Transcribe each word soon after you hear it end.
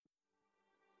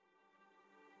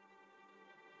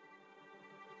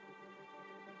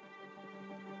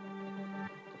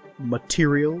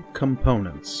Material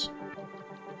Components.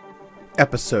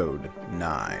 Episode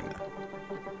 9.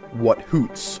 What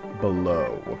Hoots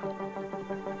Below.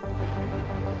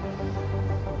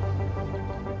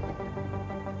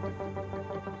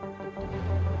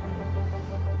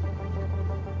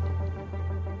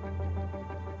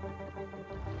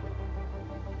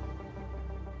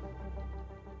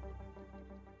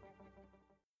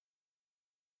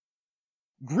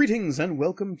 Greetings and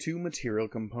welcome to Material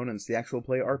Components, the actual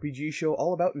play RPG show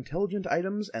all about intelligent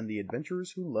items and the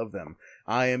adventurers who love them.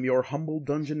 I am your humble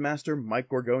dungeon master, Mike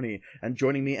Gorgoni, and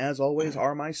joining me as always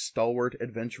are my stalwart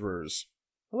adventurers.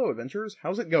 Hello, adventurers.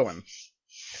 How's it going?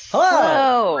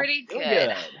 Hello! Pretty Feel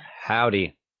good.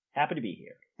 Howdy. Happy to be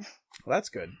here. Well, that's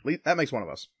good. That makes one of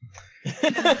us.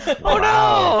 Oh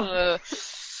no!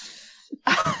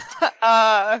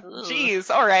 Jeez,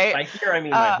 alright. By here, I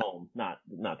mean my home, not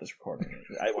this recording.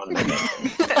 I want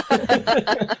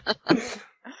to make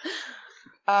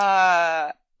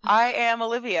I am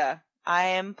Olivia. I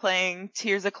am playing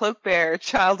Tears of Cloakbear,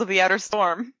 Child of the Outer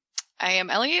Storm. I am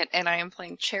Elliot, and I am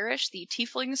playing Cherish, the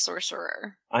Tiefling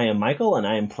Sorcerer. I am Michael, and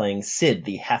I am playing Sid,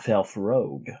 the half-elf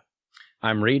rogue.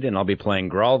 I'm Reed, and I'll be playing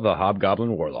Grawl, the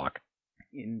Hobgoblin Warlock.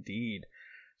 Indeed.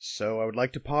 So I would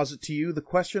like to posit to you the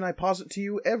question I posit to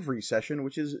you every session,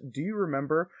 which is, do you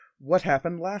remember what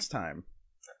happened last time?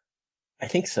 I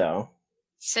think so.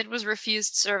 Sid was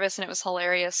refused service, and it was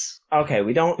hilarious. Okay,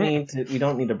 we don't need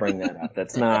to bring that up.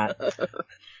 That's not.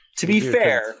 To be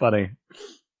fair, Funny.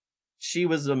 she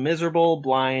was a miserable,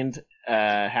 blind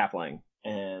halfling,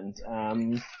 and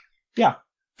yeah.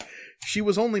 She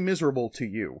was only miserable to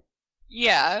you.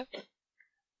 Yeah.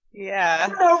 Yeah.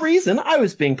 For no reason. I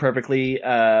was being perfectly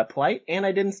polite, and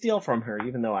I didn't steal from her,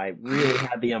 even though I really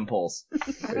had the impulse.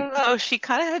 I don't know, she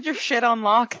kind of had your shit on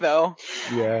lock, though.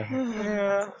 Yeah.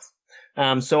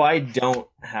 Yeah. So I don't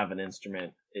have an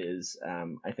instrument is,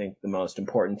 I think, the most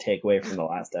important takeaway from the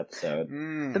last episode.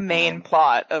 The main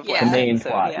plot of Yeah. last The main episode,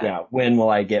 plot, yeah. When will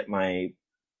I get my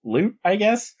loot, I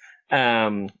guess?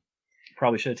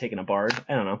 Probably should have taken a bard.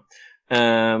 I don't know.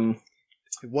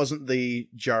 It wasn't the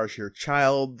Jarshir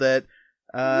child that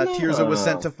No. Tirza was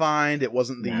sent to find. It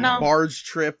wasn't the No. barge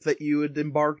trip that you had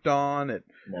embarked on. It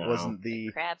No. wasn't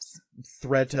the Crabs.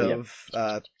 threat Oh, yeah.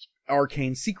 of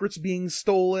arcane secrets being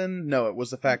stolen. No, it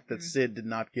was the fact that Sid did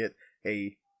not get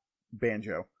a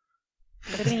banjo.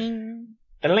 No,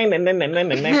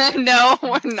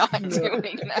 we're not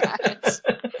doing that.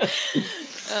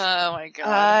 Oh my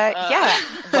god. Yeah.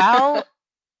 While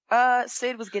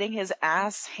Sid was getting his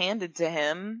ass handed to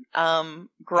him,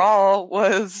 Grawl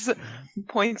was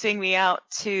pointing me out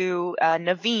to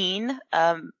Naveen,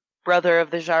 brother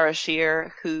of the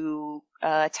Jarashir, who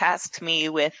tasked me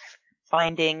with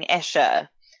finding Esha,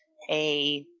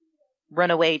 a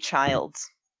runaway child.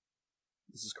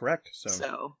 This is correct. So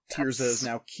So Tirza is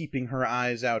now keeping her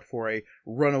eyes out for a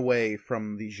runaway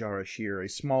from the Jarashir, a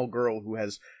small girl who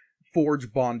has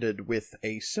forge bonded with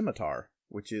a scimitar,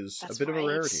 which is That's a bit of a right.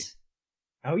 rarity.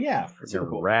 Oh, yeah. You're Super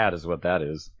cool. rad is what that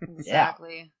is.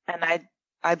 Exactly. And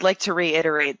I'd like to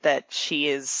reiterate that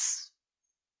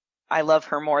I love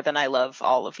her more than I love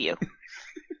all of you.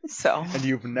 So, And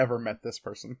you've never met this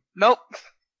person. nope.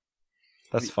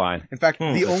 That's fine. In fact,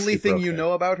 the That's only super thing you okay.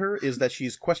 know about her is that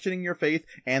she's questioning your faith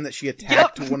and that she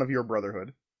attacked one of your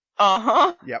brotherhood.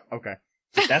 Uh-huh. Yep, okay.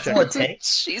 That's all it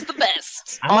takes. She's the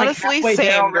best. I'm like Honestly, halfway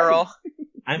there same already. girl.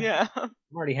 I'm Yeah.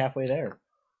 already halfway there.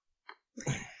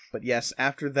 But yes,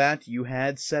 after that, you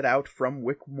had set out from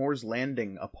Wickmore's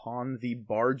Landing upon the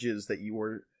barges that you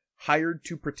were hired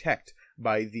to protect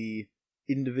by the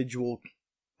individual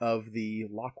of the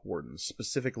Lock Wardens,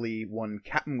 specifically one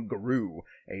Captain Garou,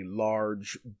 a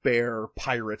large bear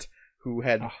pirate who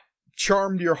had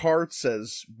charmed your hearts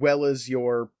as well as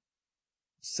your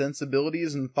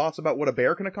sensibilities and thoughts about what a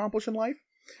bear can accomplish in life.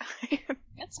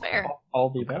 That's fair. All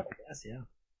the above, I guess, yeah.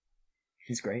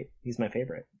 He's great. He's my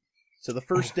favorite. So the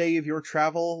first day of your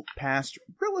travel passed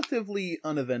relatively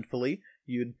uneventfully.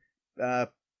 You'd finagled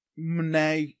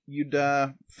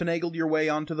your way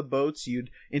onto the boats. You'd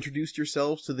introduced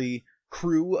yourselves to the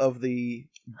crew of the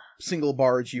single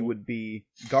barge you would be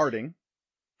guarding.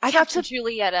 I got to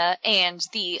Julieta and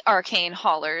the arcane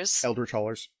haulers. Eldritch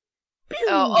Haulers.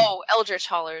 Eldritch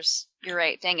haulers. You're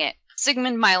right. Dang it.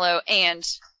 Sigmund, Milo, and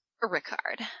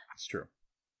Ricard. It's true.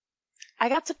 I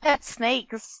got to pet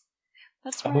snakes.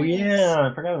 That's right. Oh, yeah.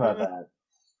 I forgot about that.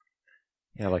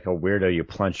 Yeah, like a weirdo, you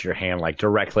plunge your hand like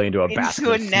directly into a basket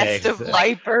Into a of nest snakes. of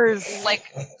vipers. Like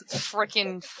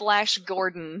frickin' Flash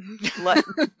Gordon.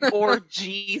 Or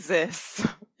Jesus.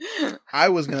 I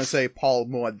was going to say Paul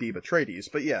Muad'Dib Atreides,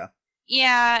 but yeah.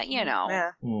 Yeah, you know.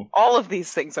 Yeah. Hmm. All of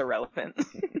these things are relevant.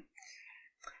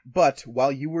 But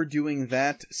while you were doing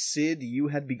that, Sid, you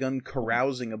had begun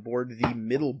carousing aboard the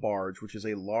middle barge, which is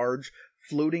a large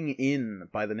floating inn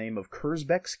by the name of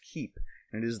Kurzbeck's Keep.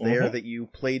 And it is there that you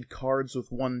played cards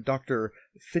with one Dr.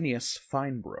 Phineas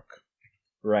Feinbrook.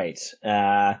 Right.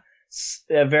 A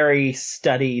very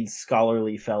studied,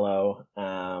 scholarly fellow.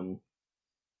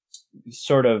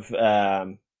 Sort of,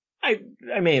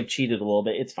 I may have cheated a little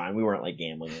bit. It's fine. We weren't like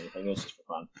gambling or anything. It was just for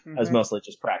fun. I was mostly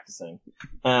just practicing.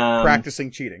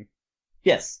 Practicing cheating.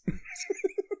 Yes.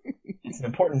 It's an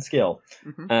important skill.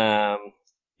 You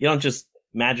don't just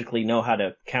magically know how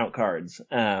to count cards.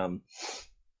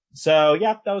 So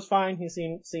yeah, that was fine. He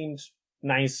seemed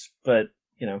nice, but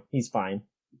you know, he's fine.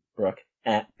 Brooke.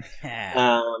 And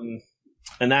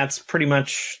that's pretty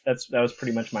much that was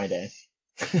pretty much my day.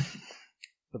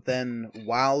 But then,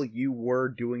 while you were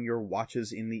doing your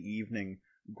watches in the evening,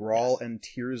 Grawl and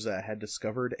Tirza had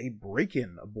discovered a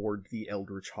break-in aboard the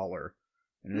Eldritch Hauler.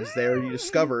 And it is there you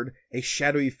discovered a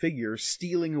shadowy figure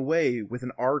stealing away with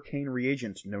an arcane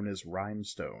reagent known as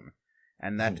Rhymestone.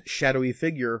 And that shadowy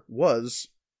figure was,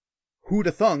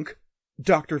 who'da thunk,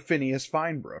 Dr. Phineas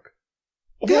Feinbrook.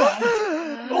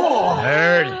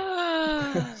 Nerd!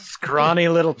 Scrawny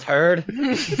little turd.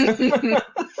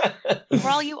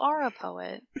 Well, you are a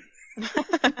poet.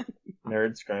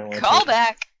 Nerd scrambling. Call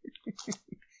back.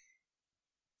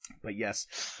 But yes,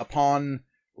 upon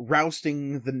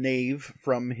rousting the knave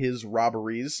from his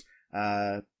robberies,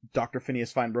 Dr.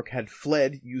 Phineas Feinbrook had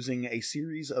fled using a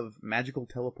series of magical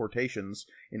teleportations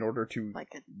in order to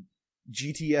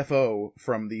GTFO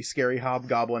from the scary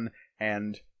hobgoblin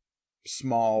and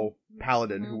small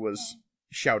paladin who was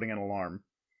shouting an alarm.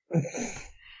 Yeah.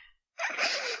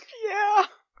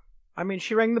 I mean,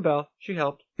 she rang the bell. She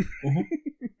helped.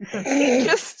 I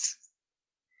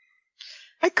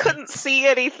couldn't see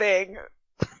anything.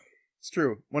 It's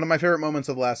true. One of my favorite moments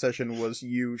of last session was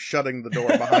you shutting the door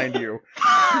behind you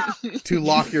to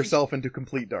lock yourself into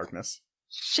complete darkness.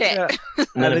 Shit. Yeah.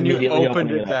 And then you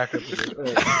opened it back up again.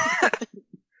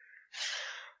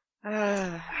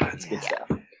 That's good stuff.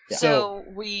 Yeah. So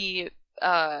we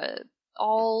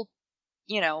all,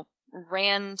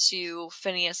 ran to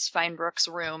Phineas Feinbrook's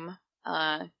room,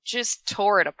 just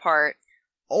tore it apart.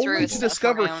 Only to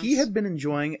discover around. he had been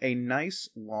enjoying a nice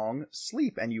long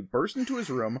sleep, and you burst into his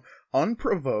room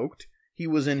unprovoked. He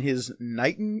was in his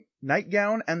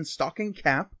nightgown and stocking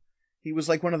cap. He was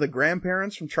like one of the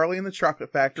grandparents from Charlie and the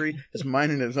Chocolate Factory, just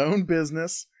minding his own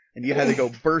business, and you had to go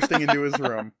bursting into his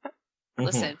room.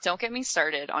 Listen, don't get me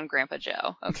started on Grandpa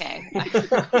Joe, okay?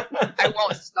 I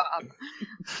won't stop.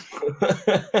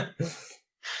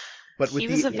 But with He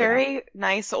was a very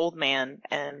nice old man,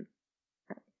 and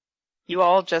you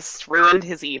all just ruined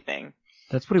his evening.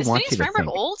 That's what he Is wants Phineas you to Feinbrook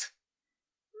think. old?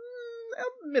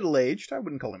 middle-aged. I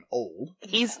wouldn't call him old.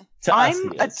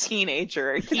 I'm a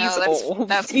teenager. He's old.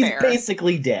 That's He's fair.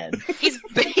 basically dead. He's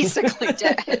basically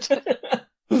dead.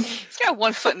 He's got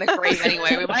one foot in the grave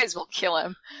anyway. We might as well kill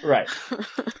him. Right.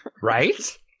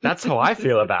 Right? That's how I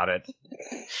feel about it.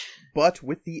 But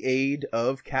with the aid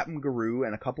of Captain Garou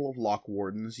and a couple of lock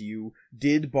wardens, you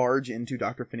did barge into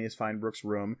Dr. Phineas Feinbrook's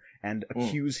room and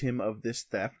accuse him of this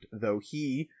theft, though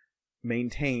he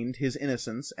maintained his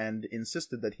innocence and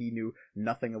insisted that he knew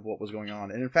nothing of what was going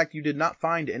on. And in fact, you did not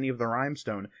find any of the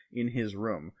rhymestone in his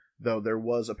room, though there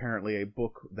was apparently a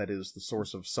book that is the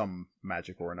source of some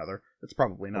magic or another. It's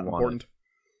probably not important.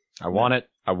 I want it.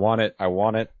 I want it. I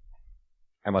want it.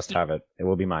 I must have it. It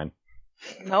will be mine.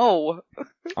 No.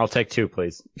 I'll take 2,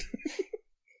 please.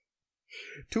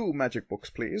 2 magic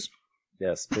books, please.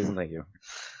 Yes, please and thank you.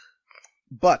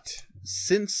 But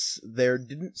since there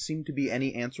didn't seem to be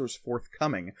any answers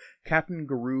forthcoming, Captain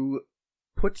Garou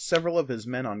put several of his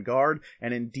men on guard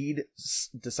and indeed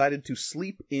decided to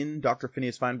sleep in Dr.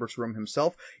 Phineas Feinbrook's room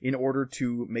himself in order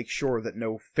to make sure that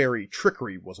no fairy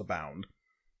trickery was abound.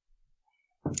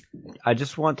 I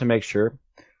just want to make sure,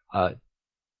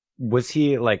 was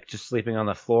he like just sleeping on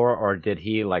the floor, or did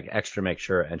he like extra make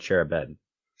sure and share a bed?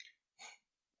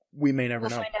 We may never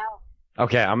We'll know. find out.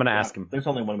 Okay, I'm gonna ask him. There's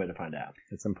only one way to find out.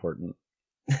 It's important.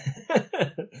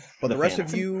 But the rest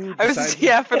of you I was,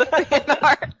 decided... for the fan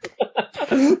art.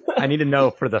 I need to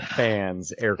know for the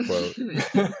fans, air quote.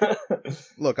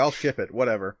 Look, I'll ship it,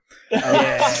 whatever.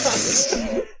 Yeah.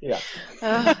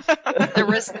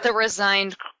 The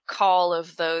resigned call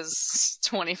of those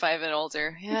 25 and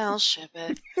older. Yeah, I'll ship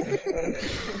it.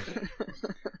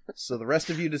 So the rest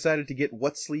of you decided to get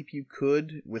what sleep you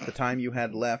could with the time you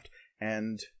had left,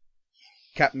 and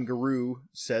Captain Garou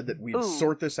said that we'd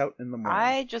sort this out in the morning.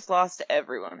 I just lost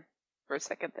everyone for a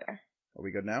second there. Are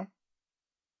we good now?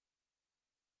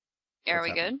 Are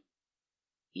What's we good?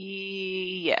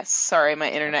 Yes. Sorry, my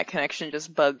internet connection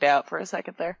just bugged out for a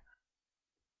second there.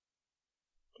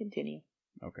 Continue.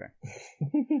 Okay.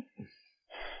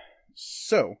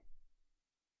 So,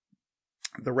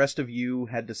 the rest of you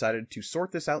had decided to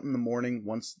sort this out in the morning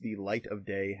once the light of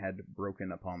day had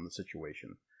broken upon the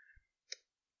situation.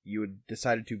 You had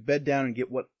decided to bed down and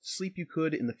get what sleep you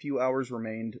could in the few hours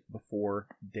remained before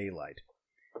daylight.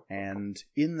 And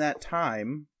in that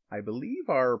time, I believe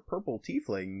our purple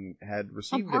tiefling had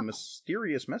received a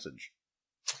mysterious message.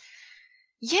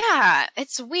 Yeah,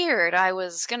 it's weird. I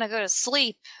was gonna go to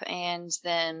sleep, and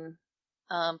then,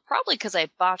 probably because I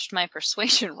botched my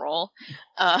persuasion roll,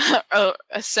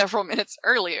 several minutes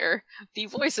earlier, the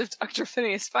voice of Dr.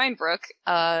 Phineas Feinbrook,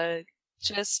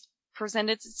 just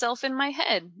presented itself in my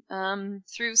head,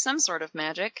 through some sort of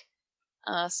magic,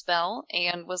 spell,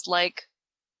 and was like,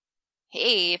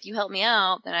 hey, if you help me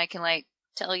out, then I can, like,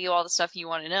 tell you all the stuff you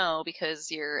want to know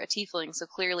because you're a tiefling, so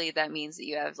clearly that means that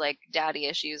you have, like, daddy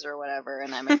issues or whatever,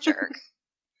 and I'm a jerk.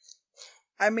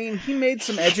 I mean, he made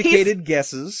some educated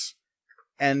guesses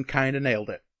and kind of nailed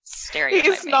it.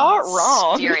 Stereotyping. He's not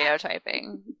wrong.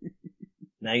 Stereotyping.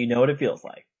 Now you know what it feels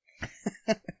like.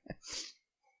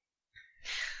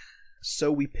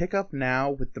 So we pick up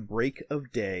now with the break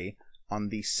of day on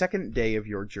the second day of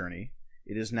your journey.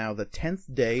 It is now the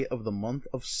 10th day of the month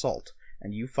of Salt,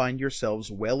 and you find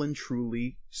yourselves well and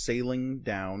truly sailing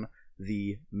down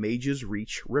the Mage's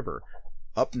Reach River,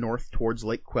 up north towards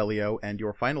Lake Quelio and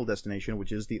your final destination,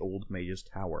 which is the Old Mage's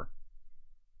Tower.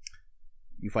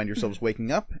 You find yourselves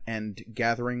waking up and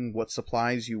gathering what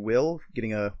supplies you will,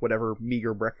 getting whatever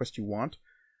meager breakfast you want,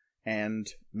 and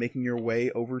making your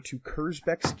way over to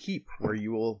Kurzbeck's Keep, where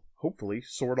you will hopefully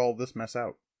sort all this mess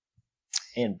out.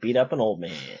 And beat up an old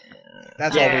man.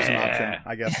 That's always an option,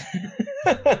 I guess.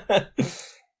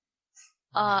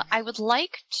 I would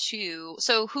like to.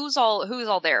 So who's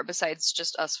all there besides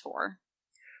just us four?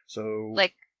 So,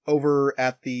 Like, over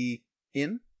at the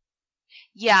inn?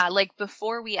 yeah, like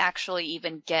before we actually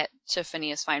even get to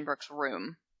Phineas Feinbrook's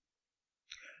room.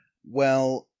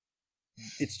 Well,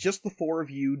 it's just the four of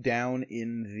you down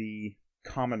in the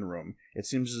common room. It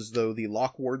seems as though the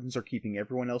lock wardens are keeping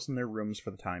everyone else in their rooms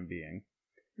for the time being.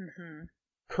 Mm-hmm.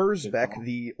 Kurzbeck,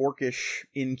 the orcish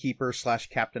innkeeper /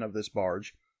 captain of this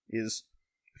barge, is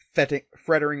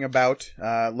frettering about,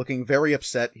 looking very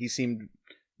upset. He seemed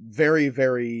very,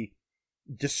 very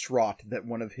distraught that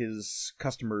one of his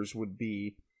customers would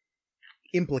be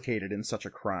implicated in such a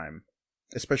crime,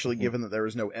 especially given that there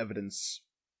is no evidence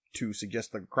to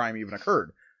suggest the crime even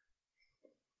occurred.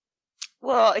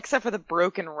 Well, except for the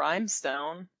broken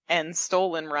rhymestone and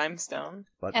stolen rhymestone.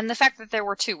 But And the fact that there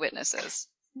were two witnesses.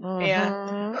 Yeah.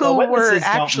 Well, Who were witnesses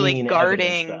don't actually mean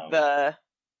guarding evidence, the...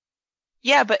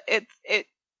 Yeah, but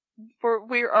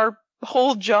our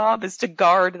whole job is to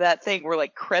guard that thing. We're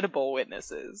like credible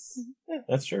witnesses. Yeah,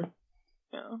 that's true.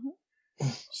 Yeah.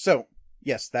 So,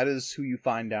 yes, that is who you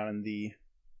find down in the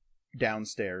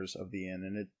downstairs of the inn,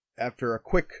 and after a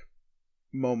quick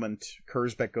moment,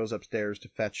 Kurzbeck goes upstairs to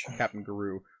fetch Captain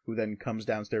Garou, who then comes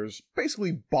downstairs,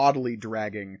 basically bodily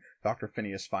dragging Dr.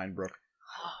 Phineas Feinbrook.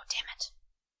 Oh, damn it.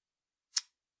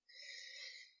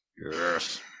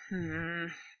 Yes. Hmm.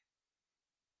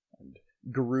 And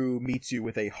Garou meets you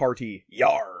with a hearty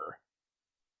 "Yar."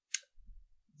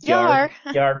 Yar.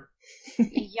 Yar.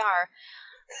 Yar.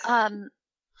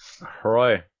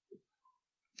 Hooray.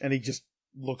 And he just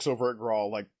looks over at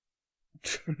Grawl like,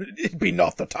 "It be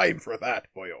not the time for that,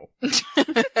 boyo."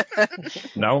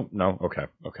 No, okay.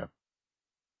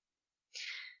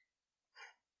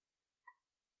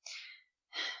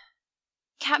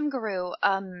 Captain Garou,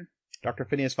 Dr.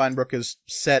 Phineas Feinbrook is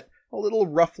set a little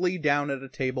roughly down at a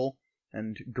table,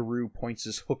 and Garou points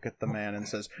his hook at the man and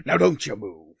says, "Now don't you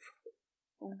move."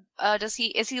 is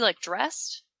he like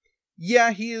dressed?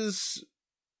 Yeah, he is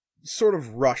sort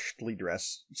of rushedly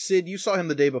dressed. Sid, you saw him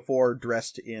the day before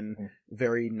dressed in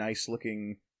very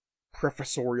nice-looking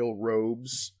professorial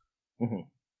robes.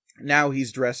 Mm-hmm. Now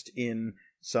he's dressed in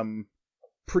some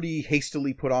pretty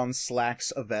hastily put-on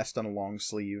slacks, a vest, and a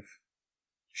long-sleeve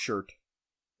shirt.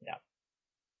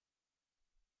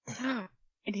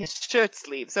 In his shirt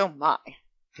sleeves, oh my.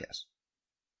 Yes.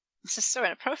 This is so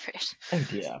inappropriate. Oh,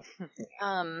 yeah.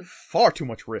 Far too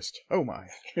much wrist. Oh my.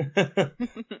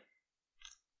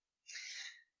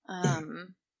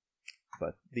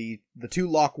 But the two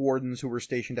lock wardens who were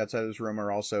stationed outside his room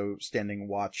are also standing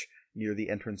watch near the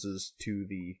entrances to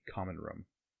the common room.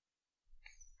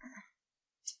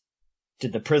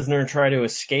 Did the prisoner try to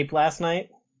escape last night?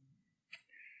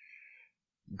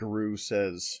 Garou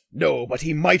says, "No, but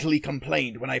he mightily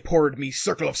complained when I poured me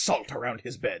circle of salt around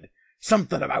his bed.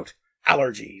 Something about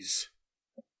allergies."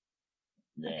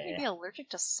 You'd be allergic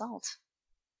to salt.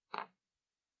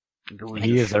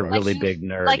 He is a really big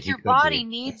nerd. Like He your could body be.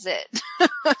 needs it.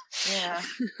 Yeah.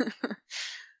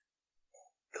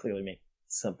 Clearly make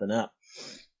something up.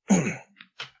 All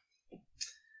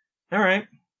right.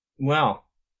 Well,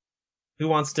 who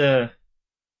wants to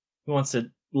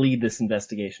lead this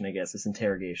investigation? I guess this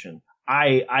interrogation.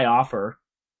 I offer.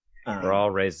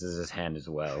 Grawl raises his hand as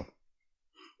well.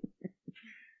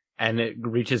 And it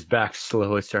reaches back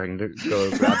slowly, starting to go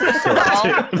grab the sword.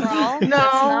 Grawl, No.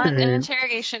 that's not an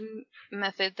interrogation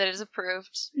method that is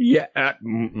approved. Yeah.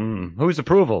 Whose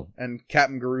approval? And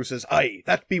Captain Garou says, "Aye,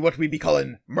 that be what we be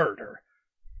calling murder."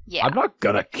 Yeah. I'm not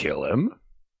gonna kill him.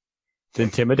 It's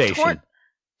intimidation.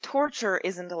 Torture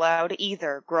isn't allowed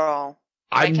either, Grawl.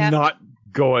 I'm Cap- not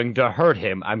going to hurt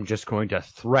him. I'm just going to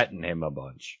threaten him a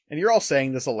bunch. And you're all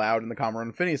saying this aloud in the common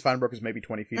room. Phineas Feinbrook is maybe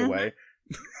 20 feet away.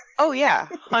 Oh yeah,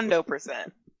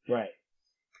 100%. Right.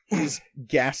 He's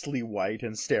ghastly white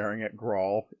and staring at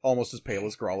Grawl, almost as pale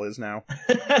as Grawl is now.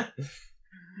 I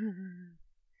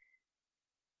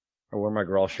wore my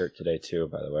Grawl shirt today too,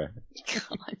 by the way.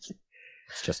 God.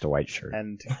 It's just a white shirt.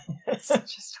 And It's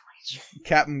just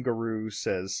Captain Garou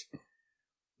says,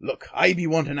 "Look, I be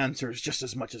wanting answers just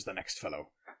as much as the next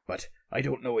fellow, but I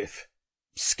don't know if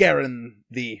scaring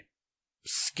the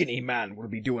skinny man will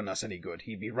be doing us any good.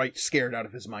 He'd be right scared out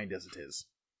of his mind as it is."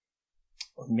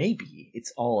 Or maybe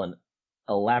it's all an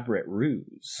elaborate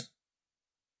ruse.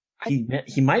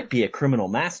 He might be a criminal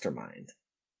mastermind.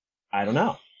 I don't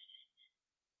know.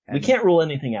 We And can't rule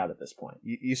anything out at this point.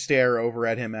 You stare over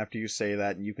at him after you say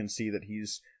that, and you can see that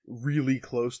he's really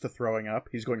close to throwing up.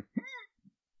 He's going,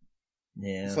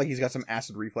 Yeah, it's like he's got some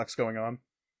acid reflex going on.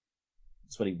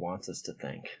 that's what he wants us to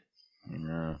think.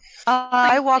 Yeah.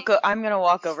 I'm gonna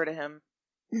walk over to him.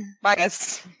 Bye,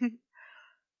 guys.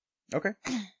 Okay.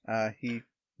 He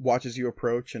watches you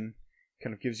approach and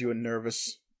kind of gives you a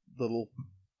nervous little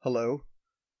hello.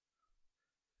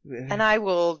 And I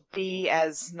will be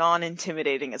as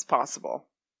non-intimidating as possible.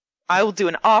 I will do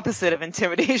an opposite of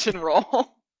intimidation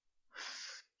roll.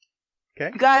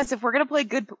 Okay. You guys, if we're gonna play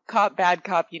good cop, bad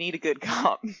cop, you need a good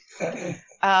cop.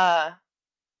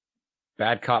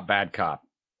 Bad cop.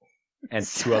 And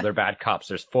two other bad cops.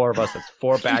 There's four of us. That's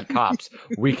four bad cops.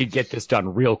 We could get this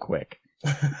done real quick.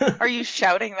 Are you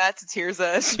shouting that to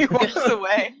Tirza as she walks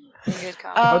away? good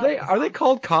cop. Are they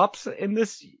called cops in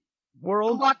this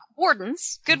world? Like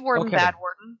wardens. Good warden, Okay. bad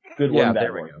warden. Good one, Yeah, bad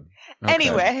there we one. go. Okay.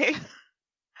 Anyway,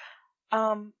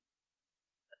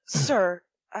 sir,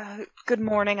 good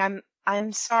morning.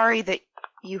 I'm sorry that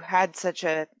you had such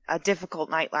a difficult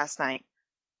night last night.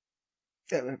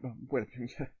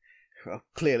 Well,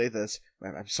 clearly there's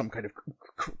some kind of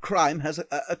crime has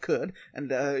occurred,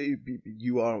 and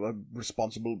you are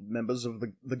responsible members of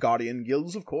the Guardian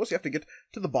Guilds, of course. You have to get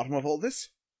to the bottom of all this.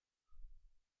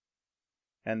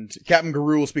 And Captain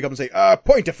Garou will speak up and say,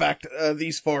 point of fact,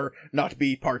 these four not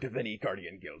be part of any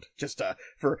Guardian Guild. Just,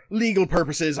 for legal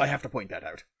purposes, I have to point that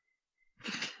out.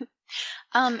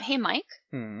 Hey Mike.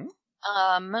 Hmm?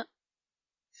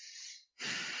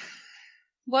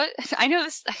 What I know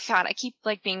this God, I keep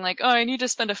like being like, oh, I need to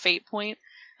spend a fate point.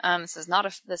 This is not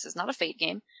a fate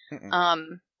game.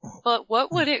 Mm-mm. But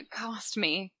what would it cost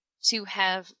me to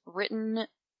have written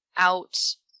out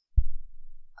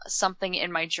something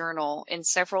in my journal in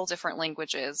several different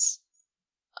languages,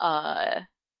 kind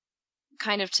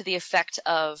of to the effect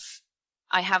of,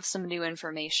 I have some new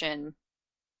information,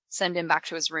 send him back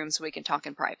to his room so we can talk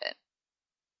in private.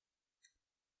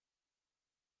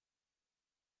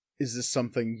 Is this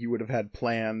something you would have had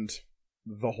planned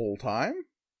the whole time?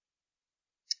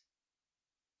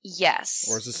 Yes.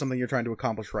 Or is this something you're trying to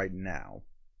accomplish right now?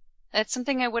 That's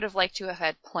something I would have liked to have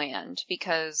had planned,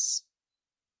 because,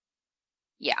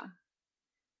 yeah.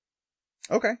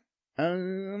 Okay.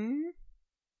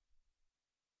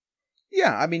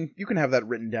 Yeah, I mean, you can have that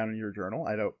written down in your journal.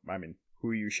 Who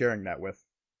are you sharing that with?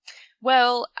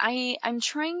 Well, I'm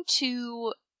trying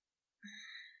to...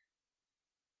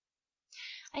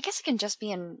 I guess it can just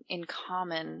be in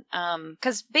common,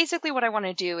 because basically what I want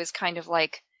to do is kind of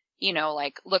like,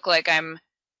 look like I'm,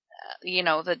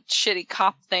 the shitty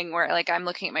cop thing where, like, I'm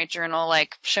looking at my journal,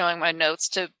 like, showing my notes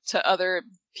to other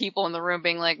people in the room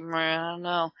being like, I don't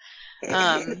know.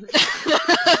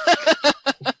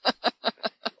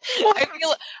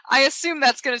 I assume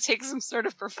that's going to take some sort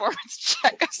of performance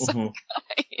check of some kind.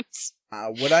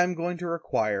 What I'm going to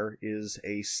require is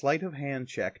a sleight of hand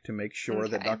check to make sure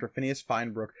that Okay. Dr. Phineas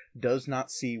Feinbrook does not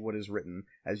see what is written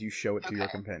as you show it to your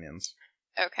Okay. companions.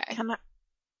 Okay. Come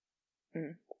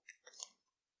on.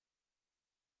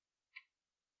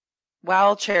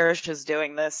 While Cherish is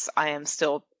doing this, I am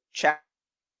still checking.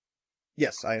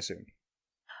 Yes, I assumed.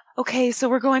 Okay, so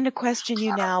we're going to question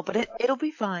you now, but it'll be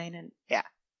fine. And yeah.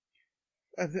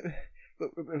 I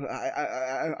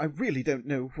really don't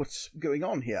know what's going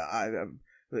on here.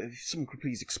 If someone could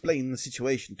please explain the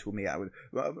situation to me, I would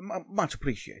much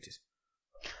appreciate it.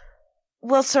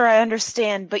 Well, sir, I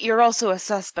understand, but you're also a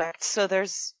suspect, so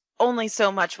there's only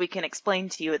so much we can explain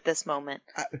to you at this moment.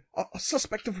 A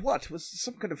suspect of what? Was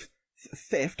some kind of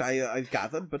theft, I've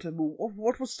gathered, but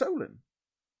what was stolen?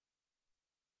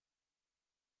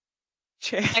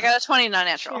 I got a 20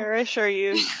 non-natural. Cherish, are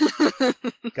you?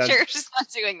 Cherish is not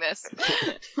doing this.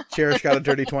 Cherish got a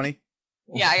dirty 20?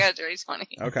 Yeah, I got a dirty 20.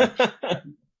 Okay.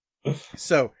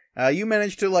 So, you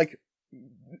managed to, like,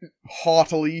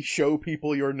 haughtily show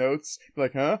people your notes.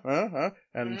 Like, huh?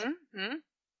 And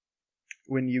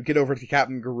when you get over to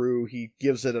Captain Garou, he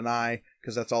gives it an eye,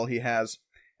 because that's all he has.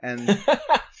 And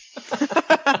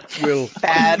will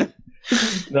Bad.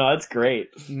 No, that's great.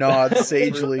 Nod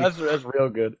sagely. That's real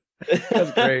good.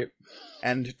 That's great.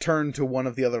 And turn to one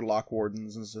of the other lock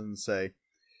wardens and say,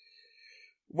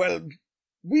 well,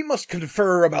 we must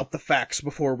confer about the facts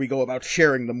before we go about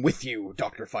sharing them with you,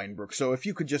 Dr. Feinbrook. So if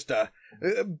you could just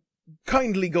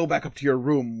kindly go back up to your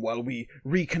room while we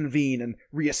reconvene and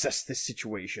reassess this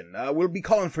situation. We'll be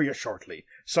calling for you shortly.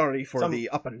 Sorry for the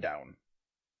up and down.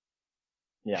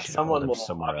 Yeah, someone will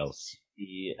somewhere else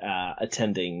be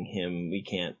attending him. We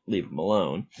can't leave him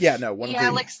alone. Yeah, no.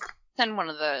 Send one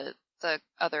of the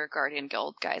other Guardian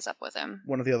Guild guys up with him.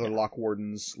 One of the other lock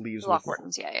wardens leaves Lock with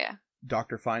wardens, yeah.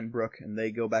 Dr. Feinbrook, and they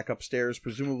go back upstairs,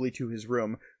 presumably to his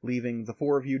room, leaving the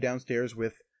four of you downstairs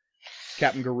with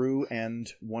Captain Garou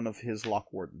and one of his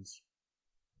lock wardens.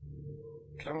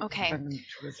 Okay.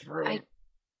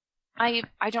 I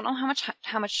don't know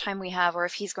how much time we have, or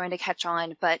if he's going to catch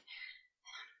on, but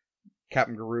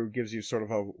Captain Garou gives you sort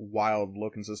of a wild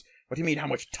look and says, "What do you mean, how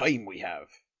much time we have?"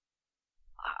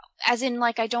 As in,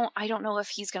 like, I don't know if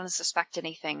he's going to suspect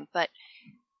anything, but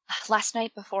last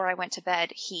night before I went to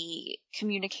bed, he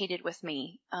communicated with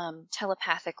me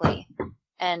telepathically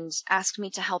and asked me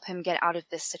to help him get out of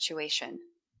this situation.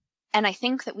 And I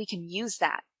think that we can use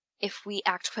that if we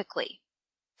act quickly.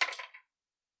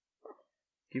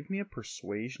 Give me a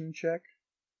persuasion check.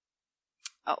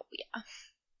 Oh, yeah.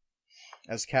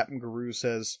 As Captain Garou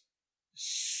says,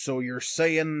 so you're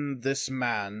saying this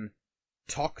man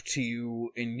talked to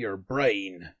you in your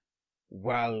brain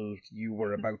while you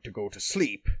were about to go to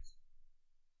sleep?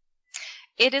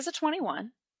 It is a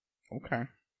 21. Okay.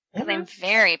 Because I'm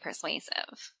very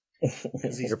persuasive.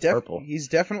 He's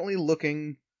definitely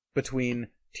looking between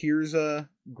Tirza,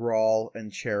 Grawl,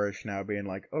 and Cherish now, being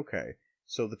like, okay,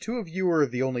 so the two of you are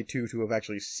the only two to have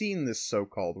actually seen this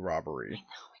so-called robbery. I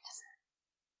know, it doesn't.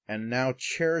 And now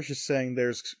Cherish is saying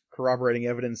there's corroborating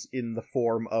evidence in the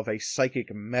form of a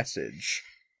psychic message.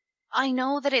 I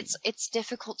know that it's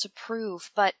difficult to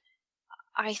prove, but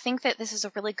I think that this is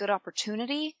a really good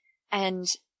opportunity, and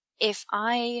if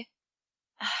I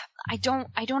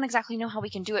don't exactly know how we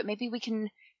can do it. Maybe we can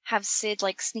have Sid,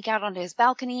 like, sneak out onto his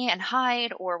balcony and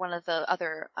hide, or one of the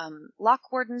other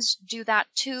lock wardens do that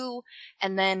too,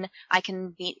 and then I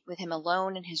can meet with him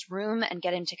alone in his room and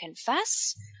get him to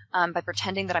confess by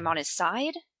pretending that I'm on his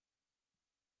side.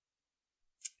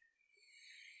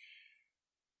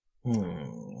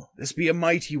 This be a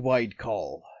mighty wide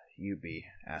call, you be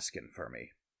asking for me.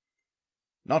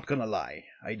 Not gonna lie,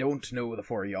 I don't know the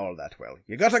four of y'all that well.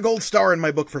 You got a gold star in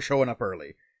my book for showing up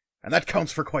early, and that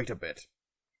counts for quite a bit.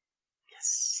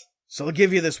 Yes. So I'll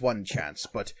give you this one chance,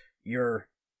 but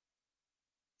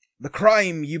the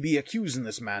crime you be accusing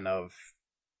this man of,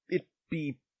 it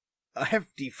be a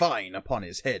hefty fine upon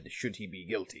his head, should he be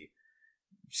guilty.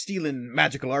 Stealing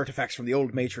magical artifacts from the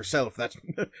old mage herself, that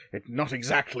it not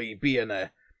exactly being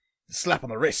a slap on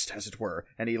the wrist, as it were,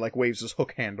 and he, like, waves his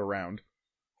hook hand around.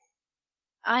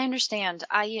 I understand.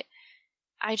 I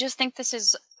just think this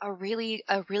is a really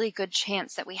good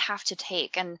chance that we have to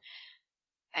take, and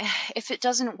if it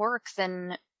doesn't work,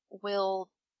 then we'll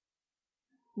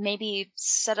maybe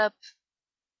set up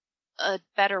a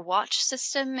better watch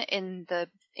system in the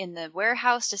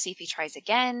warehouse to see if he tries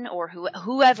again, or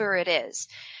whoever it is.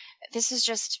 This is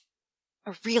just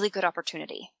a really good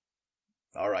opportunity.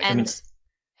 All right.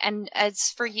 And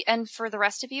as for you, and for the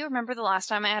rest of you, remember the last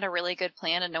time I had a really good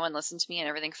plan and no one listened to me and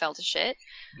everything fell to shit?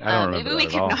 I don't remember maybe we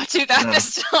that can at all. not do that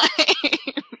this time.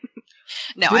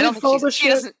 No, I don't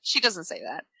think she doesn't say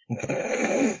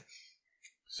that.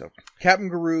 So, Captain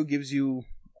Garou gives you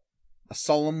a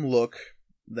solemn look,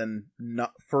 then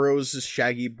furrows his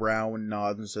shaggy brow and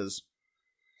nods and says,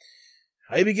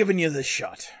 I be giving you this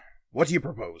shot. What do you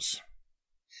propose?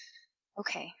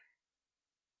 Okay.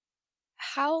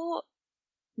 How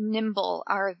nimble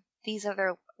are these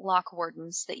other lock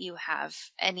wardens that you have?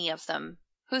 Any of them?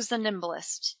 Who's the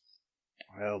nimblest?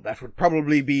 Well, that would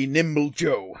probably be Nimble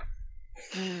Joe.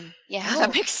 Yeah,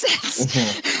 that makes sense.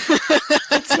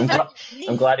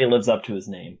 I'm glad he lives up to his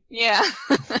name. Yeah.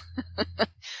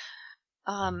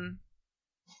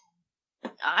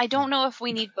 I don't know if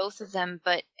we need both of them,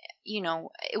 but,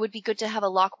 it would be good to have a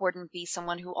lock warden be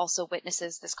someone who also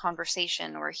witnesses this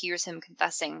conversation or hears him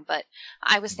confessing, but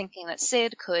I was thinking that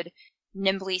Sid could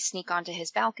nimbly sneak onto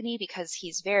his balcony because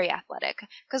he's very athletic.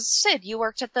 Because, Sid, you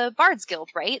worked at the Bards Guild,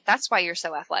 right? That's why you're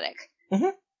so athletic.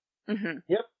 Mm-hmm. Mm-hmm.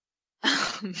 Yep.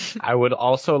 I would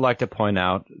also like to point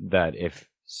out that if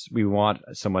we want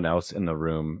someone else in the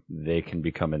room, they can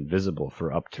become invisible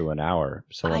for up to an hour.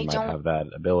 Someone might have that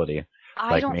ability,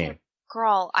 like me.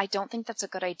 Grawl, I don't think that's a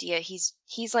good idea. He's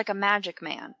like a magic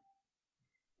man.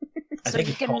 I think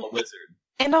he's called a wizard.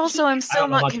 And also, I'm still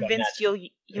know not much about convinced you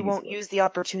won't use the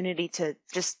opportunity to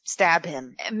just stab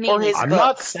him. Me Or his I'm book.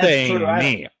 not saying true,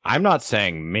 me. I'm not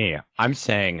saying me. I'm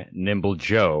saying Nimble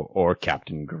Joe or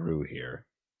Captain Guru here.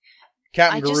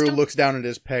 Captain I just Guru don't- looks down at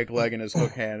his peg leg and his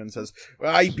hook hand and says,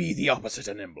 I be the opposite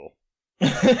of nimble.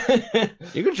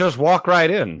 You can just walk right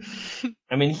in.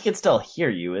 I mean, he can still hear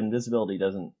you. Invisibility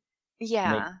doesn't.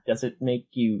 Yeah. Does it make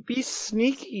you? Be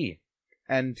sneaky.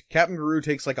 And Captain Guru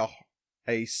takes like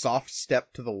a soft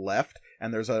step to the left,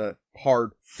 and there's a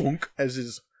hard thunk as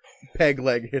his peg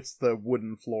leg hits the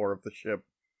wooden floor of the ship.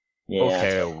 Yeah.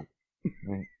 Okay.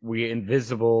 We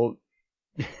invisible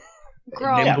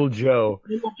Grawl, Nimble Joe.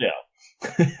 Yeah.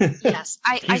 yes.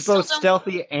 I He's still both don't...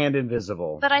 stealthy and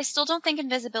invisible. But I still don't think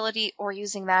invisibility or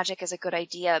using magic is a good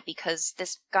idea because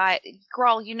this guy,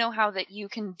 Grawl, you know how that you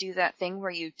can do that thing where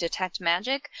you detect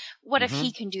magic? What if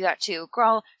he can do that too?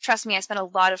 Grawl, trust me, I spent a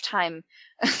lot of time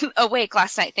awake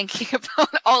last night thinking about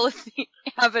all of the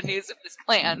avenues of this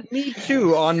plan. Me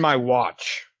too, on my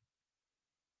watch.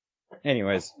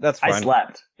 Anyways, that's fine. I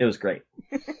slept. It was great.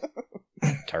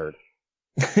 Turd.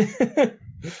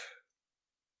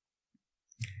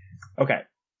 Okay.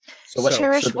 So what?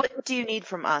 Cherish, so- what do you need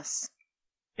from us?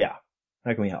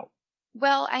 How can we help?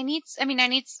 Well, I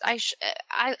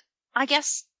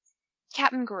guess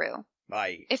Captain Guru.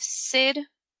 Aye. If Sid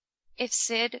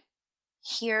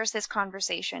hears this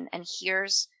conversation and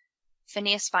hears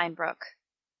Phineas Feinbrook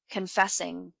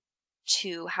confessing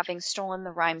to having stolen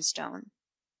the rhymestone,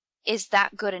 is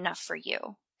that good enough for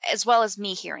you? As well as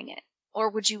me hearing it? Or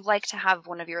would you like to have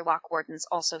one of your lock wardens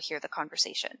also hear the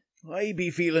conversation? I be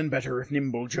feeling better if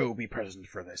Nimble Joe be present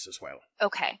for this as well.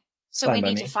 Okay. So Fine we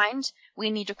by need me.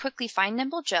 we need to quickly find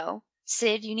Nimble Joe.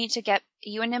 Sid,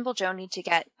 you and Nimble Joe need to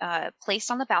get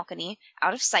placed on the balcony,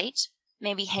 out of sight,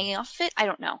 maybe hanging off it. I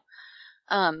don't know.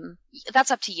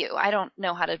 That's up to you. I don't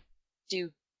know how to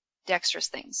do dexterous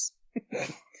things.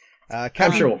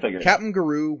 I'm sure we'll figure it out. Captain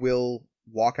Guru will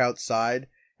walk outside,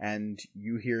 and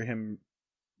you hear him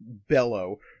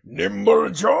bellow, Nimble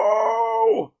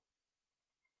Joe!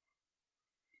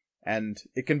 And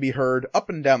it can be heard up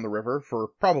and down the river for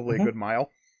probably a good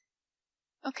mile.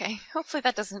 Okay. Hopefully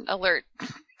that doesn't alert.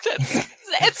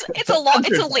 It's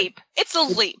a leap. It's a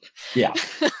leap. Yeah.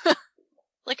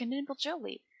 Like a Nimble Joe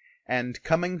leap. And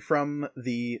coming from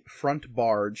the front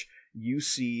barge, you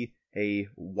see a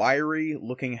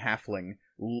wiry-looking halfling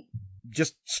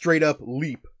just straight up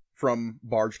leap from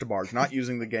barge to barge, not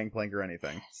using the gangplank or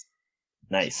anything.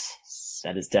 Nice.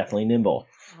 That is definitely nimble.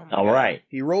 All right.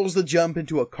 He rolls the jump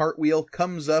into a cartwheel,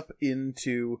 comes up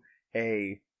into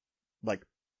a,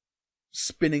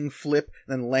 spinning flip,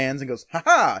 then lands and goes,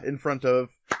 ha-ha, in front of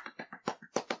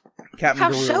Captain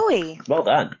How Guru. showy! Well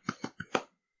done.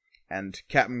 And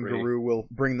Captain Great. Guru will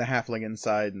bring the halfling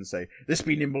inside and say, This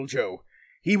be Nimble Joe.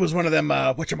 He was one of them,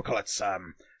 whatchamacallits,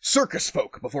 circus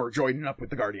folk before joining up with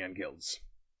the Guardian Guilds.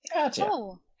 Gotcha.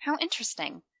 Oh, how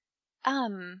interesting.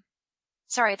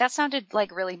 Sorry, that sounded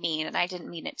really mean, and I didn't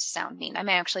mean it to sound mean. I'm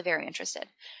actually very interested.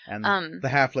 And the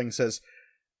halfling says,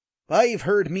 I've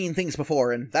heard mean things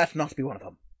before, and that not be one of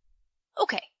them.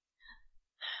 Okay.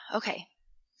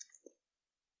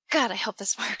 God, I hope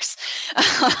this works.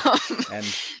 And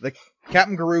the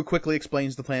Captain Guru quickly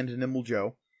explains the plan to Nimble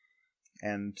Joe,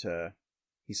 and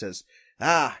he says,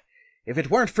 if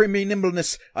it weren't for me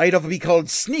nimbleness, I'd have be called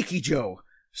Sneaky Joe,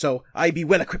 so I be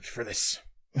well equipped for this.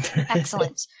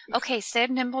 Excellent. Okay, Sid,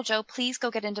 Nimble Joe, please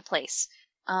go get into place.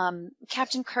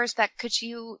 Captain Kurzbeck, could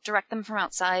you direct them from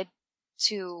outside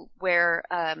to where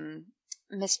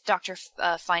Miss Dr.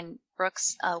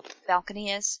 Feinbrook's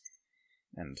balcony is?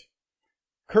 And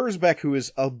Kurzbeck, who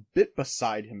is a bit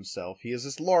beside himself, he is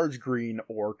this large green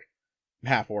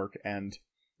half-orc, and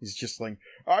he's just like,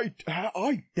 I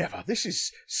never, this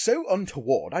is so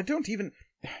untoward, I don't even,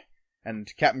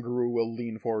 And Captain Guru will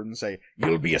lean forward and say,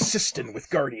 "You'll be assisting with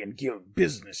Guardian Guild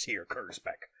business here,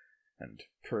 Kurzbeck." And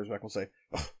Kurzbeck will say,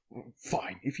 "Oh,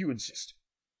 fine, if you insist."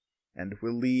 And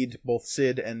will lead both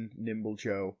Sid and Nimble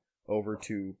Joe over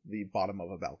to the bottom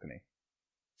of a balcony.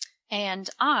 And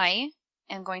I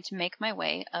am going to make my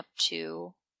way up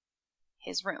to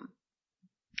his room.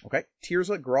 Okay.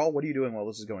 Tirza, Grawl, what are you doing while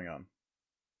this is going on?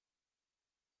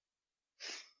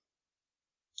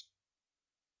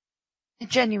 I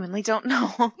genuinely don't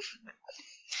know.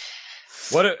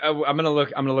 I'm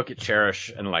gonna look at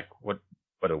Cherish and like, what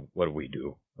do we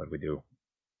do? What do we do?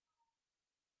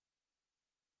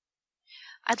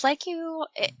 I'd like you,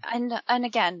 and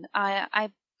again,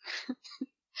 I'm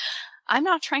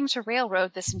not trying to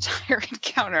railroad this entire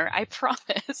encounter. I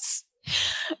promise.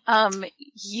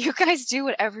 You guys do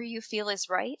whatever you feel is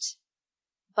right,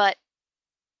 but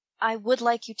I would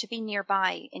like you to be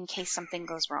nearby in case something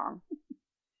goes wrong.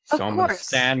 So I'm gonna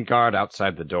stand guard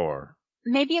outside the door.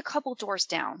 Maybe a couple doors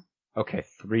down. Okay,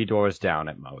 3 doors down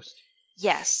at most.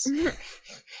 Yes.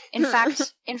 In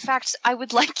fact, I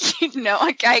would like you to know.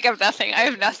 I have nothing. I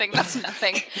have nothing. That's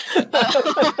nothing.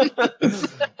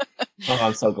 Oh,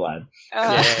 I'm so glad.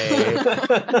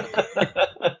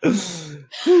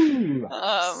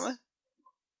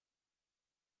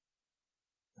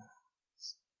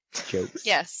 Jokes.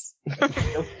 Yes.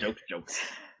 Jokes.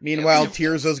 Meanwhile,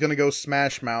 Tirza's gonna go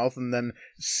Smash Mouth, and then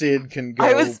Sid can go.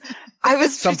 I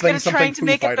was something trying to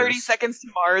make Fighters. a 30 seconds to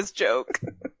Mars joke.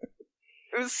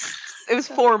 It was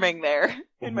forming there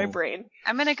in my brain.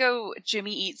 I'm gonna go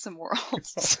Jimmy Eat Some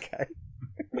Worlds. Okay.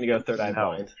 I'm gonna go Third Eye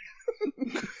Blind.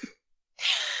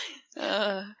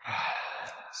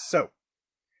 So,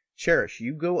 Cherish,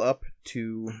 you go up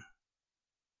to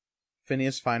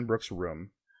Phineas Feinbrook's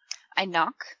room. I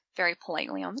knock very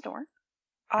politely on the door.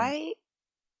 I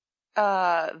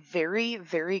very,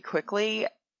 very quickly,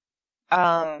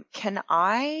 can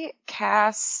I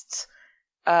cast,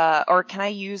 or can I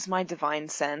use my Divine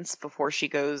Sense before she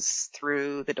goes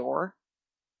through the door?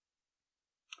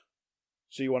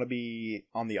 So you want to be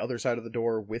on the other side of the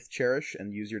door with Cherish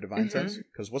and use your Divine Sense?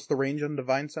 Because what's the range on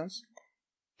Divine Sense?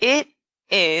 It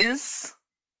is...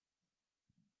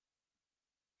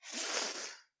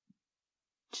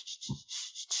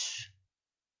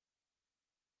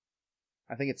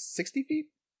 I think it's 60 feet?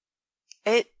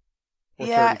 It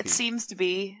Or seems to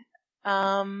be.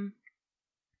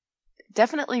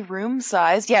 Definitely room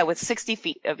size. Yeah, with 60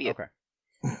 feet of you. Okay.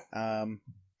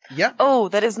 Yeah. Oh,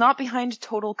 that is not behind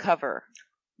total cover.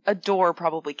 A door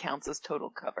probably counts as total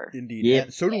cover. Indeed. Yep.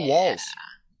 And so do walls.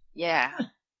 Yeah.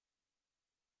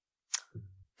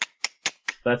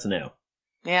 That's a no.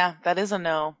 Yeah, that is a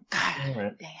no. God,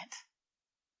 Alright. dang it.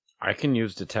 I can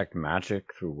use Detect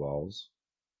Magic through walls.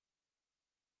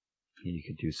 You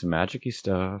could do some magic-y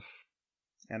stuff.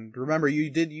 And remember, you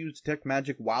did use Detect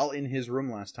Magic while in his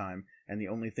room last time, and the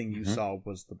only thing you saw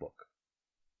was the book.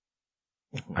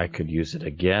 I could use it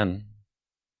again.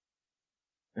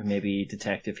 And maybe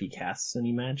detect if he casts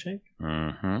any magic?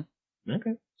 Mm-hmm.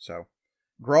 Okay. So,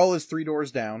 Grawl is 3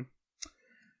 doors down.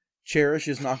 Cherish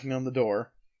is knocking on the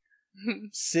door.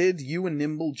 Sid, you and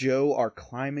Nimble Joe are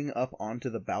climbing up onto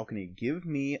the balcony. Give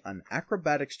me an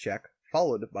acrobatics check,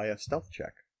 followed by a stealth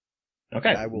check.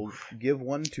 Okay. And I will give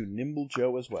one to Nimble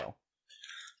Joe as well.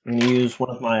 I'm going to use one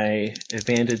of my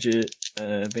advantages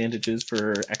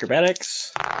for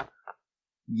acrobatics.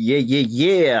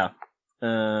 Yeah.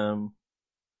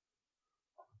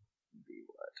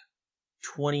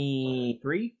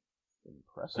 23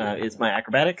 Impressive. is my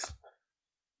acrobatics.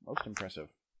 Most impressive.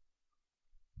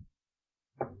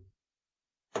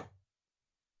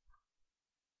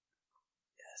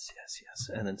 Yes.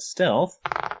 And then stealth.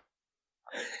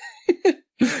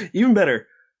 Even better.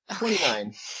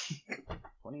 29.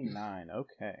 29,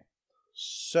 okay.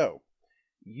 So,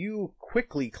 you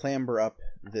quickly clamber up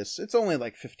this. It's only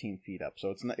like 15 feet up,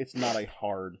 so it's not a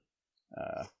hard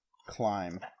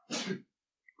climb.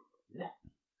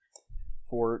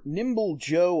 For Nimble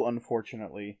Joe,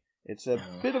 unfortunately, it's a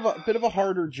bit of a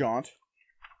harder jaunt.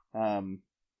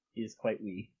 He is quite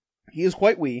wee. He is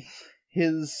quite wee.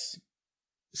 His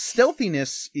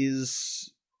stealthiness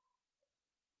is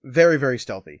very, very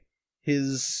stealthy.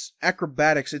 His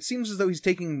acrobatics, it seems as though he's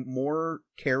taking more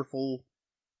careful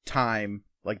time,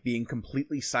 like being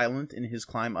completely silent in his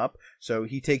climb up, so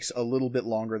he takes a little bit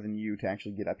longer than you to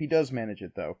actually get up. He does manage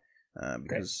it, though,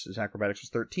 because his acrobatics was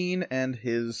 13, and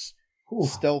his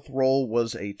stealth roll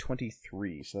was a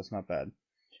 23, so that's not bad.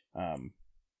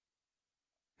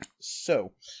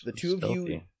 So, the two of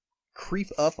you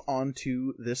creep up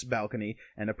onto this balcony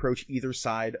and approach either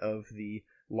side of the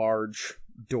large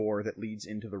door that leads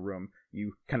into the room.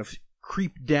 You kind of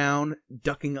creep down,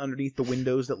 ducking underneath the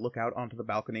windows that look out onto the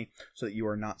balcony so that you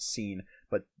are not seen.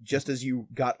 But just as you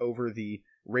got over the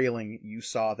railing, you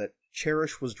saw that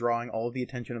Cherish was drawing all of the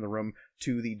attention in the room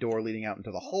to the door leading out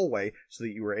into the hallway so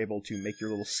that you were able to make your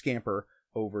little scamper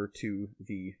over to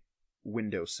the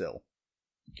windowsill.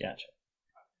 Gotcha.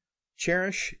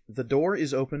 Cherish, the door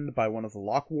is opened by one of the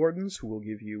lock wardens who will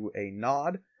give you a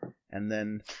nod and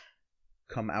then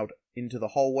come out into the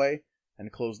hallway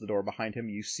and close the door behind him.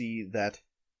 You see that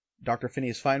Dr.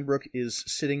 Phineas Feinbrook is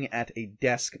sitting at a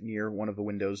desk near one of the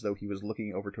windows, though he was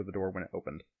looking over to the door when it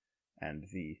opened. And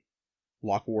the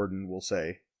lock warden will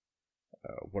say,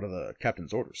 what are the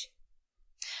captain's orders?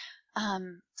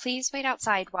 Please wait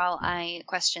outside while I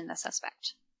question the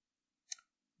suspect.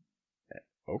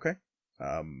 Okay.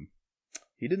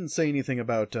 He didn't say anything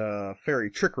about fairy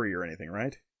trickery or anything,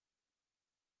 right?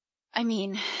 I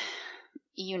mean,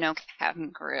 you know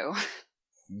Captain Carew.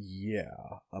 Yeah,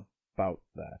 about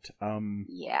that.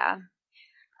 Yeah.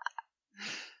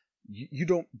 You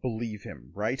don't believe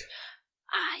him, right?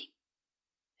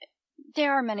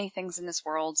 There are many things in this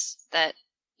world that,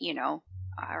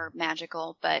 are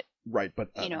magical, but... Right, but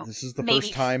this is the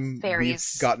first time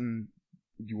fairies... we've gotten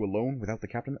you alone without the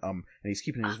captain. And he's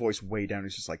keeping his voice way down.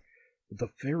 He's just like, the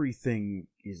fairy thing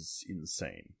is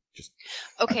insane. Just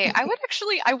okay. I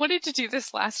wanted to do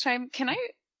this last time.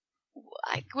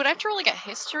 Would I have to roll like a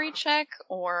history check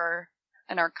or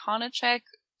an arcana check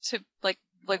to like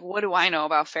what do I know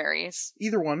about fairies?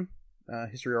 Either one,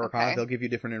 history or arcana. Okay. They'll give you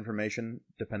different information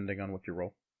depending on what you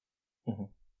roll. Mm-hmm.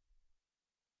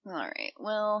 All right.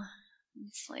 Well,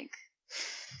 it's like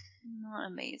not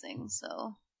amazing,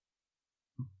 so.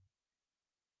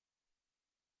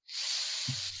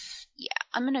 Yeah,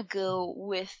 I'm gonna go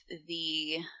with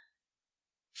the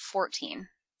 14.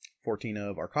 14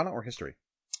 of Arcana or History?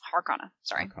 Arcana,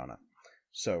 sorry. Arcana.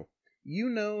 So, you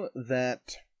know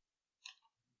that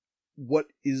what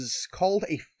is called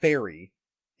a fairy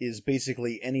is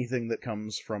basically anything that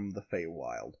comes from the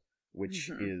Feywild,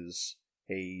 which is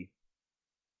a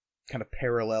kind of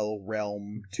parallel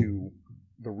realm to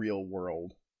the real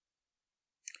world.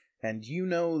 And you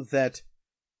know that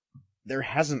there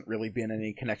hasn't really been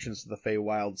any connections to the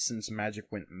Feywild since magic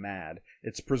went mad.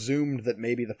 It's presumed that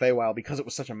maybe the Feywild, because it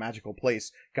was such a magical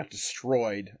place, got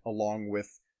destroyed along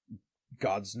with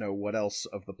gods know what else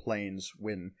of the plains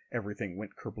when everything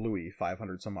went kerblooey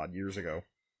 500 some odd years ago.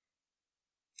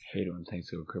 Hate when things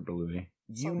go kerblooey.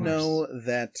 You know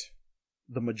that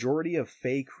the majority of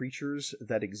Fey creatures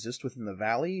that exist within the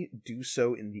valley do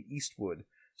so in the Eastwood.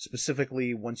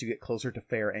 Specifically, once you get closer to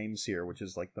Fair Aimsir, which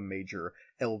is like the major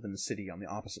elven city on the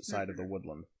opposite side of the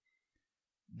woodland.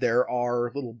 There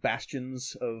are little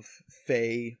bastions of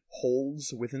Fey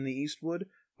holds within the Eastwood,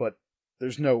 but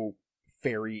there's no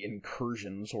fairy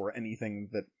incursions or anything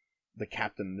that the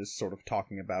captain is sort of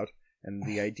talking about. And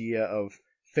the idea of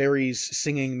fairies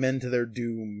singing men to their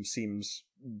doom seems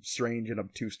strange and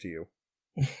obtuse to you.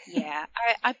 Yeah,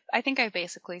 I think I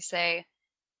basically say,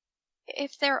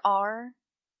 if there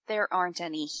aren't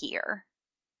any here.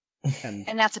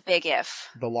 And that's a big if.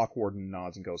 The lock warden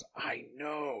nods and goes, I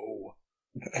know.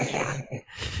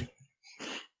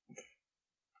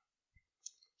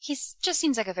 He just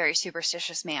seems like a very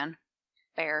superstitious man.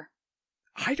 Bear.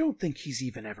 I don't think he's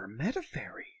even ever met a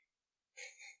fairy.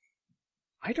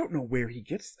 I don't know where he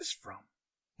gets this from.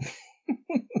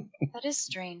 That is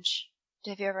strange.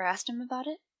 Have you ever asked him about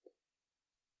it?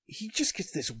 He just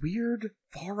gets this weird,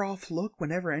 far-off look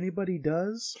whenever anybody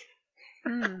does.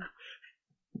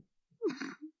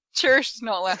 Cherish is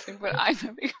not laughing, but I'm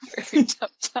having a very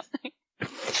tough time.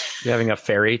 You're having a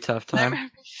very tough time? I'm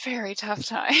having a very tough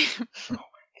time.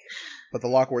 But the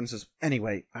lock warden says,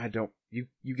 anyway, you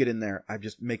get in there. I'm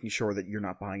just making sure that you're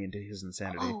not buying into his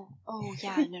insanity. Oh,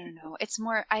 yeah, no. It's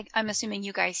more, I'm assuming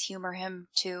you guys humor him,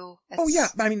 too. Oh, yeah,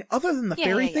 I mean, other than the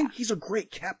fairy thing, he's a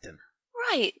great captain.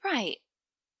 Right.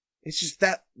 It's just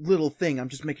that little thing. I'm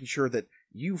just making sure that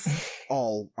you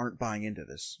all aren't buying into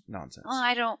this nonsense. Well,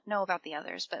 I don't know about the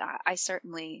others, but I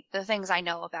certainly, the things I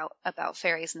know about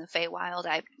fairies in the Feywild,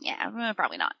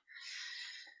 probably not.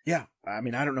 Yeah, I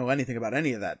mean, I don't know anything about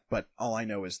any of that, but all I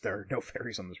know is there are no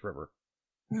fairies on this river.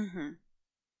 Mm-hmm.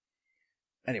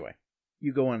 Anyway,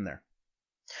 you go in there.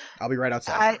 I'll be right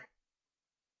outside.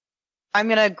 I'm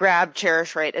gonna grab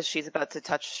Cherish right as she's about to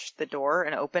touch the door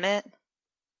and open it.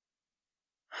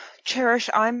 Cherish,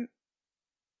 I'm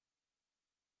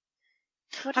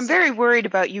very worried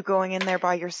about you going in there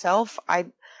by yourself. I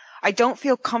don't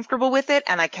feel comfortable with it,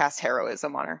 and I cast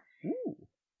heroism on her. Ooh.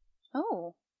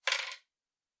 Oh.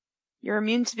 You're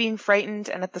immune to being frightened,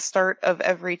 and at the start of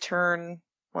every turn,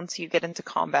 once you get into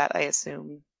combat, I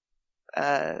assume,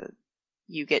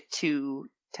 you get 2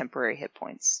 temporary hit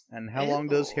points. And how long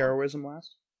does heroism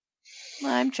last?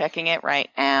 I'm checking it right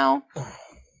now.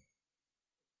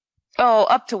 Oh,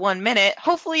 up to 1 minute.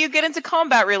 Hopefully you get into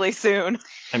combat really soon.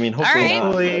 I mean,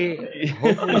 hopefully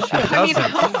hopefully she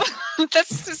doesn't. That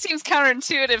seems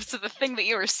counterintuitive to the thing that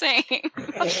you were saying.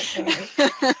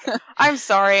 I'm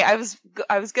sorry. I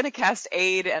was gonna cast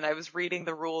aid, and I was reading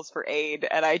the rules for aid,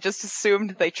 and I just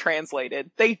assumed they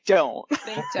translated. They don't.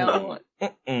 They don't.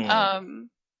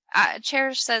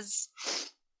 Cherish says,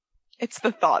 "It's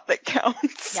the thought that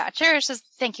counts." Yeah, Cherish says,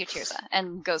 "Thank you, Tirza,"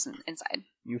 and goes inside.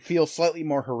 You feel slightly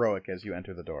more heroic as you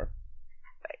enter the door.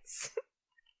 Thanks.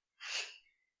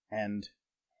 And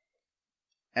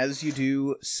as you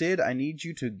do, Sid, I need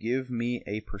you to give me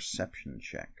a perception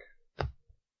check.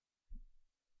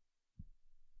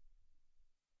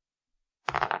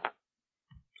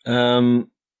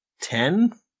 Um,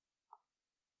 10?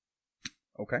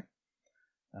 Okay.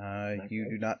 You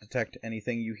do not detect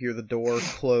anything. You hear the door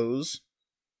close.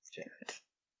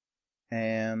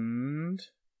 And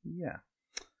yeah.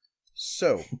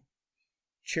 So,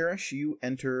 Cherish, you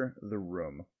enter the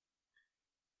room.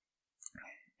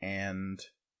 And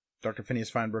Dr. Phineas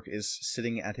Feinbrook is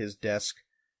sitting at his desk,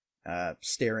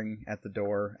 staring at the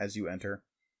door as you enter.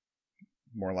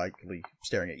 More likely,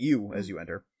 staring at you as you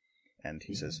enter. And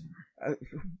he says,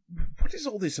 what is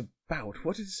all this about?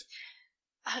 What is...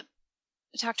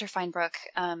 Dr. Feinbrook,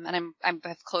 and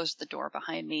I've closed the door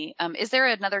behind me. Is there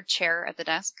another chair at the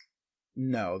desk?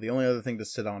 No, the only other thing to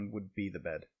sit on would be the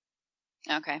bed.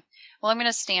 Okay. Well, I'm going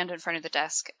to stand in front of the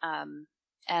desk, and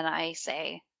I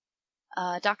say,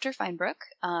 Dr. Feinbrook,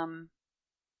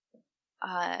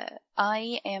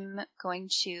 I am going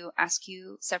to ask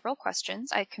you several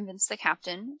questions. I convinced the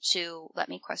captain to let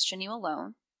me question you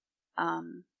alone.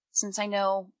 Since I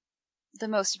know the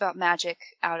most about magic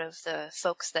out of the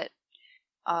folks that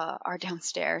are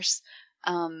downstairs.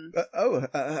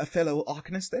 A fellow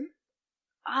Arcanist then?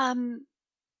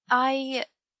 I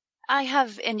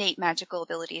have innate magical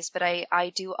abilities, but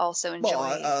I do also enjoy...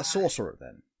 Well, a sorcerer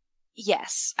then?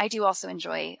 Yes, I do also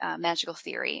enjoy magical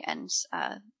theory and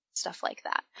stuff like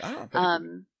that.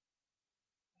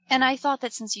 And I thought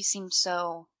that since you seemed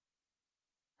so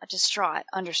distraught,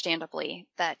 understandably,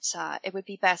 that it would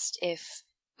be best if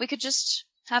we could just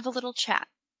have a little chat.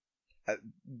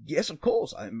 Yes, of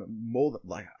course. I'm more than,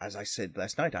 like, as I said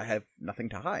last night, I have nothing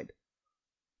to hide.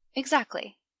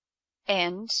 Exactly.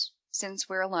 And since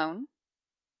we're alone...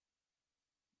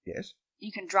 Yes?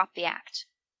 You can drop the act.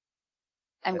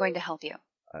 I'm going to help you.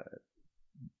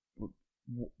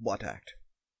 What act?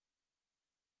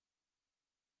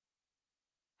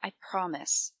 I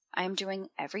promise I am doing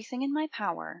everything in my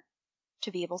power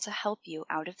to be able to help you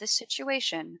out of this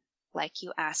situation like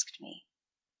you asked me.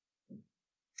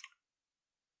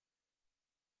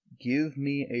 Give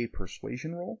me a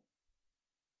persuasion roll.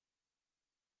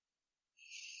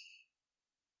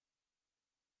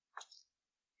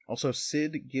 Also,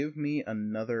 Sid, give me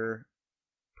another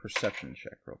perception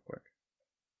check real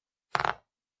quick.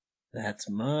 That's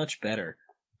much better.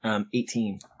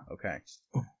 18. Okay.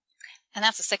 And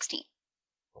that's a 16.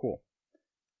 Cool.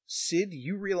 Sid,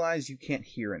 you realize you can't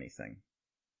hear anything.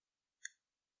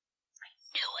 I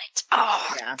knew it.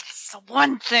 Oh, yeah. It's the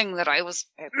one thing that I was...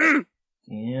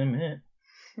 Damn it.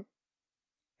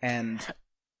 And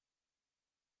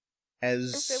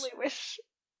as... I really wish...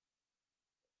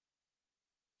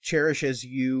 Cherish, as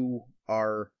you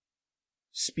are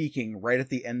speaking right at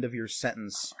the end of your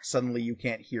sentence, suddenly you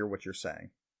can't hear what you're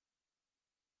saying.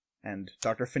 And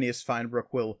Dr. Phineas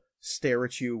Feinbrook will stare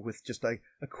at you with just a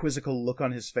quizzical look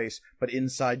on his face, but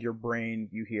inside your brain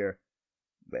you hear,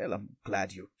 "Well, I'm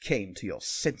glad you came to your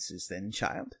senses then,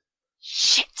 child."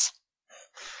 Shit!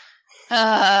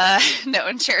 No,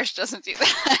 and Cherish doesn't do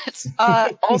that.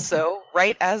 Also,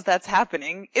 right as that's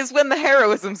happening, is when the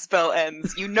heroism spell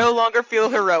ends. You no longer feel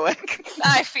heroic.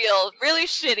 I feel really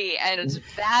shitty and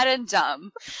bad and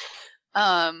dumb.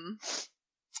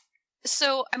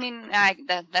 So, I mean,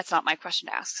 that's not my question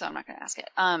to ask, so I'm not going to ask it.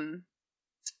 I'm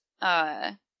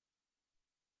going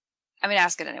to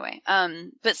ask it anyway.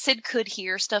 But Sid could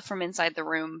hear stuff from inside the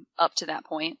room up to that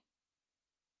point.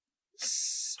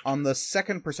 On the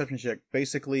second perception check,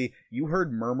 basically, you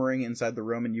heard murmuring inside the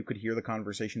room and you could hear the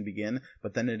conversation begin,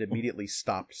 but then it immediately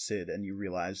stopped, Sid, and you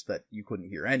realized that you couldn't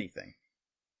hear anything.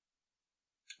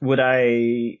 Would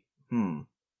I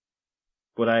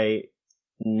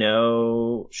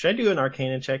know... Should I do an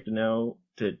Arcana check to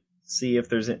see if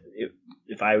there's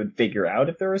if I would figure out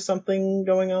if there was something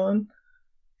going on?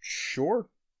 Sure.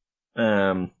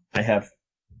 I have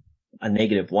a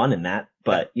 -1 in that,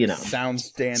 but, you know.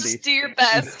 Sounds dandy. Just do your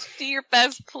best. Do your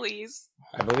best, please.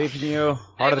 I believe in you.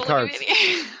 Heart of the cards.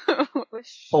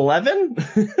 11?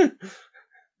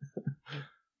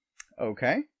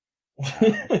 Okay.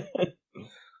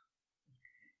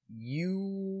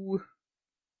 You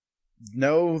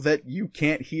know that you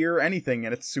can't hear anything,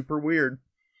 and it's super weird.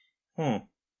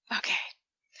 Okay.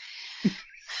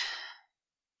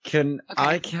 Can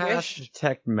I cast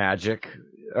Detect Magic,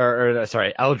 or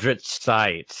sorry, Eldritch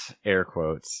Sight, air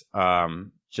quotes,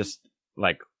 just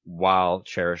like while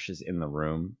Cherish is in the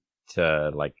room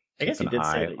to like keep an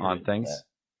eye on things?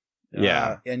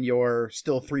 Yeah. And you're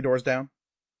still 3 doors down?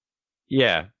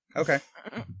 Yeah. Okay.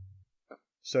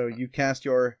 So you cast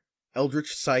your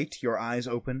Eldritch Sight, your eyes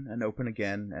open and open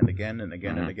again and again and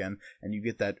again and again, and you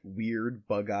get that weird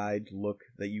bug-eyed look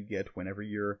that you get whenever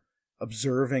you're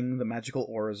observing the magical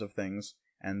auras of things.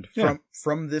 And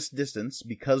from this distance,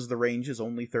 because the range is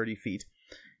only 30 feet,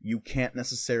 you can't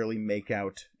necessarily make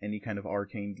out any kind of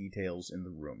arcane details in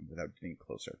the room without getting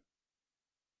closer.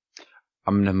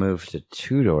 I'm going to move to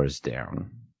 2 doors down.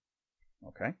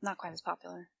 Okay. Not quite as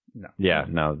popular. No. Yeah,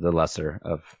 no, the lesser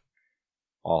of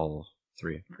all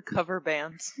 3. The cover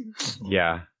bands.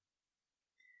 Yeah.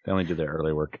 They only do their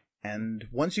early work. And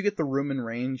once you get the room in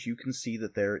range, you can see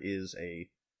that there is a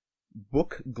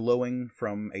book glowing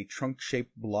from a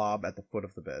trunk-shaped blob at the foot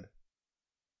of the bed.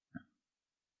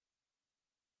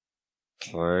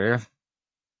 Okay.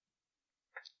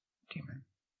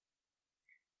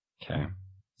 Okay.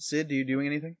 Sid, are you doing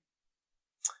anything?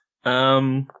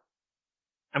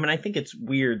 I mean, I think it's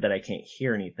weird that I can't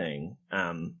hear anything.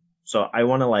 So I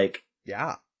want to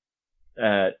Yeah.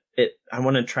 I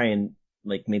want to try and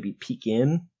maybe peek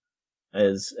in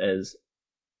as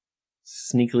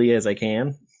sneakily as I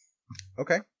can.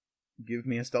 Okay. Give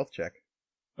me a stealth check.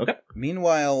 Okay.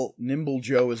 Meanwhile, Nimble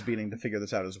Joe is beginning to figure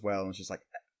this out as well, and it's just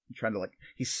trying to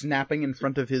he's snapping in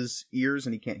front of his ears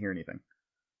and he can't hear anything.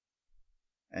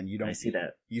 And you don't I see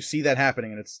that. You see that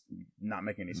happening and it's not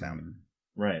making any sound.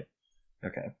 Right.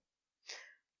 Okay.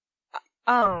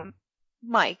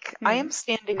 Mike, I am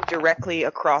standing directly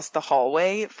across the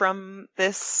hallway from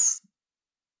this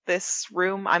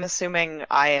room. I'm assuming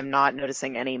I am not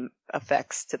noticing any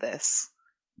effects to this.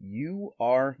 You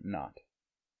are not.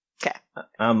 Okay.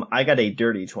 I got a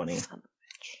dirty 20.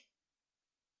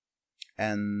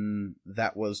 And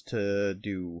that was to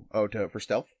do for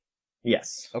stealth?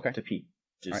 Yes. Okay. To peek.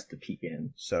 To peek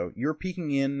in. So you're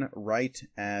peeking in right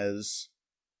as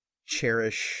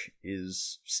Cherish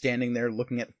is standing there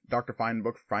looking at Dr.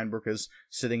 Feinbrook. Feinbrook is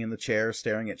sitting in the chair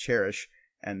staring at Cherish,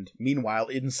 and meanwhile,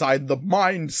 inside the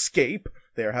mindscape,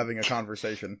 they're having a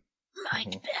conversation.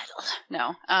 Mind battle.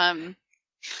 No.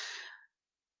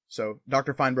 So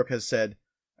Dr. Feinbrook has said,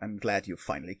 "I'm glad you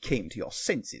finally came to your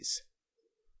senses."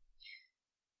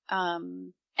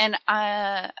 And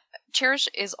Cherish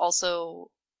is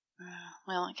also,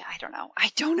 well, I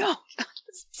don't know.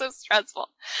 It's so stressful.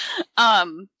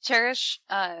 Cherish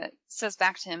says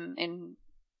back to him in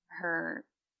her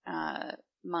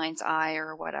mind's eye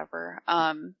or whatever.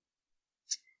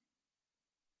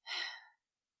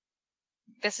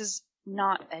 This is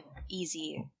not an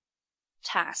easy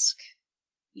task.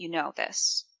 You know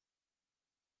this.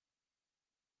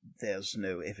 There's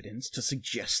no evidence to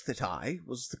suggest that I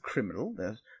was the criminal.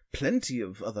 There's plenty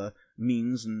of other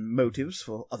means and motives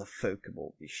for other folk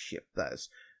aboard this ship. That's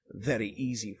very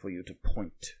easy for you to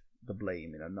point the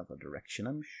blame in another direction,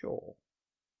 I'm sure.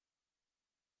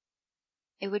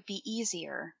 It would be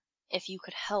easier if you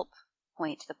could help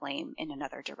point the blame in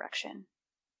another direction.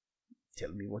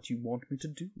 Tell me what you want me to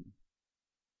do.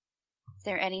 Is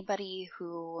there anybody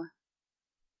who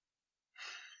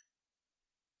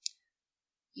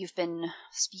you've been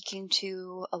speaking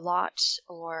to a lot,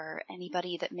 or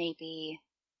anybody that may be...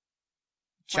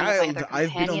 Child,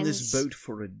 I've been on this boat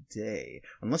for a day.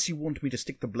 Unless you want me to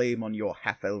stick the blame on your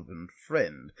half-elven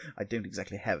friend, I don't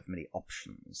exactly have many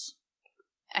options.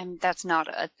 And that's not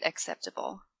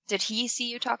acceptable. Did he see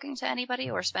you talking to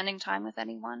anybody or spending time with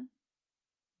anyone?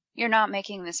 You're not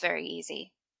making this very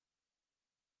easy.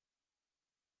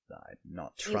 I'm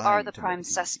not trying. You are the prime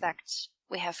suspect.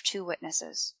 We have 2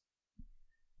 witnesses.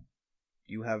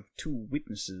 You have 2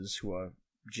 witnesses who are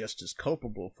just as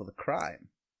culpable for the crime.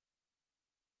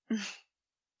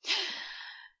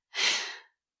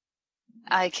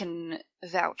 I can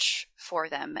vouch for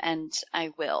them, and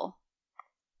I will.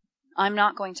 I'm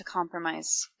not going to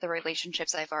compromise the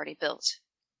relationships I've already built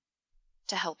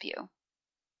to help you.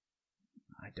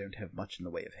 I don't have much in the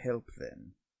way of help,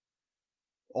 then.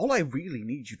 All I really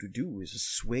need you to do is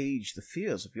assuage the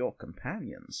fears of your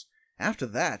companions. After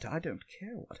that, I don't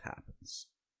care what happens.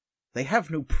 They have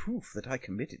no proof that I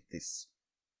committed this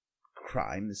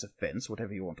crime, this offense,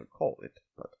 whatever you want to call it,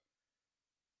 but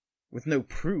With no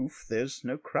proof, there's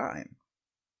no crime.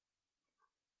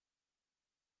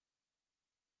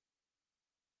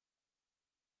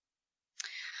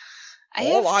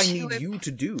 All I need you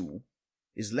to do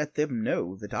is let them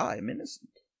know that I am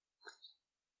innocent.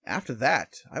 After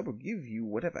that, I will give you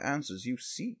whatever answers you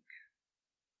seek.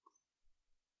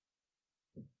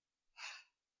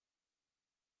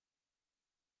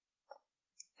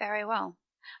 Very well.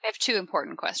 I have 2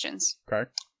 important questions. Okay.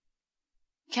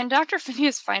 Can Dr.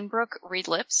 Phineas Feinbrook read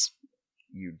lips?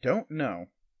 You don't know.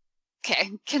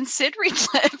 Okay. Can Sid read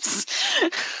lips?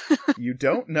 You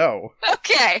don't know.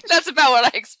 Okay, that's about what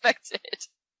I expected.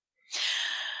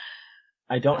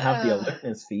 I don't have the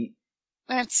alertness feat.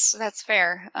 That's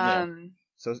fair.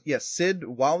 So, yes, Sid,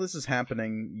 while this is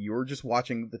happening, you're just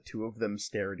watching the two of them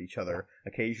stare at each other,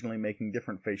 occasionally making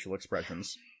different facial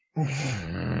expressions.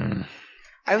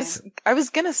 I was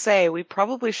gonna say we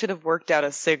probably should have worked out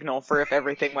a signal for if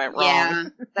everything went wrong. Yeah,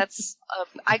 that's.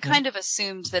 I kind of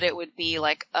assumed that it would be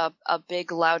like a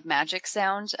big loud magic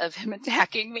sound of him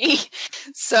attacking me.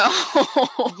 So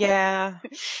yeah.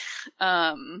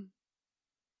 Yeah,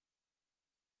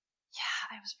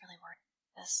 I was really worried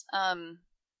about this.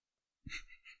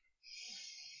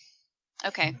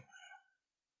 Okay.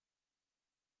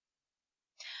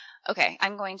 Okay,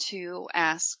 I'm going to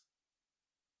ask.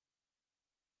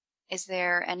 Is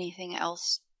there anything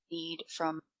else you need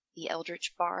from the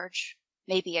Eldritch Barge?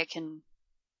 Maybe I can,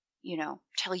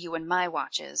 tell you when my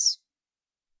watch is.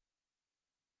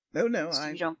 No, so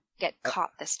you don't get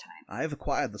caught this time. I have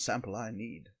acquired the sample I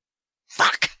need.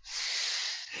 Fuck!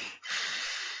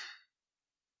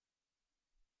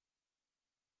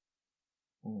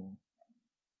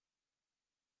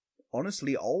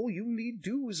 Honestly, all you need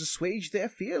do is assuage their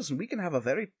fears, and we can have a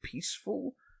very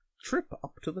peaceful trip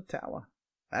up to the tower.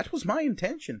 That was my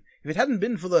intention. If it hadn't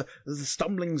been for the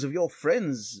stumblings of your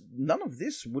friends, none of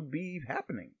this would be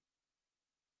happening.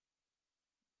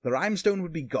 The Rhymestone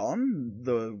would be gone,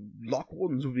 the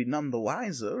Lockwardens would be none the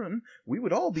wiser, and we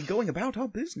would all be going about our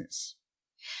business.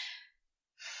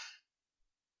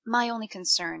 My only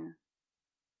concern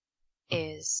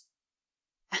is...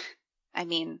 I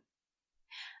mean,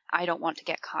 I don't want to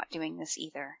get caught doing this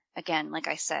either. Again, like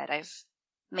I said, I've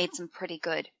built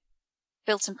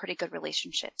some pretty good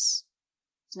relationships.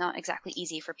 It's not exactly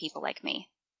easy for people like me.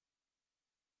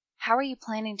 How are you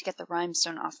planning to get the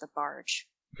Rhymestone off the barge?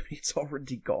 It's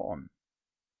already gone.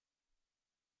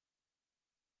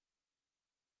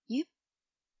 You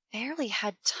barely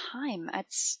had time.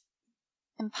 It's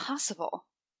impossible.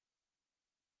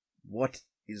 What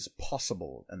is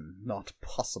possible and not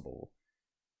possible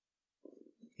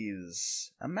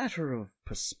is a matter of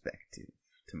perspective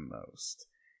to most.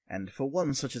 And for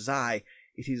one such as I,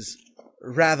 it is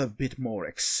rather a bit more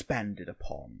expanded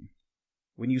upon.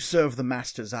 When you serve the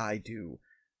master as I do,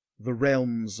 the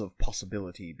realms of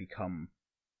possibility become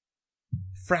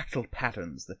fractal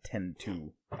patterns that tend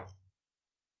to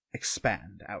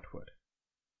expand outward.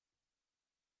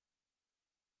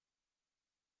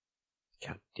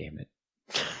 God damn it.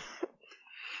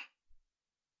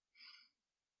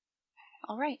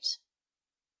 All right.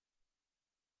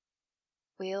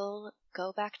 We'll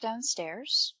go back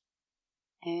downstairs,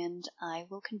 and I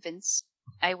will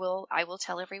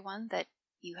tell everyone that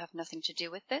you have nothing to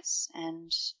do with this,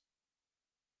 and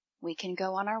we can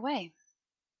go on our way.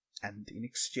 And in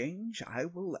exchange, I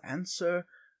will answer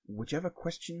whichever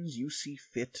questions you see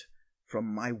fit from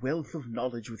my wealth of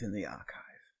knowledge within the archive.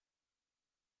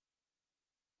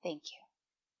 Thank you.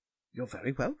 You're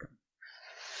very welcome.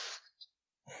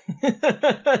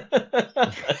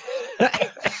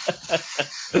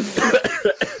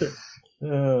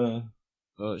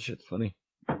 Oh, shit's funny.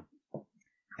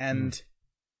 And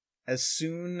as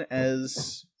soon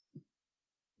as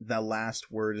the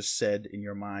last word is said in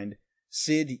your mind,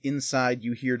 Sid, inside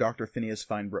you hear Dr. Phineas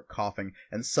Feinbrook coughing,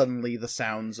 and suddenly the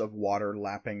sounds of water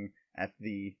lapping at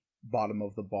the bottom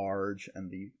of the barge and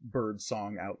the bird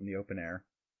song out in the open air.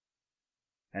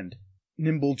 And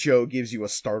Nimble Joe gives you a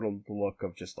startled look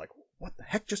of just like, what the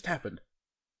heck just happened?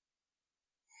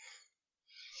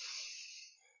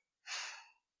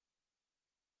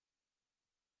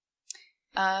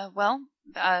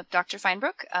 Dr.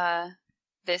 Feinbrook,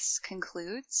 this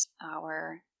concludes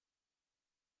our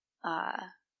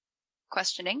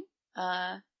questioning.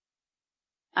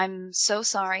 I'm so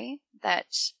sorry that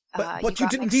But you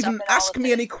didn't even ask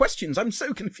me any questions. I'm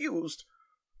so confused.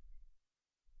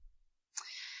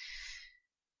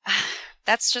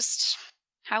 That's just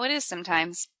how it is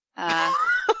sometimes.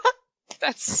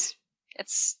 It's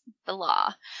the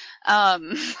law. All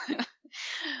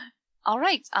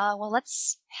right. Well,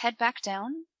 let's head back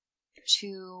down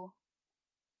to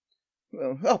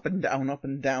Well, up and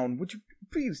down. Would you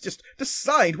please just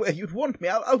decide where you'd want me?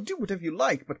 I'll do whatever you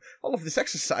like, but all of this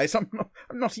exercise, I'm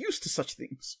not used to such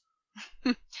things.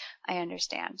 I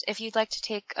understand. If you'd like to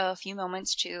take a few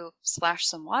moments to splash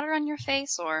some water on your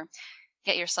face or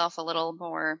get yourself a little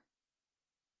more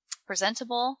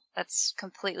presentable, that's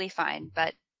completely fine,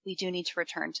 but we do need to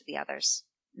return to the others.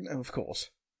 Of course.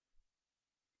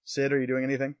 Sid, are you doing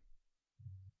anything?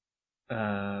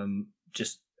 I'm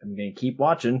gonna keep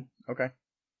watching. Okay.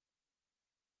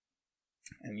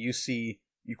 And you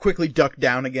quickly duck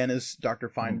down again as Dr.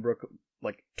 Feinbrook,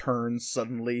 turns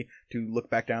suddenly to look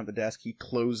back down at the desk. He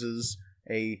closes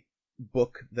a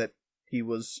book that he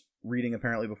was reading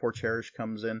apparently before Cherish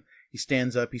comes in. He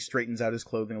stands up, he straightens out his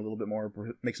clothing a little bit more,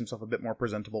 makes himself a bit more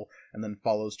presentable, and then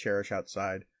follows Cherish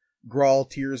outside. Grawl,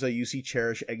 Tirza, you see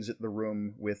Cherish exit the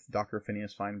room with Dr.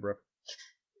 Phineas Feinbrook.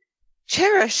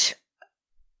 Cherish!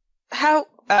 How,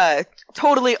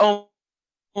 totally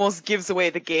almost gives away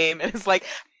the game and is like,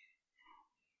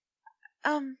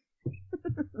 how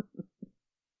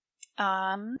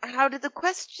did the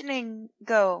questioning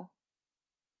go?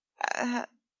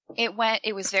 It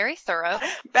was very thorough.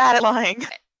 Bad at lying.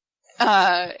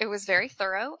 It was very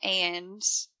thorough, and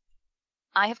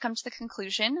I have come to the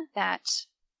conclusion that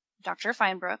Dr.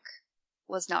 Feinbrook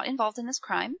was not involved in this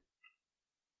crime,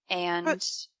 and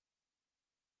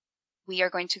we are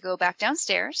going to go back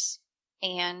downstairs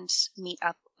and meet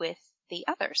up with the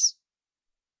others.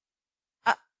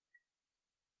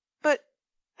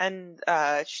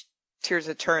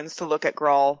 Tirza turns to look at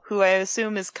Grawl, who I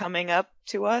assume is coming up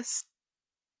to us.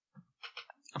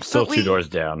 I'm still 2 doors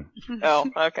down. Oh,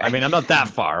 okay. I mean, I'm not that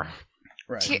far.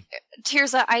 Right.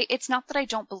 Tirza, it's not that I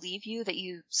don't believe you that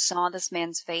you saw this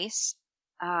man's face,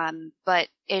 but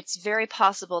it's very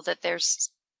possible that there's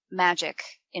magic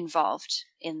involved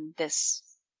in this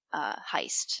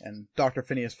heist. And Dr.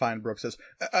 Phineas Feinbrook says,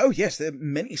 oh yes, there are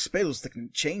many spells that can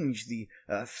change the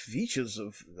features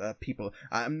of people.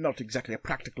 I'm not exactly a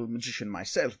practical magician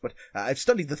myself, but I've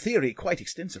studied the theory quite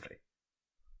extensively.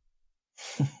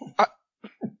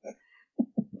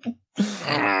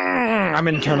 I'm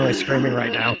internally screaming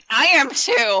right now. I am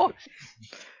too!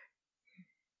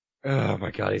 Oh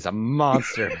my god, he's a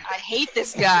monster. I hate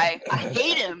this guy. I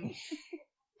hate him.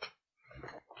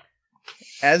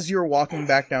 As you're walking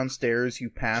back downstairs,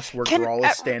 you pass where Grawl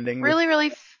is standing.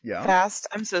 Really Yeah. fast.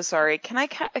 I'm so sorry. Can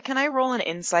I roll an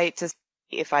insight to see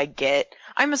if I get?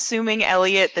 I'm assuming,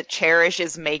 Elliot, that Cherish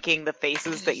is making the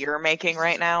faces that you're making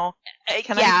right now.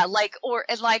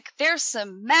 There's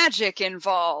some magic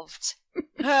involved.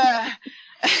 Can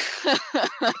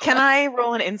I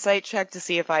roll an insight check to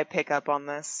see if I pick up on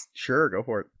this? Sure, go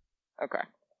for it. Okay.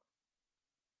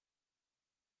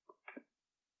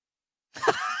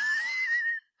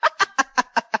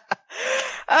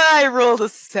 I rolled a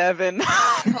 7.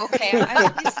 Okay,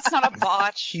 at least it's not a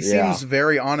botch. He seems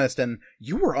very honest, and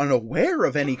you were unaware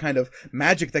of any kind of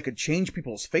magic that could change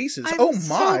people's faces. I'm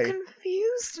so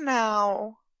confused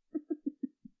now.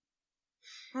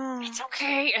 It's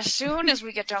okay. As soon as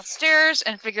we get downstairs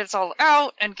and figure this all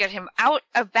out and get him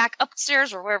back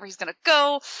upstairs or wherever he's gonna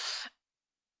go.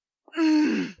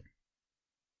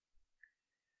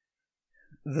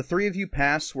 The three of you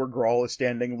pass where Grawl is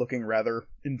standing, looking rather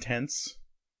intense.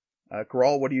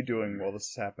 Grawl, what are you doing while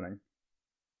this is happening?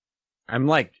 I'm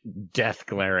death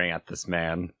glaring at this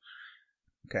man.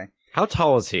 Okay. How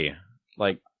tall is he?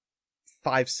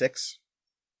 5'6".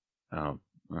 Oh,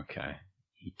 okay.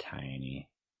 He tiny.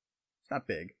 It's not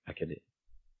big. I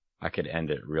could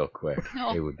end it real quick.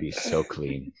 No. It would be so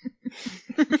clean.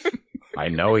 I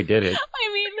know he did it.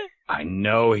 I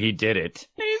know he did it.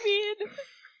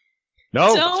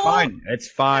 No, it's fine. It's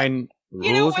fine.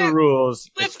 Rules are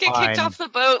rules. Let's get kicked off the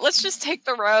boat. Let's just take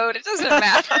the road. It doesn't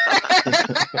matter.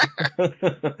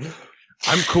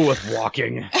 I'm cool with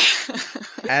walking.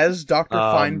 As Dr.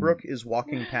 Feinbrook is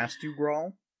walking past you,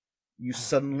 Grawl, you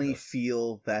suddenly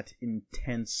feel that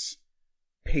intense,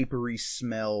 papery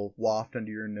smell waft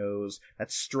under your nose,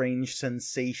 that strange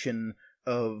sensation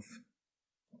of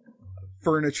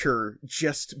furniture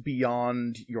just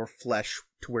beyond your flesh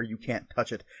to where you can't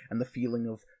touch it, and the feeling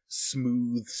of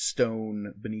smooth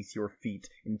stone beneath your feet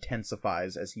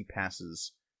intensifies as he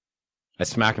passes. I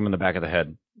smack him in the back of the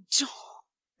head.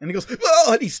 And he goes,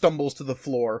 oh, and he stumbles to the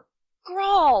floor.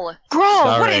 Grawl,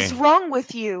 what is wrong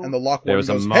with you? And the lockwarden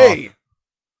goes, moth. Hey!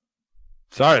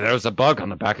 Sorry, there was a bug on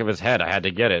the back of his head. I had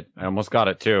to get it. I almost got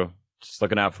it, too. Just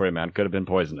looking out for you, man. Could have been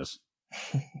poisonous.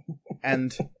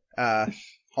 And,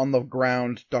 on the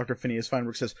ground, Dr. Phineas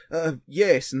Feinberg says,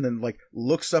 yes, and then,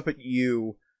 looks up at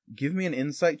you. Give me an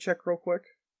insight check real quick.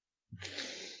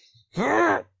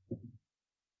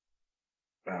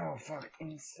 Oh, fuck.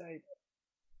 Insight.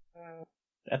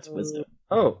 That's wisdom.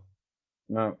 Oh.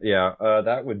 No, yeah,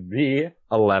 that would be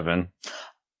 11.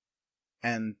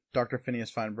 And Dr. Phineas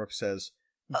Feinbrook says,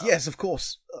 yes, of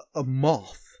course, a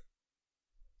moth.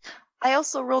 I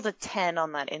also rolled a 10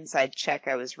 on that inside check.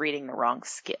 I was reading the wrong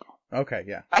skill. Okay,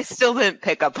 yeah. I still didn't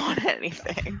pick up on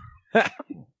anything. But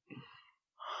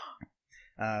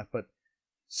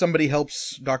somebody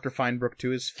helps Dr. Feinbrook to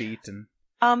his feet, and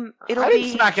I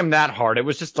didn't smack him that hard. It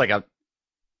was just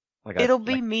it'll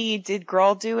be me. Did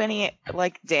Grawl do any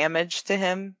damage to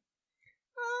him?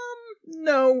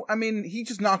 No. I mean, he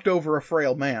just knocked over a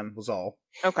frail man, was all.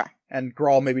 Okay. And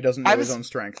Grawl maybe doesn't know his own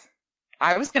strength.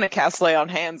 I was gonna cast Lay on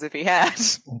Hands if he had.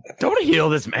 Don't heal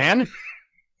this man.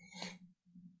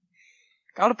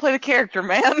 Gotta play the character,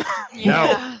 man.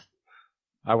 No.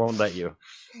 I won't let you.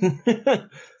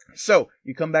 So,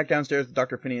 you come back downstairs to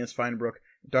Dr. Phineas Feinbrook.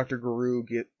 Dr. Garou,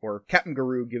 or Captain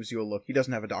Garou gives you a look. He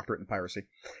doesn't have a doctorate in piracy.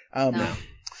 No.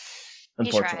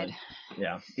 Unfortunately. He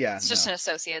tried. Yeah. It's just an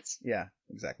associate's. Yeah,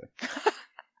 exactly.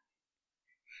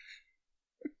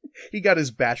 He got his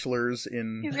bachelor's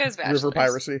in river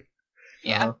piracy.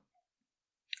 Yeah. Uh-huh.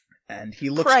 And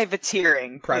he looks...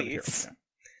 Privateering, please.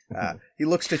 Yeah. He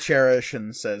looks to Cherish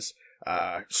and says,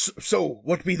 so,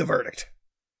 what be the verdict?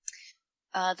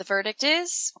 The verdict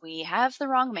is, we have the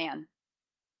wrong man.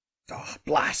 Ah,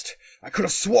 blast! I could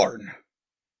have sworn!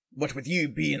 What with you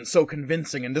being so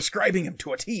convincing and describing him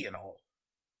to a T and all.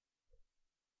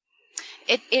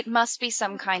 It must be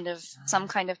some kind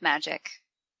of magic.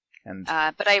 And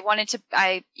but I wanted to,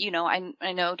 I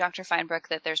know Dr. Feinbrook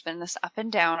that there's been this up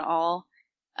and down all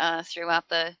throughout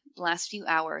the last few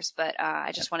hours, but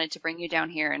I just wanted to bring you down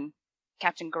here and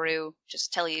Captain Garou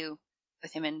just tell you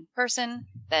with him in person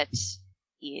that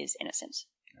he is innocent.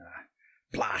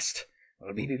 Blast!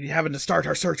 We'll be having to start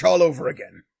our search all over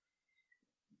again.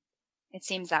 It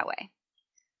seems that way.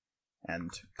 And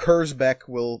Kurzbeck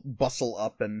will bustle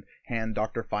up and hand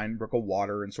Dr. Feinbrook a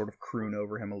water and sort of croon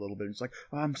over him a little bit. He's like,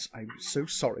 I'm so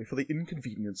sorry for the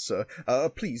inconvenience, sir.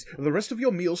 Please, the rest of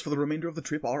your meals for the remainder of the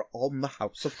trip are on the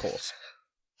house, of course.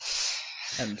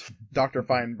 And Dr.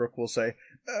 Feinbrook will say,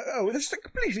 this is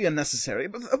completely unnecessary,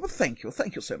 but thank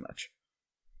you so much.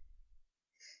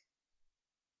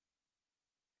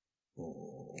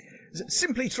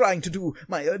 Simply trying to do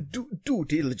my due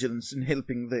diligence in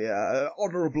helping the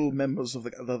honorable members of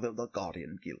the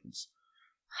Guardian Guilds.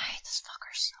 I hate this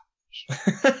fucker so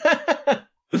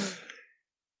much.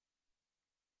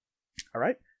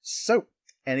 Alright, so,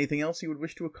 anything else you would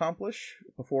wish to accomplish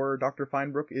before Dr.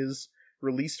 Feinbrook is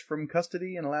released from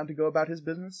custody and allowed to go about his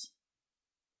business?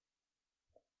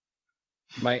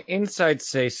 My insights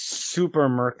say super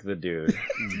murk the dude,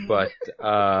 but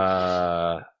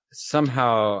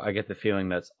somehow I get the feeling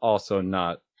that's also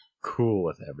not cool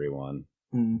with everyone.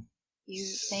 You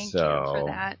thank you for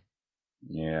that.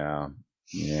 Yeah.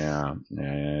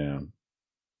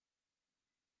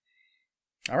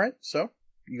 Alright, so,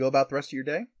 you go about the rest of your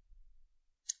day?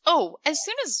 Oh, as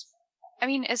soon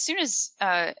as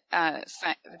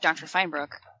Dr.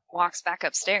 Feinbrook walks back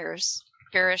upstairs,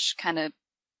 Garish kind of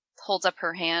holds up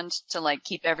her hand to,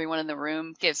 keep everyone in the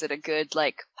room, gives it a good,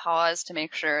 pause to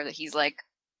make sure that he's,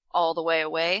 all the way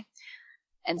away,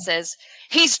 and says,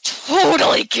 "He's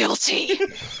totally guilty."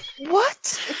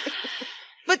 What?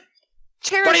 But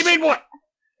Cherish... What do you mean, what?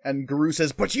 And Garou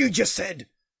says, "But you just said..."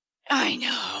 I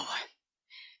know.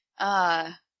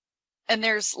 And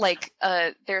there's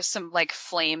some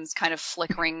flames kind of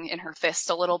flickering in her fist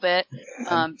a little bit.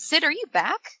 Sid, are you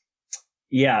back?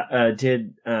 Yeah.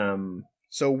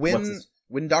 So when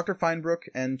Dr. Feinbrook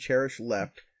and Cherish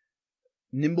left,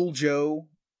 Nimble Joe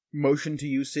motioned to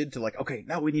you, Sid, to okay,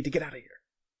 now we need to get out of here.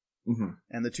 Mm-hmm.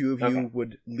 And the two of you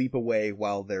would leap away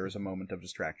while there's a moment of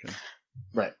distraction.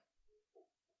 Right.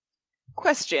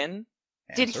 Question.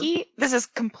 Answer. This is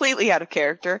completely out of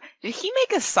character, did he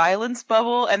make a silence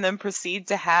bubble and then proceed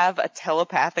to have a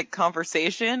telepathic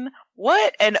conversation?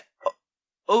 What an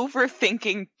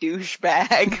overthinking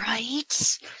douchebag.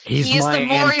 Right? He is the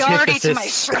Moriarty to my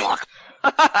Sherlock.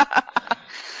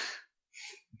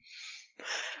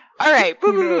 All right,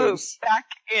 boom, back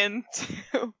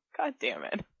into... God damn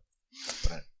it.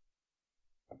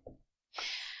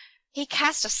 He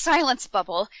cast a silence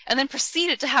bubble and then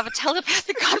proceeded to have a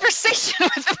telepathic conversation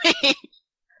with me.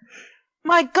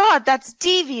 My God, that's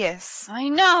devious. I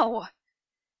know.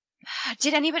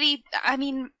 Did anybody...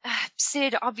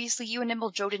 Sid, obviously you and Nimble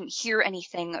Joe didn't hear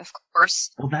anything, of course.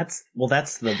 Well, that's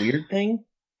the weird thing.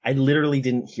 I literally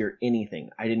didn't hear anything.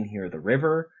 I didn't hear the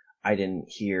river. I didn't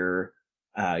hear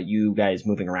you guys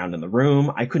moving around in the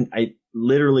room.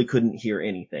 literally couldn't hear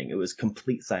anything. It was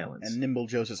complete silence. And Nimble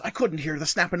Joe says, I couldn't hear the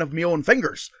snapping of me own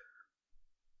fingers.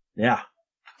 Yeah.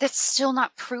 That's still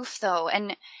not proof, though,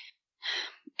 and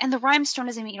the rhinestone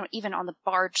isn't even on the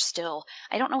barge still.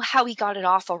 I don't know how he got it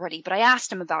off already, but I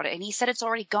asked him about it, and he said it's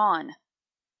already gone.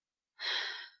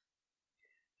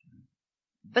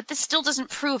 But this still doesn't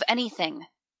prove anything.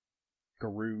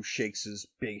 Garou shakes his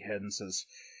big head and says,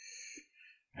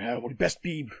 we'd best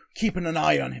be keeping an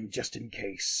eye on him just in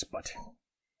case, but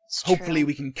hopefully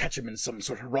we can catch him in some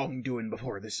sort of wrongdoing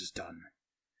before this is done.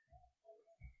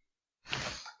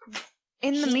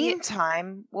 In the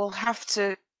meantime, we'll have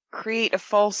to create a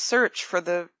false search for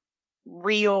the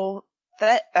real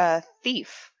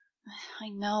thief. I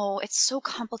know, it's so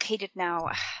complicated now.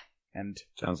 And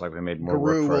sounds like we made more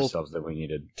work for ourselves than we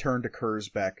needed. Turn to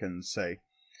Kurzbeck and say,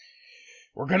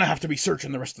 we're gonna have to be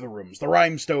searching the rest of the rooms. The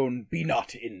rhinestone be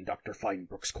not in Dr.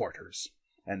 Feinbrook's quarters.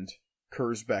 And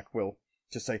Kurzbeck will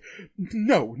just say,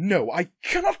 No, I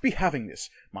cannot be having this.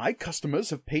 My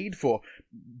customers have paid for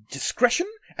discretion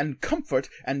and comfort,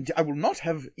 and I will not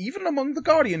have, even among the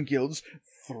Guardian Guilds,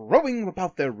 throwing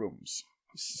about their rooms.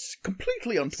 This is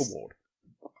completely untoward.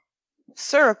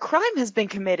 Sir, a crime has been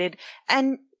committed,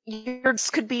 and yours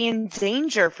could be in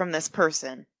danger from this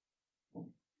person.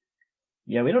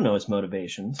 Yeah, we don't know his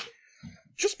motivations.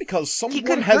 Just because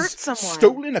someone has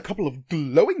stolen a couple of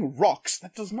glowing rocks,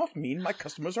 that does not mean my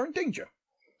customers are in danger.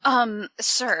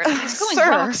 Sir, these glowing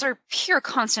rocks are pure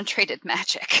concentrated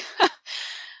magic.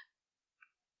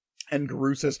 And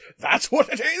Garou says, that's what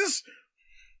it is?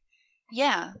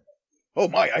 Yeah. Oh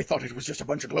my, I thought it was just a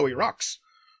bunch of glowy rocks.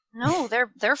 No,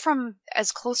 they're from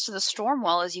as close to the storm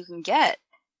wall as you can get.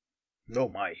 Oh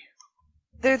my.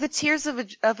 They're the tears of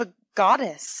a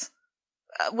goddess.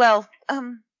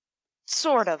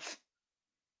 Sort of.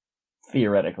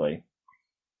 Theoretically.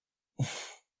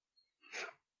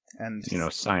 And,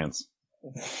 science.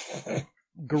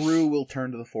 Garou will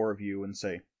turn to the four of you and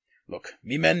say, Look,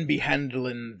 me men be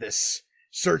handling this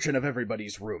searching of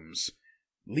everybody's rooms.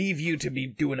 Leave you to be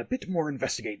doing a bit more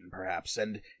investigating, perhaps,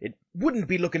 and it wouldn't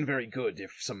be looking very good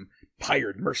if some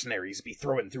hired mercenaries be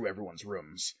throwing through everyone's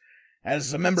rooms.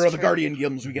 As a member of the Guardian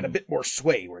Guilds, we get a bit more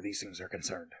sway where these things are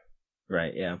concerned.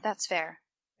 Right, yeah. That's fair.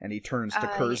 And he turns to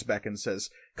Kurzbeck and says,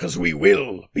 'Cause we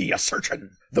will be a-searching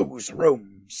those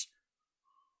rooms.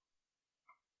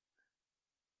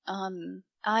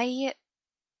 I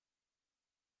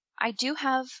do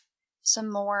have some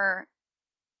more,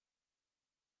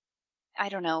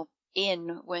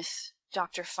 in with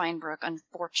Dr. Feinbrook,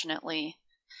 unfortunately.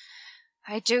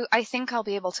 I think I'll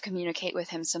be able to communicate with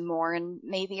him some more, and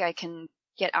maybe I can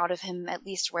get out of him at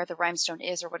least where the rhinestone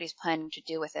is or what he's planning to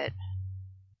do with it.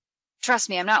 Trust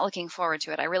me, I'm not looking forward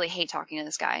to it. I really hate talking to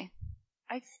this guy.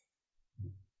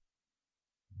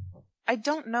 I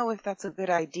don't know if that's a good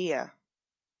idea.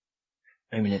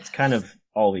 I mean, it's kind of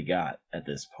all we got at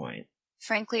this point.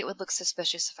 Frankly, it would look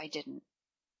suspicious if I didn't.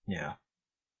 Yeah.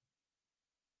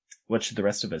 What should the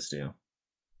rest of us do?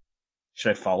 Should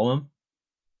I follow him?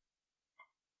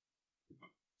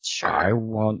 Sure. I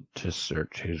want to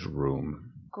search his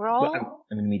room. Grohl,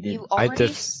 we did. You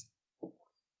already...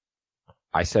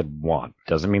 I said want.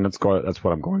 Doesn't mean that's what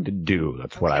I'm going to do.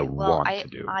 That's what I want to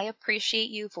do. I appreciate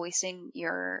you voicing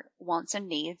your wants and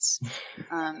needs,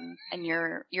 and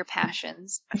your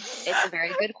passions. It's a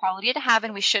very good quality to have,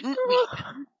 and we shouldn't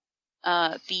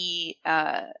be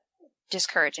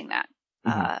discouraging that.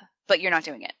 But you're not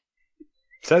doing it.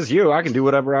 Says you. I can do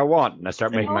whatever I want, and I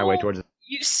start making my way towards it.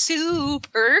 You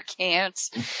super can't.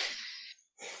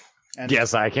 And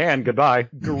yes, I can. Goodbye.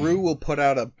 Garou will put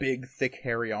out a big, thick,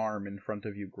 hairy arm in front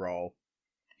of you, Grawl.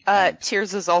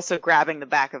 Tears is also grabbing the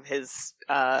back of his,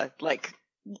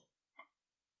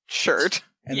 shirt.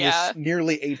 And this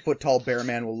nearly 8-foot-tall bear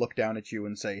man will look down at you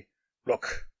and say,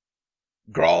 Look,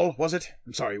 Grawl, was it?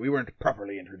 I'm sorry, we weren't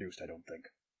properly introduced, I don't think.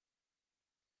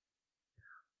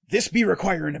 This be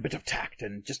requiring a bit of tact,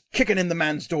 and just kicking in the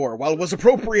man's door while was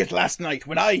appropriate last night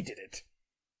when I did it.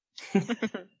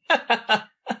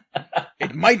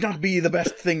 It might not be the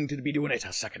best thing to be doing it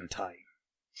a second time.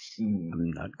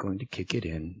 I'm not going to kick it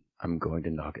in. I'm going to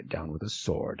knock it down with a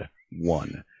sword.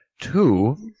 1.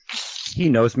 2, he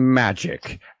knows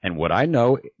magic. And what I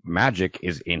know, magic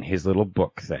is in his little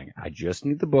book thing. I just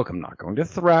need the book. I'm not going to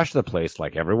thrash the place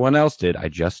like everyone else did. I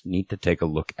just need to take a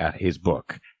look at his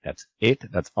book. That's it.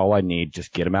 That's all I need.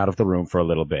 Just get him out of the room for a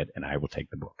little bit, and I will take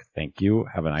the book. Thank you.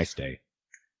 Have a nice day.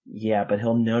 Yeah, but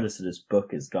he'll notice that his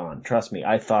book is gone. Trust me,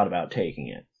 I thought about taking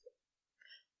it.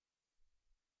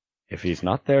 If he's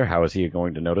not there, how is he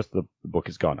going to notice the book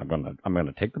is gone? I'm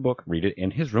gonna take the book, read it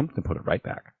in his room, and put it right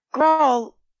back.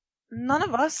 Grawl, none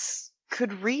of us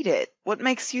could read it? What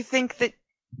makes you think that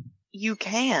you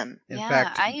can? In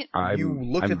fact, you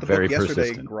looked I'm at the very book yesterday,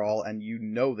 persistent. Grawl, and you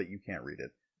know that you can't read it.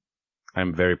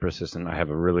 I'm very persistent. I have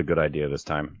a really good idea this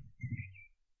time.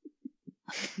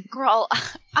 Grawl,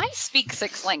 I speak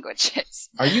 6 languages.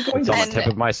 Are you going It's to... on the tip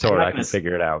of my sword. I can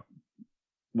figure it out.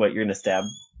 What, you're going to stab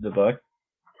the book?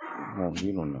 Well,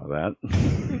 you don't know that.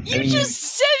 You just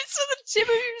said it's on the tip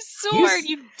of your sword,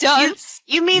 you dunce!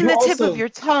 You mean You the tip also- of your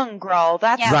tongue, Grawl.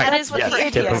 That's Yeah, Right, that is what yes, the tip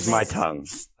idea of my is. tongue.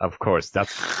 Of course,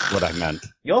 that's what I meant.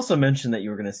 You also mentioned that you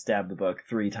were going to stab the book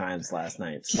 3 times last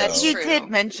night. So. That's You true. did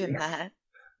mention that.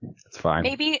 It's fine.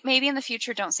 Maybe in the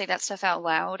future don't say that stuff out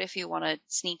loud if you want to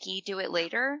sneaky do it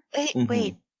later.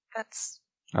 Wait, that's...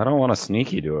 I don't want to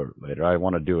sneaky do it later. I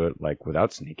want to do it, like,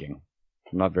 without sneaking.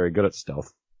 I'm not very good at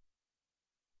stealth.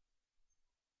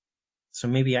 So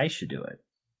maybe I should do it.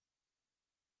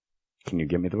 Can you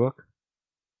give me the book?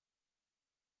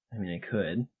 I mean, I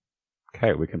could.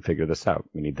 Okay, we can figure this out.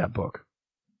 We need that book.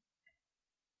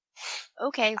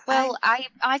 Okay, well,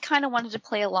 I kind of wanted to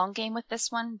play a long game with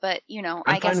this one, but I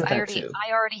fine guess with I that, too.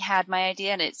 already had my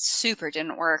idea and it super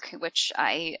didn't work, which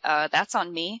that's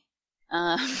on me.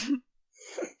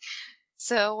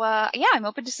 So yeah, I'm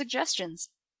open to suggestions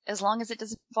as long as it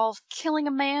doesn't involve killing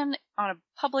a man on a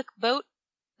public boat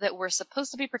that we're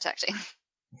supposed to be protecting.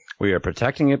 We are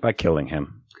protecting it by killing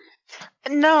him.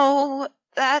 No,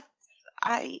 that...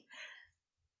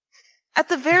 At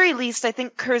the very least, I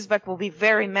think Kurzbeck will be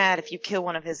very mad if you kill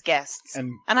one of his guests.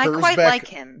 And I quite Kurzbeck like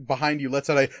him. Behind you lets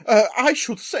out I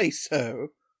should say so.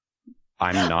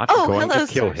 I'm not Oh, going hello,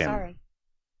 to kill sir. him. Sorry.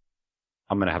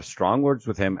 I'm going to have strong words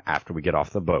with him after we get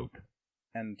off the boat.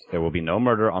 And There will be no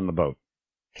murder on the boat.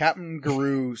 Captain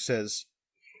Garou says,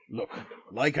 "Look,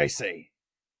 like I say,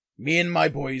 me and my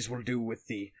boys will do with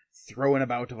the throwing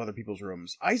about of other people's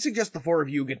rooms. I suggest the 4 of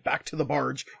you get back to the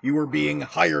barge you were being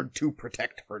hired to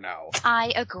protect for now.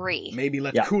 I agree. Maybe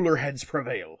let Yeah. cooler heads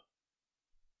prevail."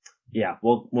 Yeah,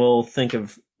 we'll think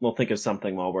of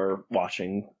something while we're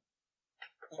watching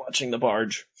the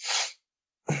barge.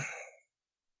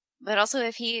 But also,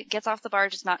 if he gets off the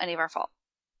barge, it's not any of our fault.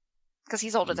 Because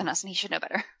he's older than us and he should know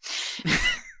better.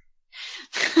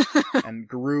 And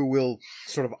Garou will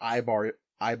sort of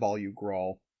eyeball you,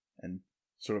 Grawl, and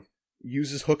sort of use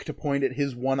his hook to point at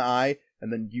his one eye,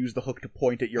 and then use the hook to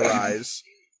point at your eyes.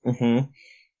 Mm-hmm.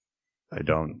 I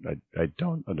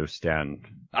don't understand.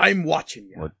 I'm watching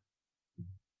you. What?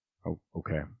 Oh,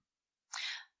 okay.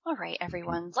 All right,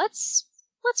 everyone. Let's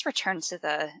return to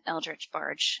the Eldritch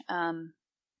barge.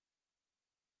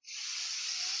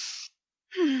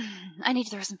 I need to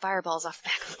throw some fireballs off the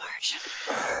back of the barge.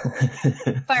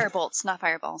 Firebolts, not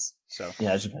fireballs. So Yeah,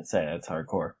 I was just going to say, that's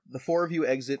hardcore. the 4 of you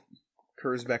exit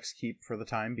Kurzbeck's Keep for the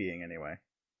time being, anyway,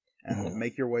 and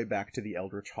make your way back to the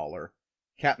Eldritch Holler.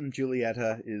 Captain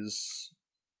Julieta is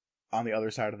on the other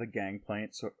side of the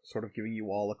gangplank, sort of giving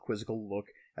you all a quizzical look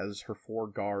as her 4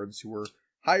 guards, who were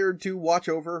hired to watch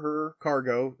over her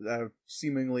cargo,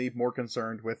 seemingly more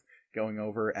concerned with going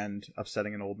over and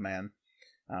upsetting an old man.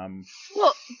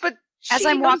 Well, but As she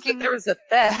I'm knows walking- that there was a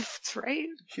theft, right?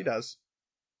 She does.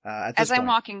 At this As I'm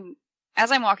point.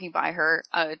 walking by her,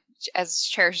 as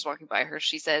Cherish is walking by her,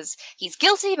 she says, "He's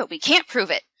guilty, but we can't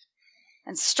prove it,"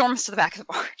 and storms to the back of the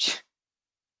barge.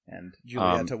 And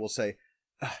Julieta will say,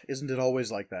 "Isn't it always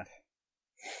like that?"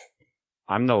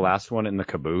 I'm the last one in the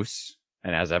caboose,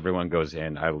 and as everyone goes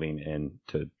in, I lean in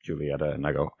to Julieta and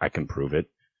I go, I can prove it.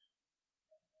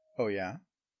 Oh, yeah?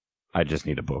 I just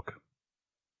need a book.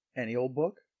 Any old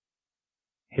book?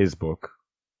 His book.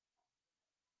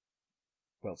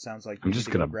 Well, it sounds like I'm you just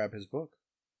need to go gonna- grab his book.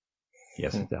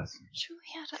 Yes, it does.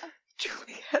 Julieta,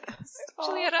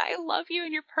 Julieta, I love you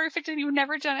and you're perfect and you've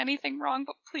never done anything wrong,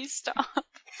 but please stop.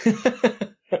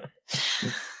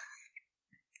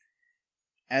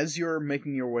 As you're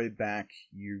making your way back,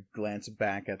 you glance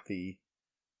back at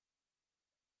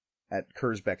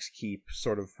Kurzbeck's Keep,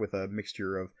 sort of with a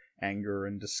mixture of anger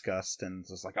and disgust, and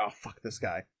just like, oh, fuck this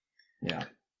guy. Yeah.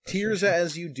 Tears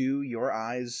as you do, your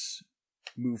eyes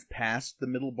move past the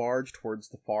middle barge towards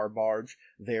the far barge.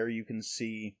 There you can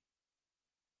see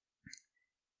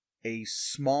a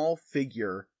small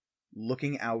figure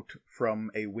looking out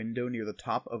from a window near the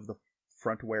top of the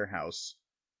front warehouse.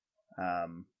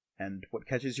 And what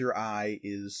catches your eye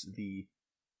is the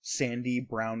sandy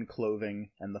brown clothing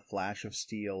and the flash of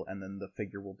steel, and then the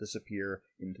figure will disappear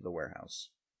into the warehouse.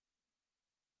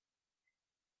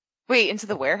 Wait, into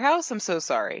the warehouse? I'm so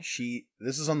sorry.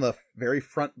 This is on the very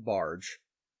front barge.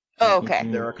 Oh, okay.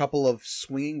 There are a couple of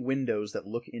swinging windows that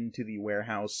look into the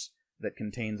warehouse that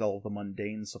contains all of the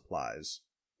mundane supplies.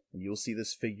 And you'll see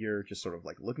this figure just sort of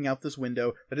like looking out this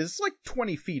window that is like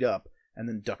 20 feet up, and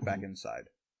then duck back inside.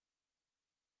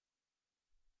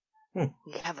 We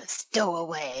have a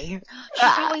stowaway. She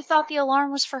probably thought the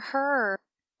alarm was for her.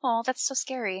 Oh, that's so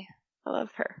scary. I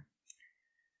love her.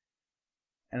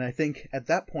 And I think at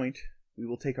that point, we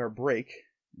will take our break.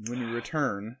 When we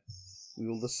return, we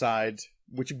will decide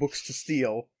which books to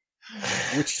steal,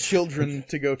 which children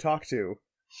to go talk to,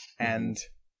 and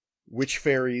which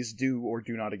fairies do or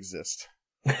do not exist.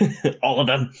 All of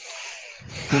them.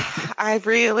 I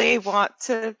really want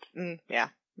to,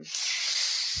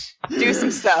 do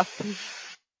some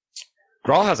stuff.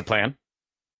 Grawl has a plan.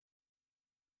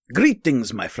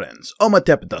 Greetings, my friends.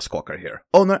 Omatep Duskwalker here,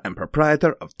 owner and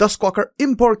proprietor of Duskwalker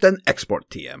Import and Export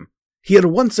TM. Here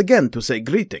once again to say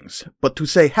greetings, but to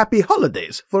say happy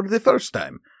holidays for the first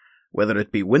time. Whether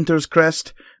it be Winter's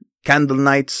Crest, Candle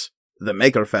Nights, the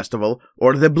Maker Festival,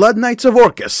 or the Blood Nights of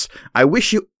Orcus, I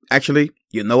wish you... Actually,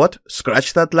 you know what?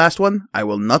 Scratch that last one. I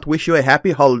will not wish you a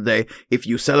happy holiday if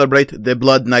you celebrate the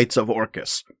Blood Nights of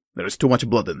Orcus. There is too much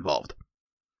blood involved.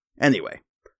 Anyway,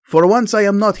 for once I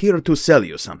am not here to sell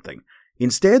you something.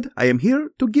 Instead, I am here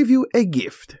to give you a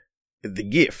gift. The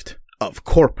gift of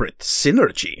corporate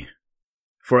synergy.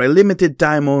 For a limited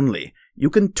time only, you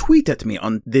can tweet at me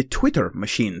on the Twitter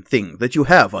machine thing that you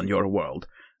have on your world.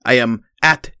 I am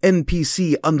at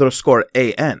NPC_AN.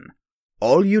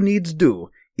 All you need to do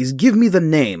is give me the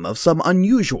name of some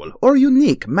unusual or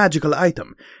unique magical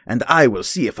item, and I will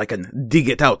see if I can dig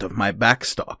it out of my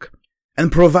backstock,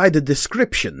 and provide a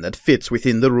description that fits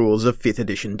within the rules of 5th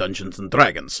edition Dungeons &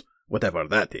 Dragons, whatever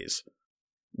that is.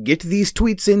 Get these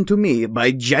tweets in to me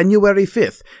by January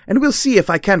 5th, and we'll see if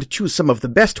I can't choose some of the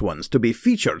best ones to be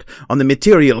featured on the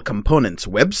Material Components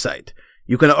website.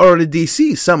 You can already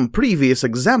see some previous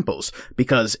examples,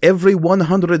 because every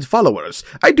 100 followers,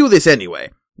 I do this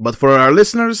anyway, but for our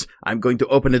listeners, I'm going to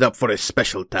open it up for a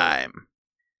special time.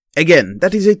 Again,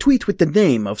 that is a tweet with the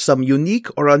name of some unique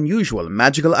or unusual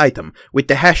magical item with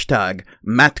the hashtag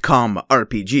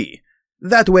MatcomRPG.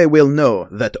 That way we'll know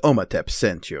that Omatep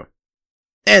sent you.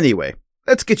 Anyway,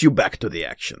 let's get you back to the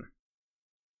action.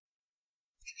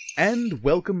 And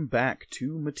welcome back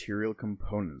to Material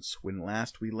Components. When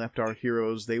last we left our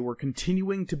heroes, they were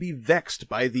continuing to be vexed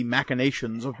by the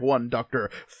machinations of one Dr.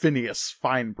 Phineas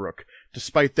Finebrook.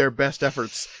 Despite their best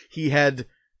efforts, he had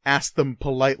asked them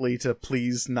politely to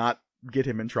please not get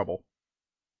him in trouble.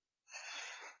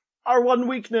 Our one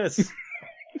weakness!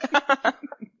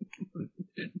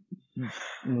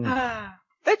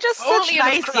 They're just such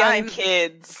nice young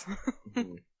kids.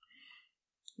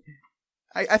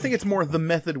 I think it's more the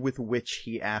method with which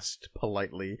he asked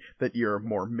politely that you're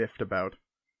more miffed about.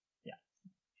 Yeah.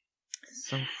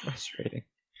 So frustrating.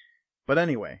 But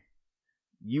anyway,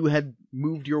 you had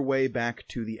moved your way back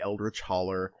to the Eldritch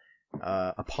Holler,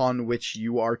 upon which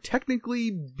you are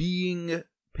technically being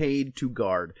paid to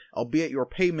guard, albeit your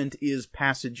payment is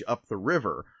passage up the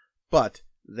river, but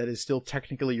that is still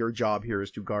technically your job here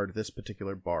is to guard this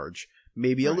particular barge.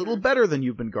 Maybe a little better than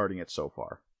you've been guarding it so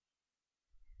far.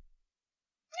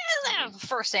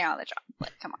 First day on the job, but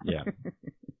come on. Yeah.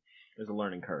 There's a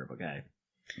learning curve, okay?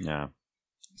 Yeah.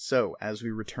 So, as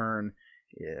we return,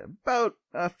 about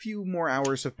a few more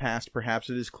hours have passed, perhaps.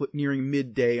 It is nearing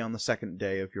midday on the second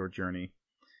day of your journey.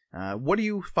 What do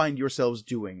you find yourselves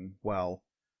doing while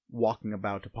walking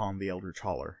about upon the Eldritch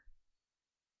Holler?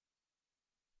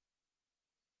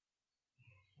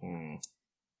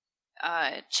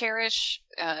 Cherish,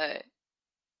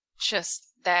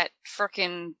 just that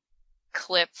frickin'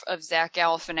 clip of Zach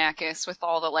Galifianakis with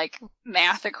all the,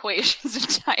 math equations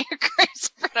and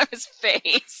diagrams in front of his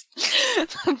face.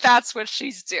 That's what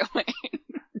she's doing.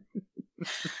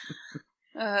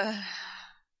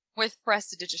 With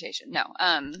prestidigitation. No,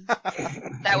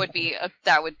 that would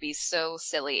be so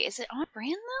silly. Is it on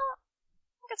brand, though?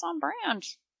 I think it's on brand.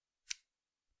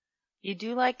 You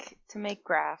do like to make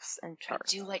graphs and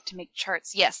charts. I do like to make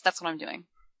charts. Yes, that's what I'm doing.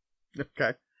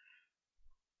 Okay.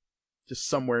 Just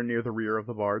somewhere near the rear of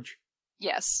the barge?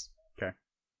 Yes. Okay.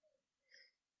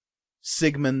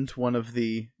 Sigmund, one of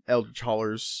the Eldritch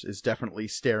Hollers, is definitely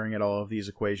staring at all of these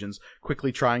equations,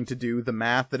 quickly trying to do the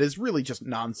math that is really just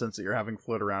nonsense that you're having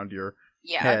float around your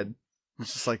head.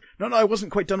 It's just like, no, I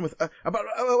wasn't quite done with...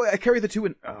 I carry the two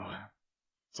and... Oh.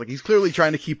 It's like he's clearly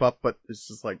trying to keep up, but it's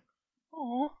just like...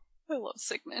 Oh, I love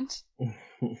Sigmund.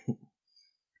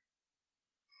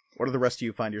 What do the rest of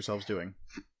you find yourselves doing?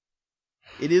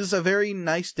 It is a very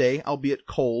nice day, albeit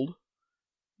cold.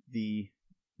 The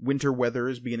winter weather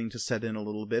is beginning to set in a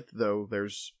little bit, though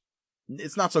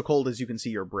it's not so cold as you can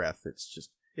see your breath.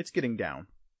 It's getting down.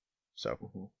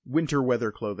 So, winter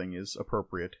weather clothing is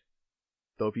appropriate.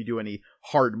 Though if you do any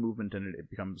hard movement in it, it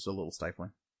becomes a little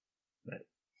stifling. Right.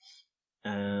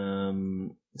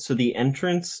 So the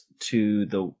entrance to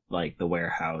the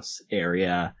warehouse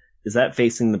area, is that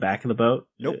facing the back of the boat?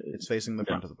 Nope, it's facing the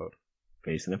front of the boat.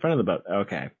 Facing the front of the boat.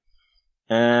 Okay.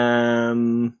 I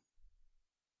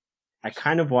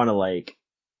kind of want to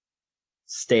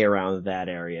stay around that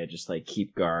area, just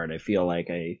keep guard. I feel like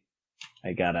I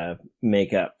gotta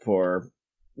make up for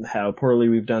how poorly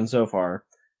we've done so far.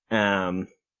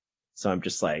 So I'm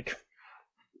just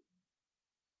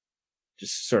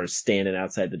sort of standing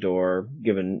outside the door,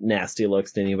 giving nasty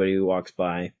looks to anybody who walks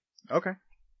by. Okay.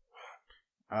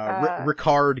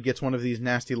 Ricard gets one of these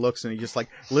nasty looks, and he just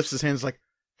lifts his hands,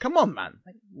 "Come on, man!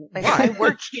 I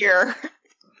work here."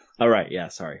 All right, yeah,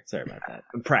 sorry about that.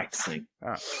 I'm practicing.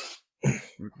 Good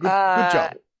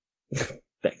job.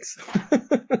 Thanks.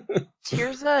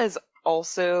 Tirza is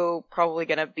also probably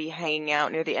going to be hanging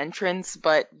out near the entrance,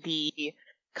 but the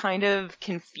kind of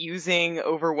confusing,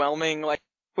 overwhelming,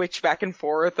 switch back and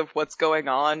forth of what's going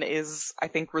on is, I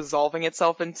think, resolving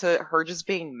itself into her just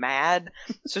being mad.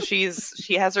 So she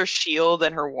has her shield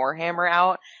and her warhammer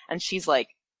out, and she's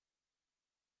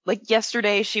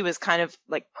yesterday she was kind of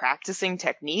practicing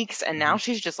techniques, and now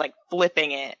she's just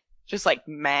flipping it, just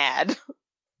mad.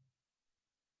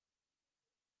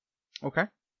 Okay.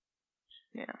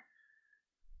 Yeah.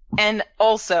 And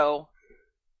also,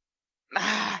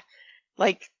 I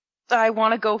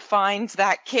want to go find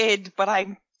that kid, but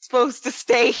I'm supposed to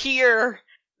stay here.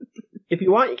 If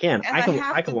you want, you can. And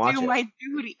I can watch do it. my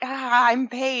duty. I'm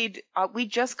paid. We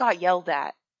just got yelled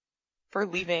at for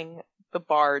leaving the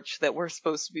barge that we're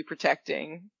supposed to be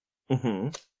protecting. Mm-hmm.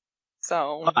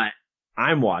 So. But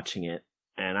I'm watching it,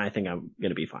 and I think I'm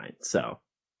gonna be fine. So.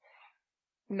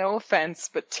 No offense,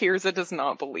 but Tirza does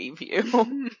not believe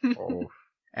you. Oh.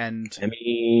 And I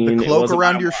mean, the cloak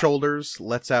around your shoulders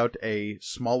lets out a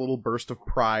small little burst of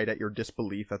pride at your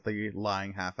disbelief at the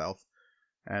lying half-elf.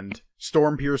 And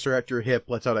Stormpiercer at your hip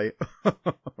lets out a...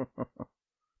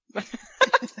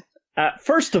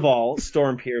 First of all,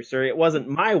 Stormpiercer, it wasn't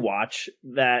my watch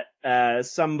that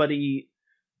somebody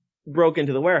broke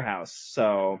into the warehouse,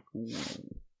 so...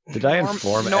 Did I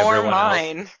inform everyone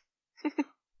mine. else?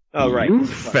 Oh, right. You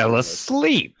fell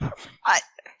asleep.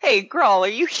 Hey, Grawl, are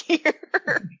you here?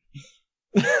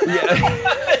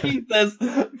 Yeah. He says,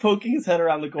 poking his head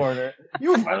around the corner.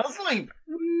 You fell asleep.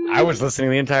 I was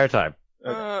listening the entire time.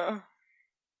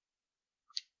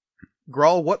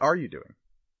 Grawl, what are you doing?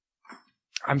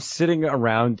 I'm sitting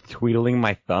around twiddling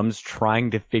my thumbs, trying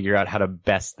to figure out how to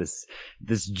best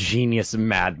this genius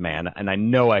madman, and I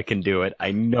know I can do it.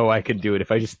 I know I can do it if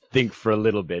I just think for a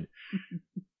little bit.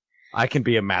 I can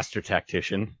be a master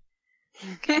tactician.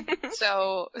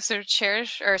 So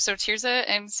Tirza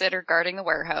and Sid are guarding the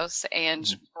warehouse, and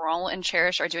Grawl and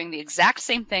Cherish are doing the exact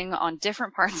same thing on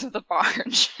different parts of the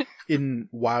barge. In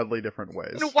wildly different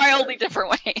ways.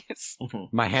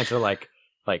 My hands are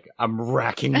I'm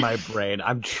racking my brain.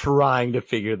 I'm trying to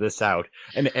figure this out.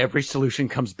 And every solution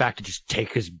comes back to just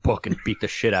take his book and beat the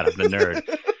shit out of the nerd.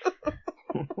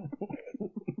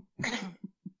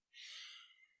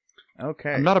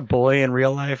 Okay. I'm not a bully in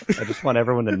real life. I just want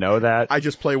everyone to know that. I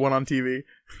just play one on TV.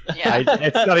 Yeah.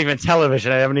 It's not even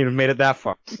television. I haven't even made it that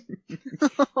far.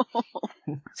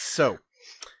 So,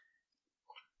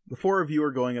 the four of you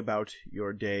are going about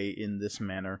your day in this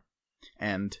manner,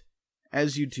 and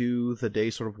as you do, the day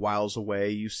sort of whiles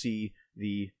away. You see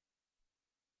the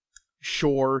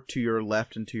shore to your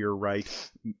left and to your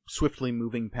right, swiftly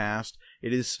moving past.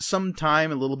 It is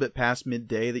sometime a little bit past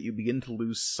midday that you begin to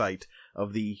lose sight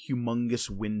of the humongous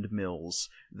windmills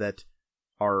that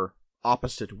are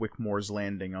opposite Wickmore's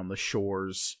Landing on the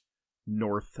shores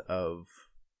north of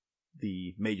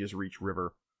the Mage's Reach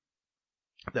River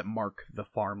that mark the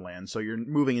farmland. So you're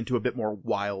moving into a bit more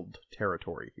wild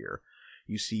territory here.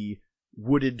 You see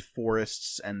wooded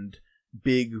forests and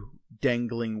big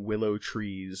dangling willow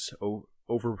trees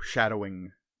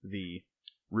overshadowing the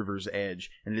river's edge,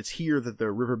 and it's here that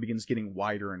the river begins getting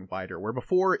wider and wider. Where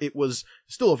before it was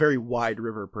still a very wide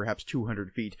river, perhaps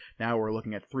 200 feet, now we're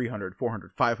looking at 300,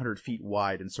 400, 500 feet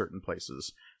wide in certain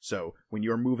places. So when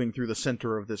you're moving through the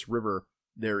center of this river,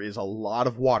 there is a lot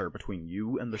of water between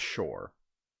you and the shore.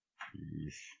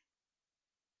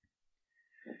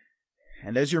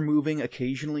 And as you're moving,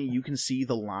 occasionally you can see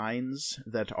the lines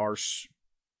that are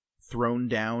thrown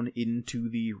down into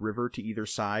the river to either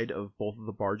side of both of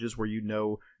the barges, where you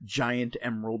know giant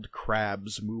emerald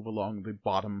crabs move along the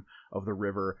bottom of the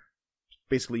river,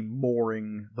 basically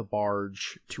mooring the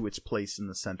barge to its place in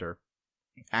the center,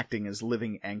 acting as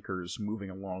living anchors moving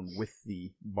along with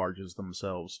the barges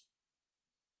themselves.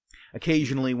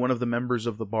 Occasionally, one of the members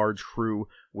of the barge crew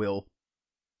will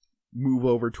move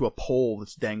over to a pole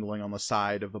that's dangling on the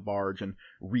side of the barge and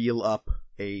reel up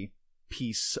a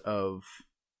piece of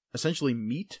essentially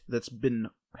meat that's been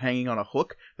hanging on a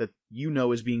hook that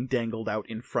is being dangled out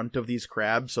in front of these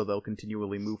crabs so they'll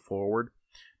continually move forward.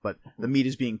 But the meat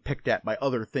is being picked at by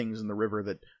other things in the river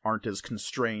that aren't as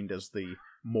constrained as the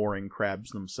mooring crabs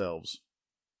themselves.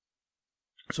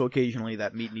 So occasionally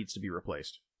that meat needs to be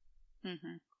replaced.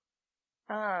 Mm-hmm.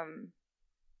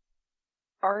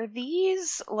 Are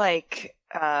these, like,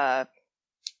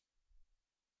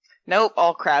 nope,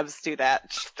 all crabs do that.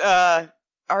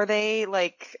 Are they,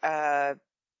 like,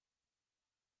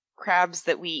 crabs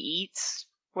that we eat?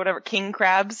 Whatever, king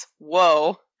crabs?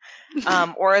 Whoa.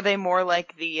 Or are they more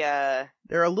like the,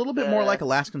 They're a little bit more like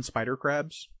Alaskan spider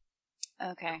crabs.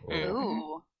 Okay.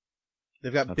 Ooh.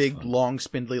 They've got That's big, fun. long,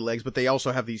 spindly legs, but they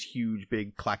also have these huge,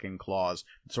 big, clacking claws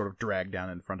that sort of drag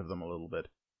down in front of them a little bit.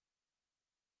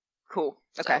 Cool.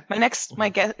 Okay. My next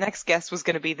guess was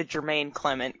going to be the Jermaine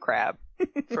Clement crab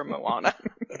from Moana.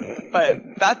 But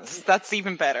that's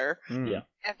even better. Mm. Yeah.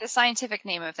 The scientific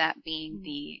name of that being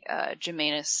the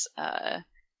Germanus.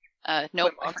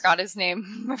 Nope, I forgot his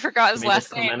name. I forgot his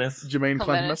last name. Jermaine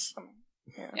Clementus.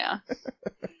 Yeah.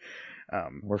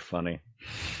 We're funny.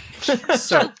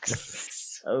 So,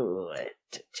 Oh,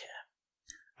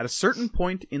 at a certain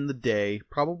point in the day,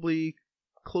 probably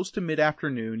close to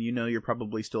mid-afternoon, you're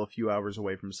probably still a few hours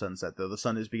away from sunset, though the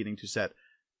sun is beginning to set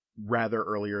rather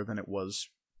earlier than it was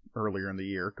earlier in the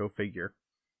year. Go figure.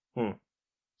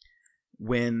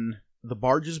 When the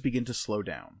barges begin to slow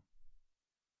down,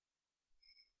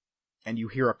 and you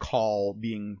hear a call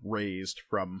being raised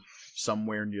from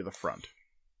somewhere near the front.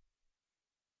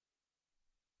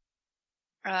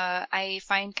 I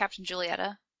find Captain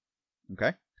Julieta.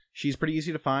 Okay. She's pretty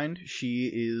easy to find.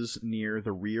 She is near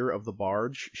the rear of the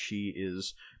barge. She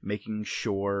is making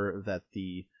sure that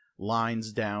the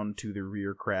lines down to the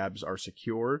rear crabs are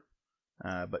secure.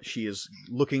 But she is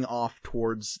looking off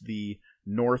towards the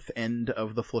north end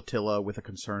of the flotilla with a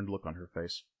concerned look on her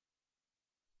face.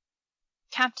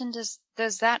 Captain, does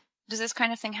this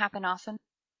kind of thing happen often?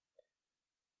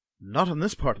 Not on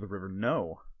this part of the river,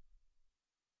 no.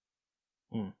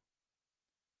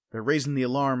 They're raising the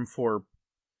alarm for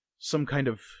some kind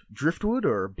of driftwood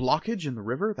or blockage in the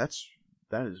river. That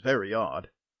is very odd.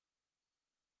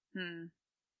 And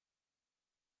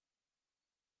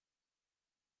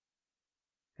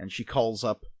she calls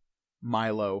up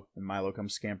Milo, and Milo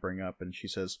comes scampering up, and she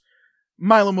says,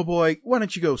 "Milo, my boy, why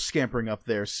don't you go scampering up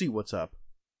there, see what's up?"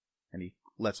 And he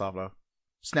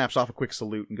snaps off a quick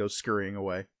salute and goes scurrying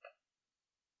away.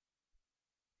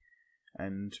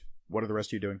 And what are the rest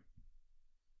of you doing?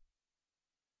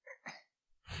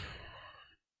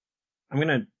 I'm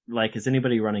gonna, is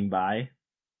anybody running by?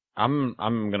 I'm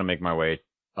gonna make my way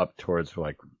up towards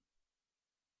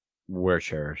where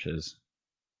Cherish is.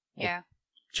 Yeah.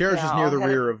 Cherish is near the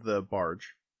rear of the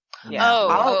barge. Yeah.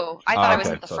 I thought I was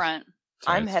okay, at the so- front.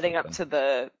 I'm heading up to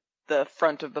the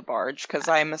front of the barge because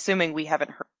I'm assuming we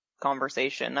haven't heard the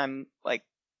conversation. I'm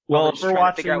Well, just trying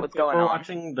to figure out what's going on.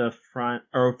 watching the front,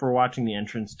 or if we're watching the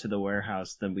entrance to the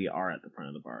warehouse, then we are at the front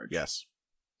of the barge. Yes.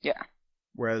 Yeah.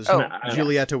 Whereas Oh.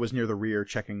 Giulietta was near the rear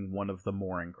checking one of the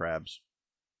mooring crabs.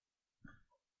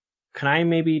 Can I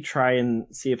maybe try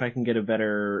and see if I can get a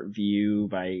better view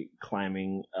by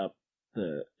climbing up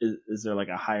is there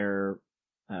a higher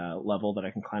level that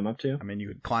I can climb up to? I mean, you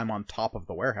could climb on top of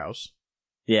the warehouse.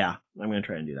 Yeah, I'm gonna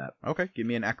try and do that. Okay, give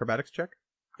me an acrobatics check.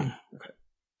 Okay.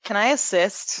 Can I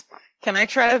assist? Can I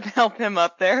try to help him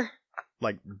up there?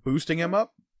 Boosting him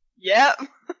up? Yep.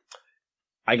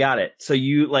 I got it. So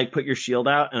you put your shield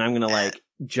out, and I'm gonna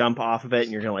jump off of it,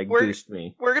 and you're gonna boost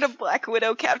me. We're gonna Black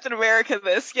Widow Captain America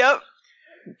this. Yep.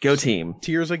 Go team.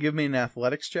 Tirza, give me an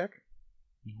athletics check.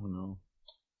 Oh no.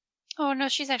 Oh no,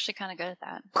 she's actually kind of good at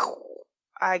that.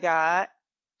 I got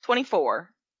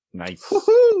 24. Nice.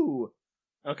 Woohoo!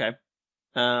 Okay.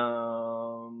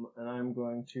 And I'm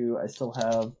going to. I still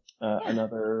have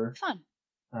another Fun.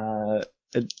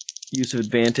 use of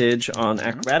advantage on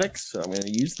acrobatics, so I'm going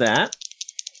to use that.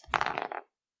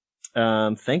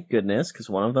 Thank goodness, because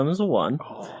one of them is a 1.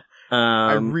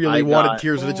 I really wanted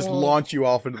Tirza to just launch you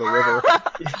off into the river.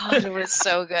 God, it was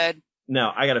so good.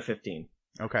 No, I got a 15.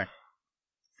 Okay.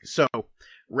 So,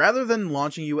 rather than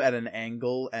launching you at an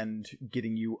angle and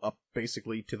getting you up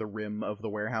basically to the rim of the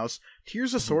warehouse,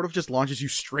 Tirza sort of just launches you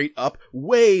straight up,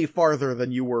 way farther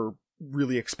than you were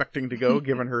really expecting to go,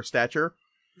 given her stature.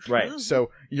 Right. So,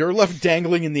 you're left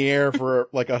dangling in the air for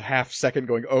a half second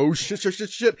going, oh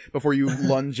shit, before you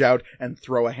lunge out and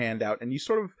throw a hand out, and you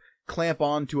sort of clamp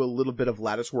on to a little bit of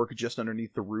lattice work just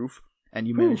underneath the roof, and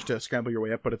you manage to scramble your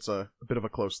way up, but it's a bit of a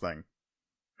close thing.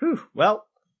 Whew. Well,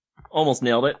 almost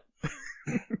nailed it.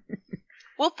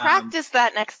 We'll practice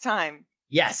that next time.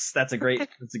 Yes, that's a great.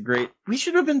 We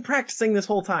should have been practicing this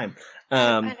whole time.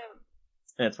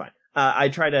 That's fine. I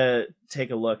try to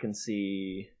take a look and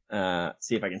see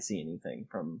if I can see anything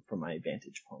from my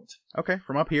vantage point. Okay,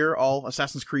 from up here, all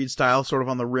Assassin's Creed style, sort of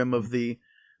on the rim of the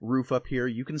roof up here,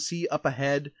 you can see up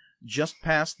ahead, just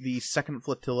past the second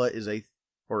flotilla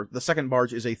the second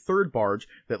barge is a third barge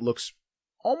that looks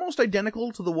almost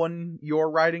identical to the one you're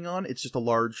riding on. It's just a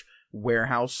large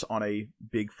warehouse on a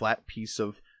big flat piece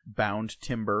of bound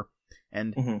timber.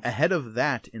 And ahead of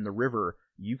that, in the river,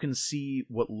 you can see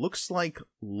what looks like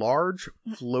large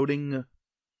floating...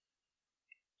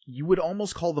 You would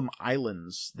almost call them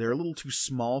islands. They're a little too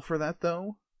small for that,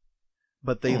 though.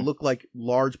 But they look like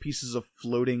large pieces of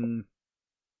floating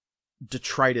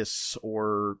detritus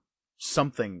or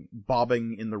something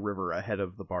bobbing in the river ahead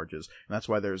of the barges. And that's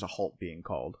why there's a halt being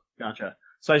called. Gotcha.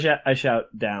 So I shout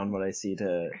down what I see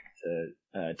to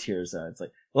Tirza. It's like,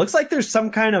 it looks like there's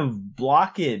some kind of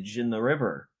blockage in the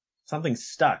river. Something's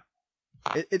stuck.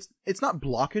 It's not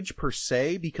blockage per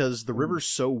se, because the river's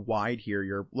so wide here,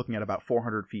 you're looking at about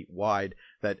 400 feet wide,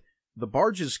 that the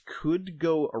barges could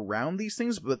go around these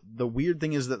things, but the weird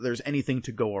thing is that there's anything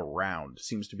to go around,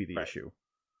 seems to be the issue.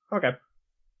 Okay.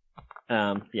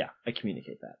 Yeah, I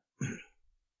communicate that.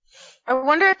 I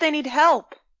wonder if they need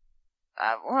help.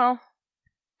 Well,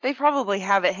 they probably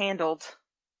have it handled.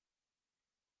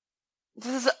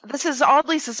 This is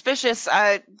oddly suspicious.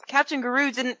 Captain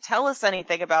Garou didn't tell us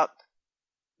anything about,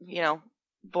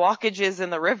 blockages in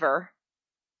the river.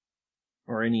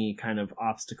 Or any kind of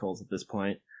obstacles at this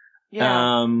point.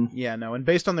 Yeah. No, and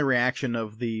based on the reaction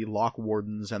of the lock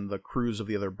wardens and the crews of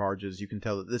the other barges, you can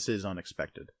tell that this is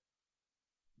unexpected.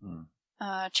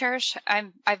 Cherish,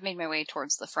 I've made my way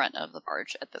towards the front of the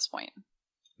barge at this point.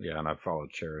 Yeah, and I've followed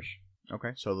Cherish.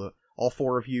 Okay, so all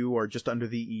four of you are just under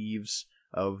the eaves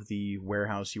of the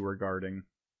warehouse you were guarding.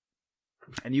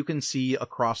 And you can see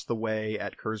across the way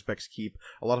at Kurzbeck's Keep,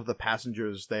 a lot of the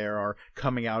passengers there are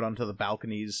coming out onto the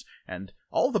balconies, and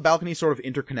all of the balconies sort of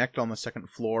interconnect on the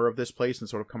second floor of this place and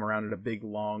sort of come around in a big,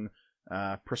 long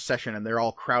procession, and they're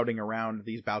all crowding around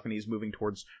these balconies, moving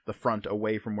towards the front,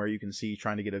 away from where you can see,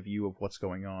 trying to get a view of what's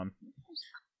going on.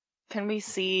 Can we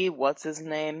see what's his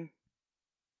name?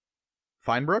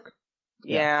 Feinbrook?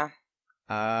 Yeah.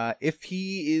 If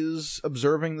he is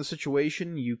observing the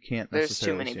situation, you can't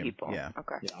necessarily There's too many see him. people. Yeah.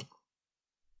 Okay. Yeah.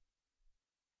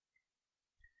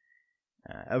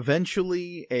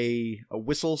 Eventually, a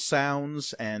whistle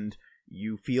sounds, and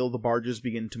you feel the barges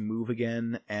begin to move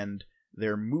again, and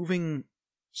they're moving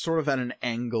sort of at an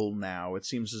angle now. It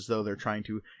seems as though they're trying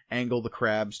to angle the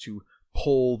crabs to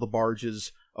pull the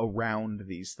barges around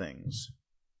these things,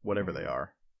 whatever they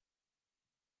are.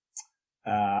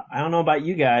 I don't know about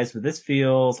you guys, but this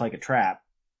feels like a trap.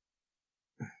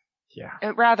 Yeah.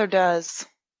 It rather does.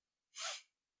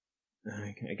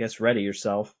 I guess ready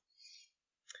yourself.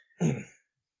 The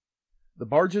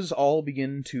barges all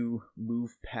begin to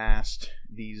move past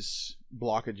these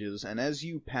blockages, and as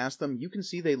you pass them, you can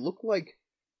see they look like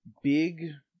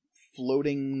big,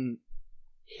 floating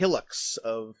hillocks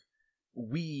of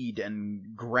weed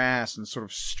and grass and sort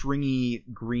of stringy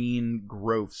green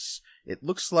growths. It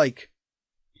looks like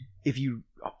if you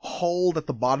hauled at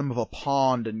the bottom of a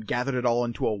pond and gathered it all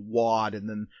into a wad and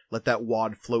then let that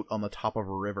wad float on the top of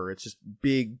a river. It's just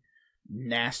big,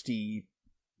 nasty,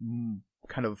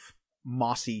 kind of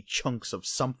mossy chunks of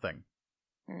something.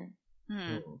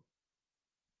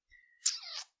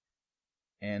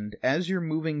 And as you're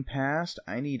moving past,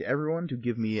 I need everyone to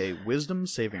give me a wisdom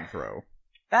saving throw.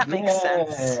 That makes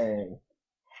sense.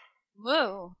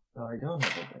 Whoa. Oh, I don't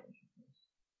have it.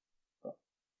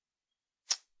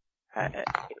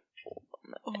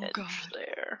 Oh, God.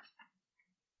 There.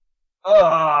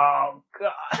 Oh,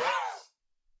 God.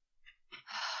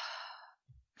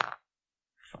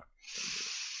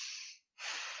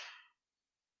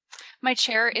 My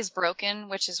chair is broken,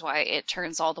 which is why it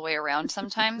turns all the way around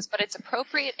sometimes, but it's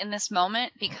appropriate in this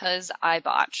moment because I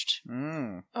botched.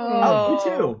 Oh, me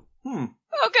too.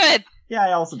 Oh, good. Yeah,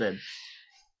 I also did.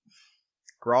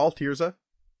 Grawl, Tirza?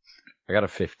 I got a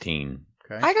 15.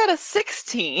 Okay. I got a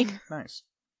 16. Nice.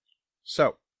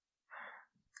 So,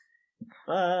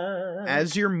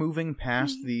 as you're moving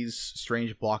past these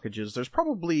strange blockages, there's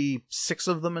probably 6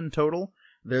 of them in total.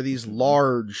 They're these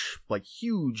large, like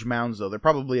huge mounds, though. They're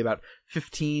probably about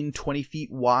 15, 20 feet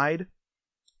wide.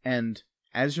 And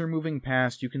as you're moving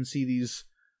past, you can see these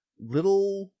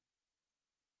little,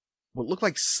 what look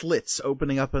like slits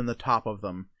opening up in the top of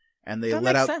them. And they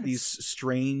let out these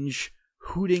strange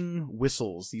hooting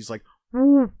whistles. These like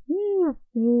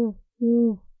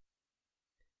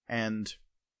And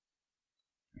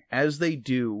as they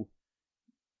do,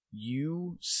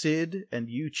 you, Sid, and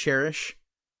you, Cherish,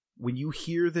 when you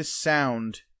hear this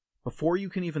sound, before you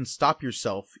can even stop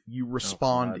yourself, you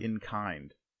respond in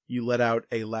kind. You let out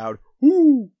a loud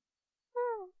whoo!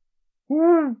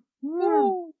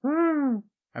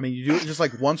 I mean, you do it just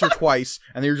like once or twice,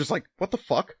 and you're just like, what the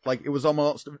fuck? Like, it was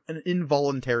almost an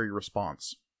involuntary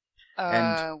response.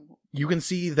 And you can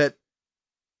see that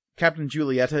Captain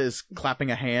Julieta is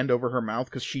clapping a hand over her mouth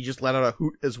because she just let out a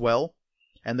hoot as well.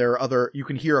 And there are you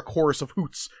can hear a chorus of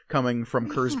hoots coming from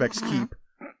Kurzbeck's Keep.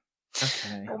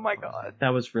 Okay. Oh my god. That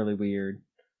was really weird.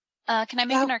 Can I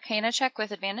make an Arcana check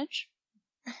with advantage?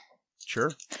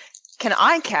 Sure. Can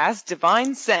I cast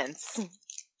Divine Sense?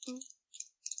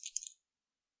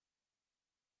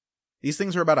 These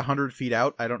things are about 100 feet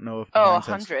out. I don't know if...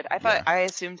 100. I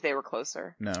assumed they were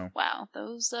closer. No. Wow,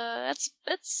 those, that's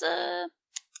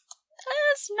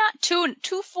not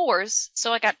two fours,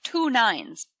 so I got 2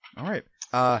 9s. Alright.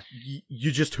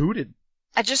 You just hooted.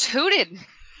 I just hooted.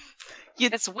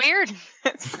 That's weird.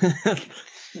 It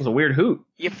was a weird hoot.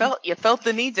 You felt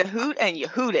the need to hoot, and you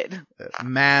hooted.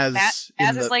 Maz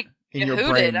is like, in you your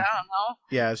hooted, brain. I don't know.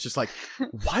 Yeah, it's just like,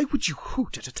 why would you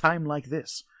hoot at a time like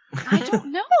this? I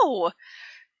don't know.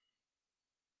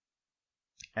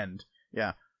 And,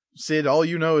 yeah. Sid, all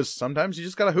you know is sometimes you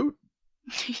just gotta hoot.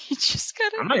 You just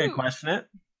gotta I'm not gonna question it.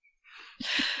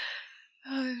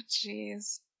 Oh,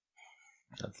 jeez.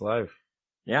 That's life.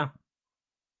 Yeah.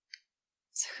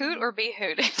 It's hoot or be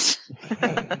hooted.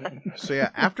 So yeah,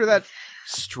 after that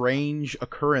strange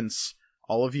occurrence,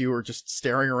 all of you are just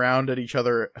staring around at each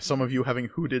other, some of you having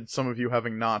hooted, some of you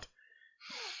having not.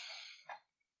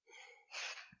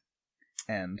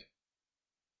 And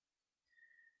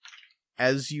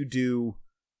as you do,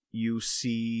 you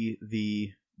see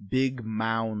the big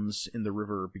mounds in the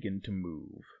river begin to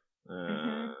move.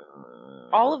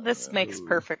 All of this makes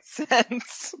perfect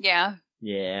sense. Yeah.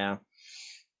 Yeah.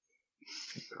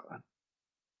 God.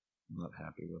 I'm not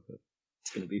happy with it.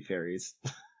 It's gonna be fairies.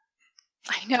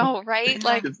 I know, right?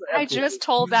 Like, I just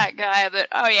told that guy that,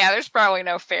 oh yeah, there's probably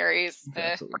no fairies.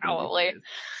 Probably.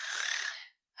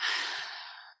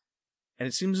 And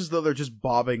it seems as though they're just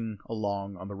bobbing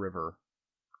along on the river,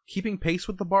 keeping pace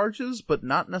with the barges, but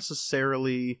not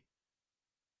necessarily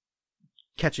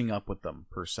catching up with them,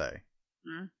 per se.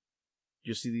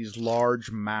 You see these large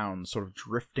mounds sort of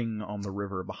drifting on the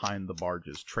river behind the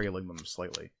barges, trailing them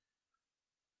slightly.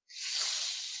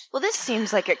 Well, this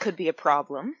seems like it could be a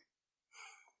problem.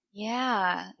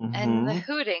 Yeah, and the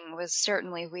hooting was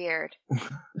certainly weird.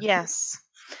 Yes.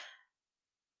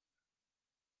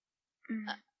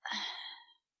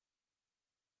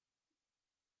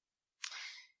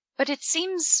 But it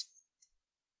seems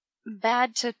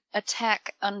bad to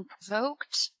attack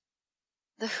unprovoked.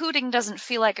 The hooting doesn't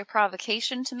feel like a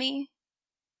provocation to me.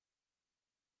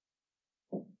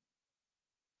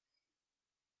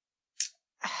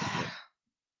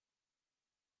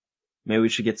 Maybe we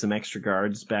should get some extra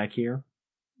guards back here.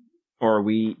 Or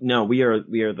we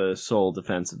are the sole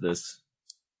defense of this.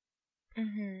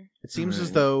 It seems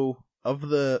as though of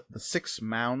the 6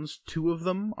 mounds, 2 of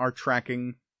them are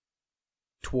tracking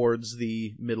towards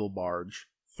the middle barge.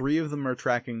 3 of them are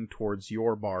tracking towards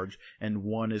your barge, and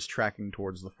 1 is tracking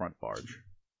towards the front barge.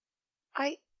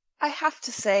 I have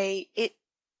to say,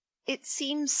 it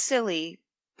seems silly,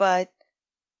 but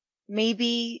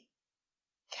maybe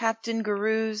Captain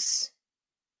Garu's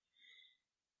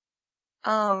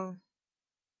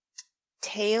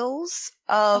tales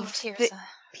of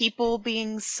people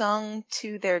being sung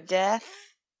to their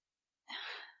death.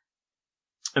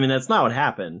 I mean, that's not what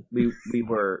happened. We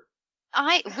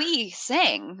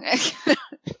sang.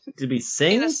 Did we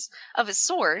sing? Of a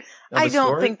sort. I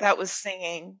don't think that was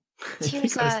singing.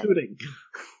 Tirza.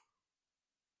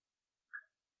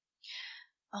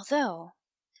 Although,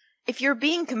 if you're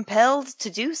being compelled to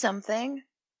do something.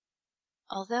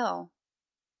 Although,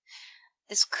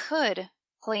 this could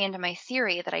play into my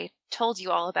theory that I told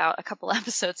you all about a couple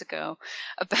episodes ago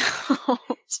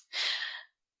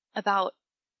about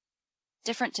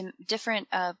different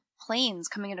planes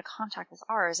coming into contact with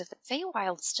ours. If the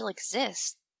Feywild still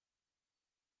exists,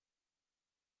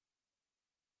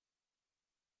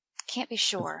 can't be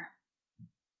sure.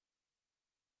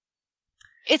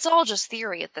 It's all just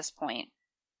theory at this point.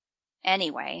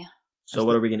 Anyway. So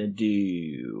what are we gonna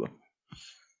do?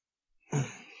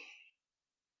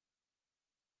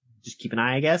 Just keep an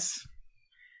eye, I guess?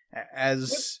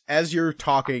 As you're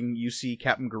talking, you see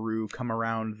Captain Garou come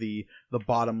around the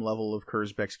bottom level of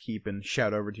Kurzbeck's Keep and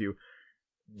shout over to you,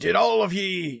 "Did all of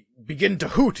ye begin to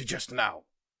hoot just now?"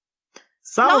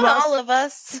 Some Not of us. all of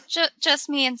us. Just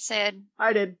me and Sid.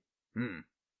 I did.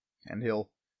 And he'll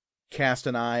cast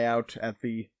an eye out at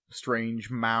the strange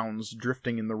mounds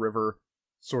drifting in the river,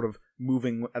 sort of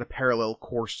moving at a parallel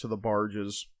course to the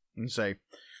barges, and say,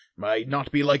 "Might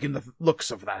not be liking the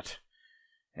looks of that.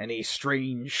 Any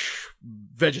strange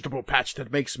vegetable patch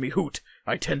that makes me hoot,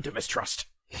 I tend to mistrust."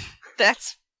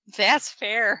 That's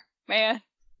fair, man.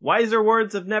 Wiser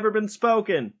words have never been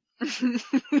spoken.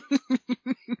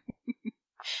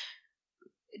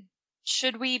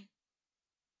 Should we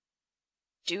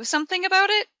do something about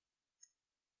it?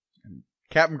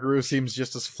 Captain Gru seems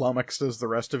just as flummoxed as the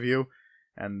rest of you,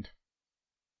 and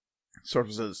sort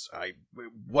of says,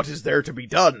 what is there to be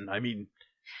done? I mean...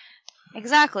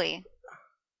 Exactly.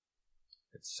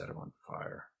 Let's set him on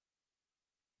fire.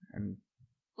 And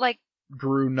like,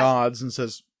 Gru nods and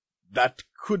says, that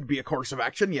could be a course of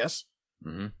action, yes.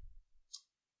 Mm-hmm.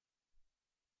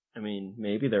 I mean,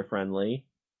 maybe they're friendly.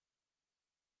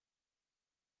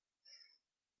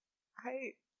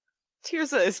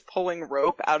 Tirza is pulling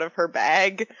rope out of her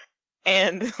bag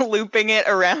and looping it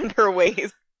around her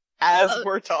waist as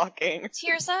we're talking.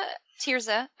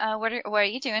 Tirza, what are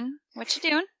you doing? What you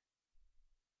doing?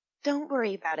 Don't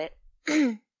worry about it.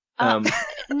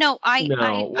 No,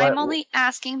 I'm only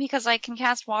asking because I can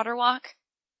cast Water Walk.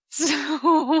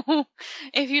 So,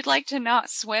 if you'd like to not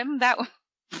swim, that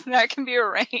can be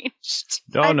arranged.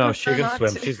 No, she can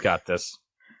swim. She's got this.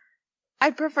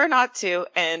 I'd prefer not to,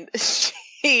 and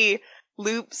she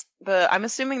loops I'm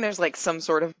assuming there's like some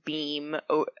sort of beam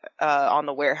on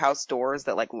the warehouse doors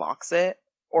that like locks it,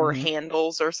 or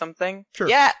handles or something. Sure.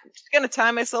 Yeah, just gonna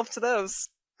tie myself to those.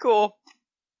 Cool.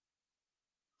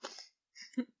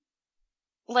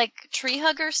 Like tree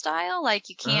hugger style? Like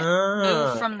you can't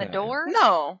move from the door?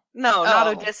 No, not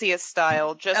Odysseus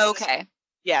style. Just okay.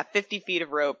 Yeah, 50 feet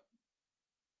of rope.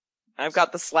 I've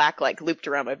got the slack like looped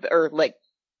around or like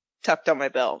tucked on my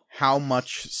belt. How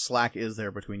much slack is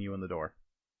there between you and the door?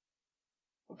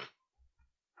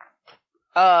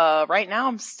 Right now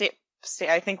I'm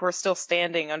I think we're still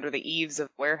standing under the eaves of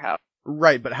the warehouse.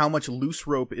 Right, but how much loose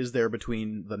rope is there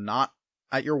between the knot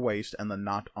at your waist and the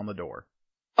knot on the door?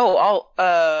 Oh,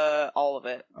 all of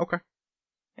it. Okay.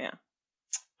 Yeah.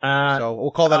 So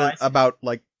we'll call that about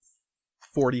like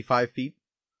 45 feet.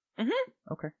 Mm-hmm.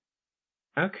 Okay.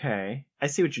 Okay, I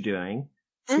see what you're doing.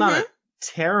 It's not a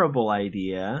terrible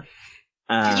idea.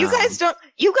 You guys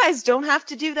don't have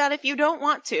to do that if you don't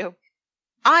want to.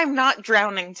 I'm not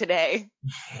drowning today.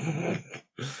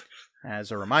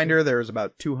 As a reminder, there is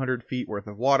about 200 feet worth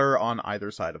of water on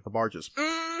either side of the barges.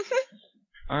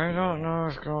 I don't know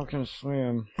if girl can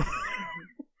swim.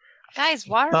 Guys,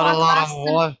 Water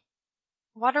Walk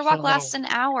lasts an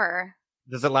hour.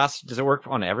 Does it work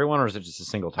on everyone, or is it just a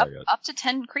single target? Up to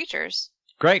 10 creatures.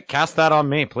 Great, cast that on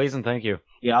me, please and thank you.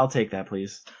 Yeah, I'll take that,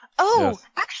 please. Oh, yes.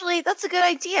 Actually, that's a good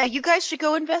idea. You guys should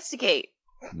go investigate.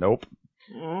 Nope.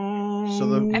 So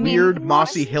the weird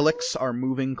mossy hillocks are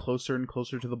moving closer and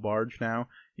closer to the barge now.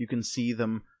 You can see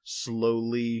them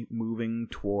slowly moving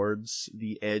towards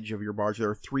the edge of your barge. There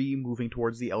are 3 moving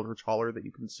towards the Eldritch Hauler that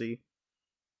you can see.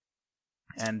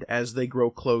 And as they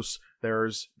grow close,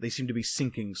 they seem to be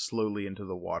sinking slowly into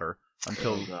the water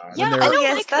until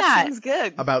that seems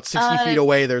good. About 60 feet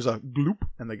away, there's a gloop,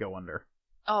 and they go under.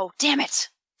 Oh, damn it!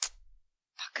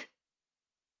 Fuck.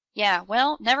 Yeah,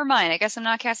 well, never mind. I guess I'm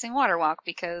not casting Water Walk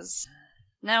because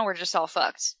now we're just all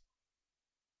fucked.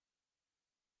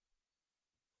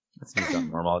 That seems not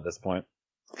normal at this point.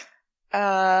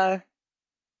 Yeah,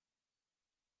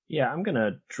 I'm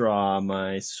gonna draw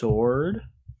my sword.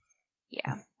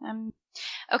 Yeah.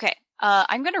 Okay.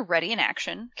 I'm gonna ready an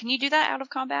action. Can you do that out of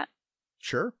combat?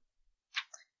 Sure.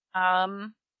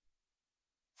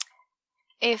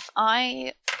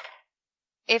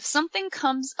 If something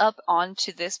comes up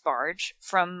onto this barge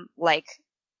from like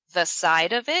the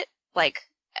side of it, like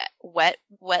wet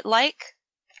like,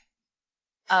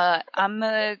 I'm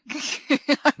gonna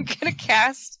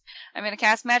cast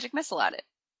magic missile at it.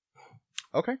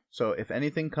 Okay, so if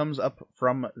anything comes up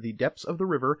from the depths of the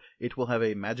river, it will have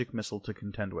a magic missile to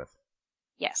contend with.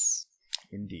 Yes.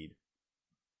 Indeed.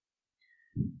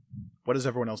 What is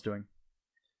everyone else doing?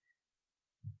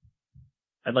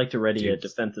 I'd like to ready a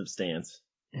defensive stance.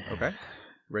 Okay.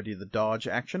 Ready the dodge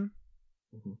action?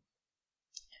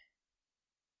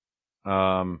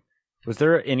 Was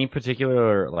there any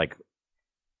particular, like,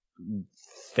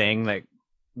 thing that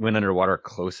went underwater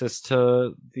closest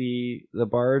to the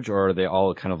barge, or are they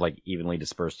all kind of like evenly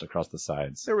dispersed across the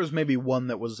sides? There was maybe one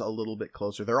that was a little bit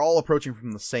closer. They're all approaching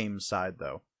from the same side,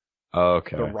 though.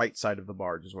 Okay. The right side of the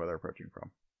barge is where they're approaching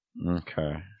from.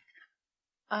 Okay.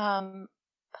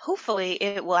 hopefully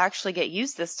it will actually get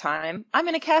used this time. I'm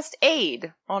going to cast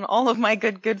Aid on all of my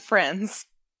good friends.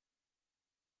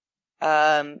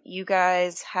 You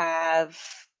guys have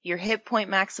your hit point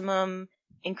maximum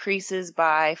increases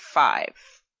by 5.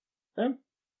 Okay.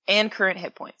 And current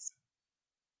hit points.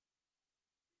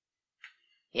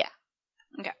 Yeah.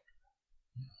 Okay.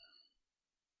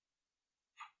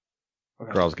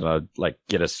 Girl's gonna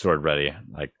get his sword ready,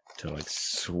 to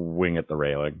swing at the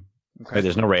railing. Okay. Wait,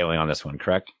 there's no railing on this one,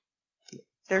 correct?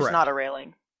 There's Correct. not a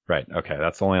railing. Right. Okay,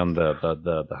 that's only on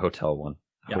the hotel one.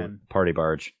 Yeah. Party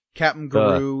barge. Captain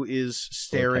Garou is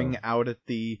staring out at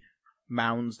the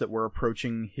mounds that were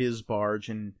approaching his barge,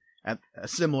 and at a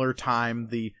similar time,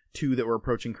 the two that were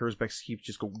approaching Kurzbeck's keep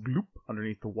just go bloop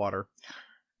underneath the water.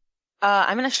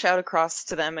 I'm going to shout across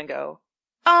to them and go,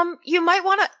 you might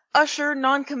want to usher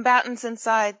non-combatants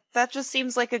inside. That just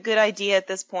seems like a good idea at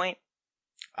this point.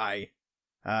 Aye.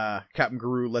 Captain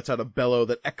Garou lets out a bellow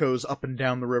that echoes up and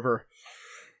down the river.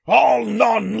 All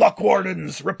non-luck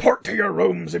wardens, report to your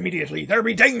rooms immediately. There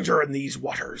be danger in these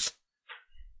waters.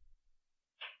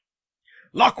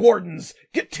 Lock wardens,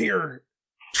 get to your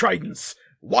tridents.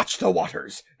 Watch the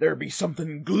waters. There be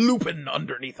something glooping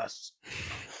underneath us.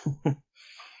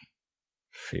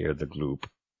 Fear the gloop.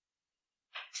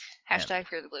 Hashtag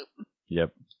fear the gloop.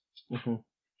 Yep. Mm-hmm.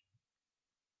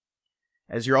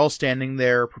 As you're all standing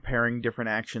there, preparing different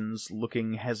actions,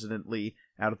 looking hesitantly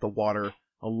out at the water,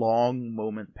 a long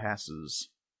moment passes,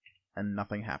 and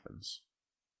nothing happens.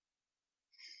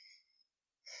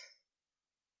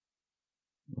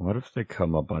 What if they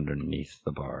come up underneath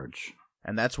the barge?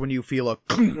 And that's when you feel a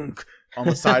clunk on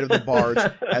the side of the barge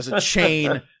as a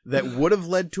chain that would have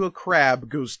led to a crab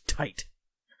goes tight.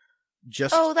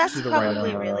 Just that's to the right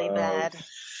probably of you. really bad.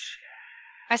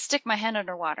 I stick my hand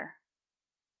underwater.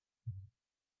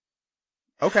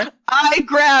 Okay. I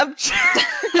grabbed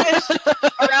fish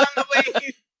around the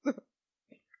waist.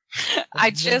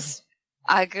 I just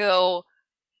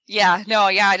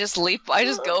leap. I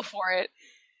just go for it.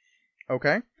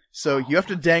 Okay. So you have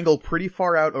to dangle pretty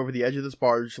far out over the edge of this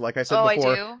barge. Like I said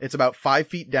before, I do? it's about 5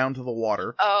 feet down to the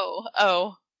water.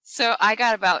 Oh. So I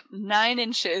got about 9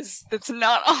 inches that's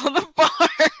not on the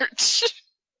barge.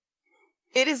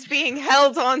 It is being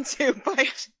held onto by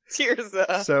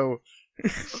Tirza. So,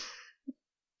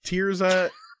 Tirza,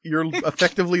 you're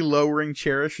effectively lowering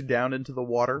Cherish down into the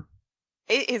water.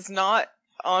 It is not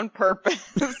on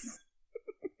purpose.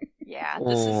 Yeah,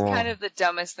 this is kind of the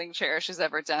dumbest thing Cherish has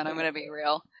ever done, I'm gonna be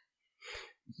real.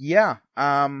 Yeah.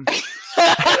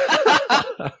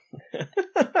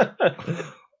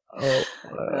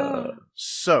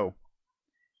 So,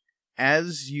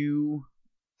 as you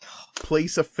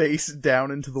place a face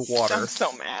down into the water, I'm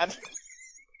so mad.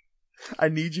 I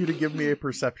need you to give me a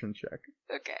perception check.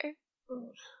 Okay.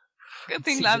 Good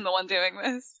thing I'm the one doing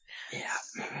this. Yeah.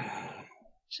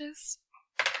 Just,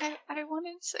 I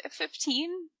wanted to 15.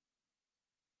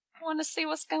 I want to see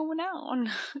what's going on.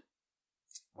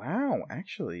 Wow,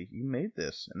 actually, you made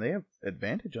this, and they have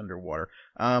advantage underwater.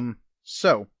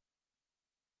 So,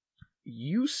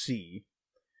 you see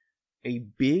a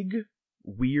big,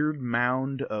 weird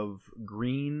mound of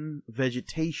green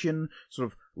vegetation,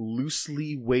 sort of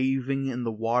loosely waving in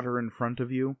the water in front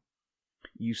of you.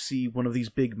 You see one of these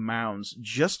big mounds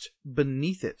just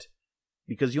beneath it,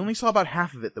 because you only saw about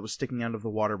half of it that was sticking out of the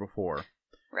water before.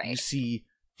 Right. You see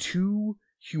 2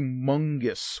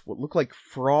 humongous, what look like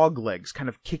frog legs, kind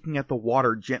of kicking at the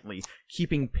water gently,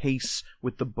 keeping pace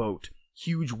with the boat.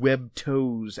 Huge webbed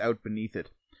toes out beneath it.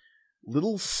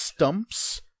 Little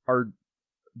stumps are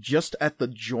just at the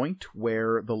joint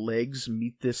where the legs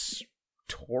meet this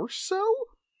torso.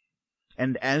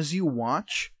 And as you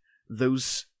watch,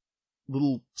 those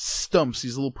little stumps,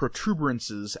 these little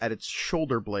protuberances at its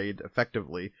shoulder blade,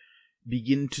 effectively,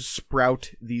 begin to sprout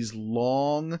these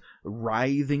long,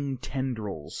 writhing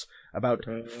tendrils, about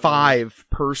 5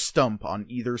 per stump on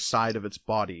either side of its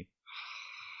body.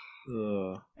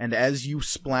 And as you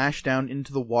splash down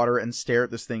into the water and stare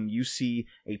at this thing, you see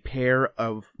a pair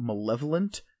of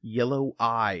malevolent yellow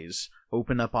eyes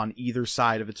open up on either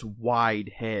side of its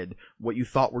wide head. What you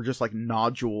thought were just like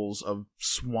nodules of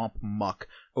swamp muck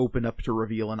open up to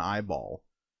reveal an eyeball.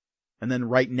 And then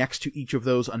right next to each of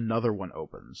those, another one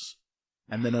opens.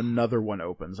 And then another one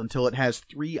opens, until it has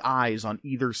 3 eyes on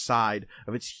either side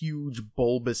of its huge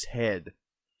bulbous head.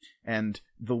 And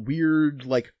the weird,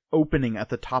 opening at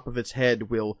the top of its head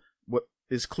what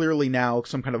is clearly now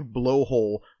some kind of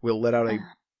blowhole, will let out a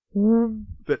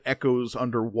that echoes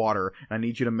underwater. And I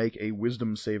need you to make a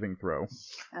wisdom saving throw.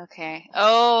 Okay.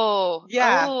 Oh.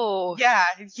 Yeah. Oh. Yeah,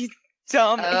 you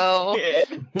dumb Oh.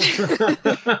 kid.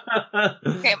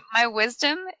 Okay, my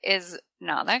wisdom is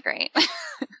not that great.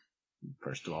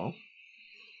 First of all.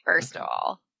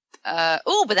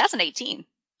 But that's an 18.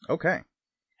 Okay.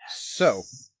 So,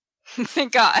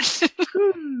 thank God.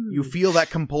 you feel that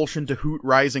compulsion to hoot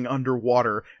rising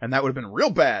underwater, and that would have been real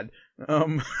bad.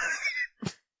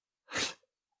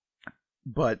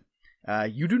 But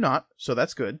you do not, so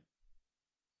that's good.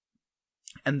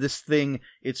 And this thing,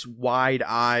 its wide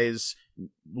eyes,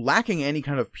 lacking any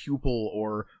kind of pupil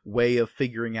or way of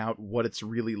figuring out what it's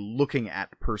really looking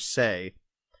at per se,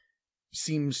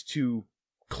 seems to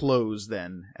close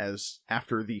then, as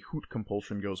after the hoot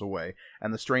compulsion goes away,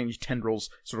 and the strange tendrils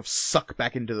sort of suck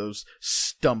back into those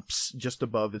stumps just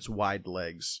above its wide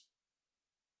legs.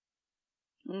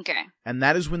 Okay. And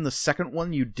that is when the second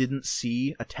one you didn't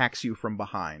see attacks you from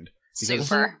behind.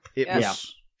 Super. It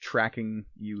was tracking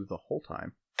you the whole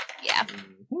time. Yeah.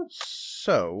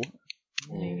 So,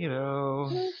 it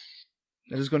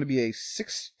is going to be a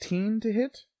 16 to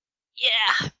hit?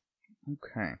 Yeah.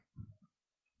 Okay.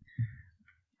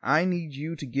 I need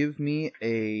you to give me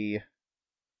a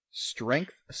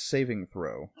strength saving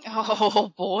throw.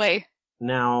 Oh, boy.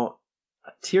 Now,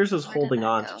 Tears is holding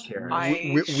on to Cherish.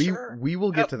 We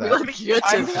will get to that.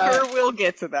 I'm sure we'll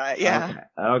get to that, yeah.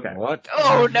 Okay. What?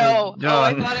 Oh, no. Oh,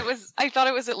 I thought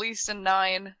it was at least a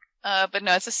 9. But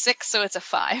no, it's a 6, so it's a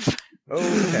 5.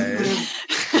 Okay.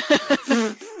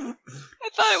 I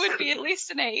thought it would be at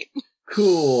least an 8.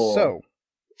 Cool. So,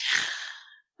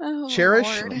 Cherish,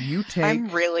 Lord. you take... I'm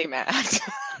really mad.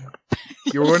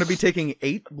 You're going to be taking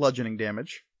 8 bludgeoning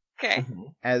damage. Okay.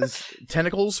 As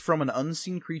tentacles from an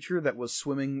unseen creature that was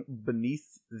swimming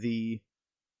beneath the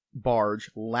barge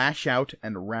lash out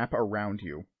and wrap around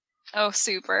you. Oh,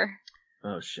 super.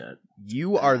 Oh, shit.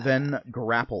 You are then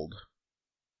grappled.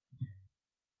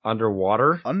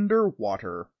 Underwater?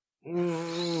 Underwater.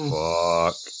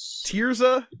 Fuck.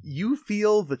 Tirza, you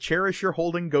feel the Cherish you're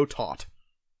holding go taut.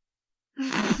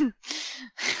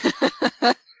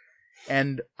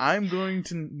 And I'm going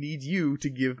to need you to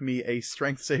give me a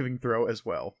strength saving throw as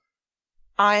well.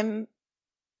 I'm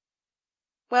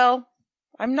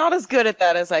not as good at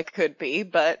that as I could be,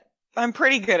 but I'm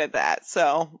pretty good at that,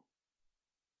 so.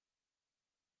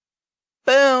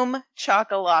 Boom!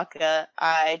 Chakalaka,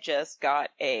 I just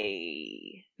got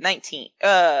a 18.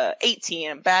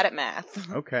 I'm bad at math.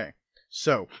 Okay.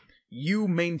 So, you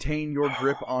maintain your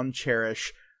grip on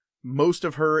Cherish. Most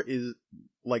of her is,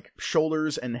 like,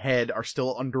 shoulders and head are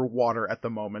still underwater at the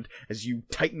moment as you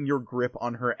tighten your grip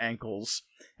on her ankles,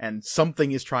 and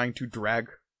something is trying to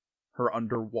drag her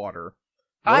underwater.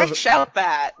 Shout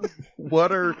that!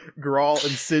 What are Grawl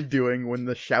and Sid doing when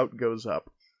the shout goes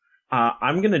up?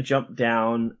 I'm gonna jump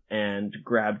down and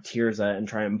grab Tirza and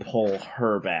try and pull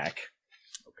her back.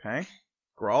 Okay.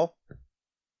 Grawl?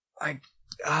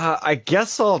 I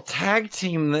guess I'll tag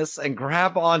team this and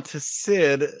grab onto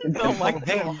Sid. Oh my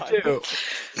god.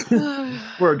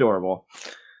 We're adorable.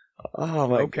 Oh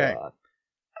my Okay. god.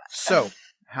 So,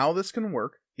 how this can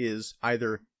work is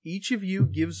either each of you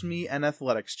gives me an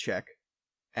athletics check,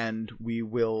 and we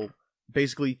will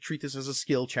basically treat this as a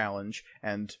skill challenge,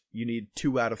 and you need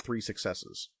 2 out of 3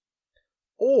 successes.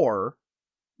 Or,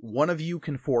 one of you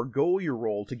can forego your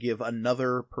roll to give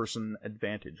another person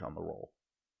advantage on the roll.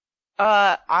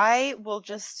 I will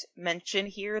just mention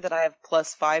here that I have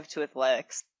 +5 to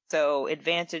athletics, so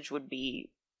advantage would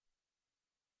be...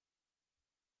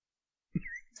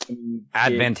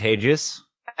 Advantageous?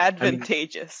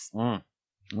 Advantageous.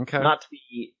 Okay. Not to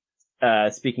be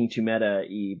speaking too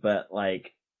meta-y, but,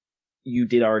 like, you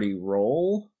did already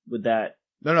roll? Would that...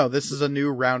 No, this is a new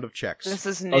round of checks. This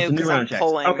is new because I'm checks.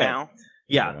 pulling Okay. now.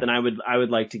 Yeah, then I would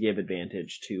like to give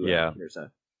advantage to Tirza.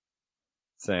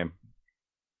 Same.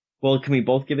 Well, can we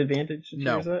both give advantage to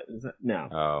No. Tirza? No.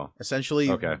 Oh. Essentially,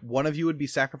 Okay. one of you would be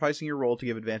sacrificing your roll to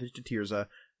give advantage to Tirza.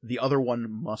 The other one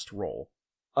must roll.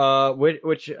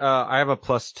 Which I have a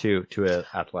 +2 to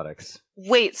athletics.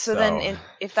 Wait, so then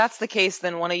if that's the case,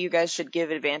 then one of you guys should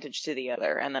give advantage to the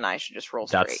other, and then I should just roll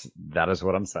straight. That is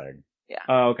what I'm saying. Yeah.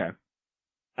 Oh, okay.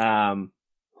 I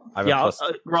have yeah, a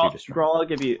 +2 to strength. Grawl, I'll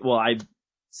give you... Well,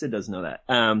 Sid doesn't know that.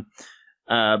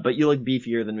 But you look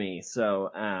beefier than me, so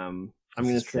I'm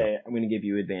going to give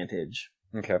you advantage.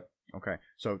 Okay. Okay,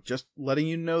 so just letting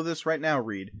you know this right now,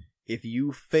 Reed. If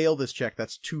you fail this check,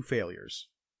 that's 2 failures,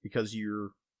 because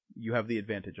you have the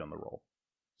advantage on the roll.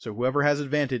 So whoever has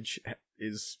advantage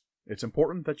it's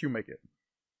important that you make it.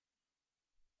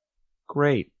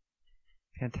 Great.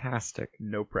 Fantastic.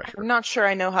 No pressure. I'm not sure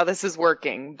I know how this is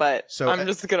working, but So, I'm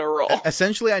just gonna roll.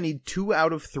 Essentially, I need 2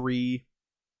 out of 3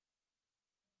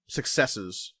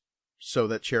 successes so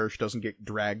that Cherish doesn't get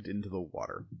dragged into the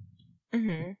water.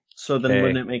 Mm-hmm. So then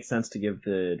wouldn't it make sense to give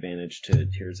the advantage to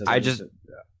Tears?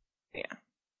 Yeah.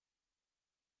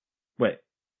 Wait.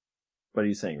 What are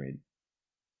you saying, Reed?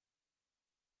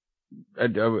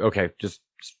 Okay, just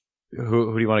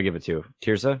who do you want to give it to?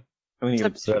 Tirza? I'm going to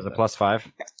give it to Tirza. The +5?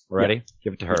 Ready? Yeah.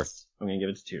 Give it to her. I'm going to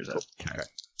give it to Tirza. Okay.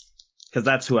 Because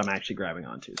that's who I'm actually grabbing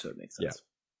onto, so it makes sense. Yeah.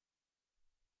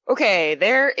 Okay,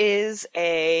 there is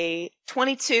a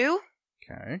 22.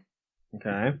 Okay.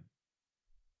 Okay.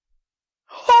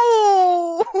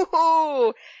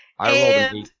 Oh! I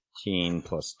rolled an 18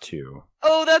 plus 2.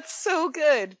 Oh, that's so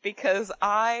good, because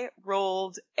I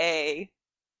rolled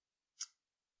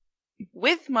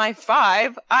with my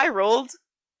 5, I rolled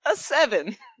a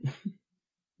 7.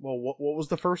 Well, what was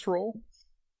the first roll?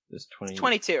 It's 20.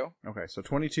 22. Okay, so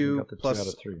 22 plus 2 out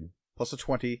of 3. plus a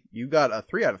 20. You got a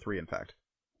 3 out of 3, in fact.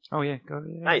 Oh, yeah. Go ahead.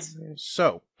 Nice.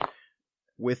 So,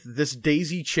 with this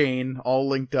daisy chain all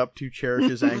linked up to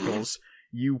Cherish's ankles,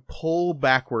 you pull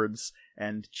backwards,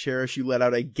 and Cherish, you let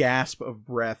out a gasp of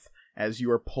breath as you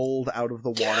are pulled out of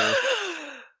the water.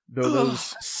 Though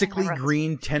those sickly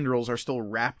green tendrils are still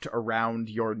wrapped around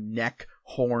your neck,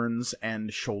 horns,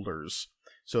 and shoulders.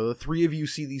 So the three of you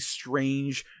see these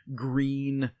strange,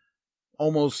 green,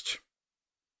 almost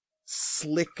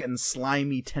slick and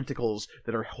slimy tentacles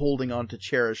that are holding on to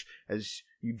Cherish as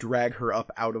you drag her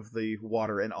up out of the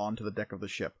water and onto the deck of the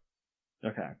ship.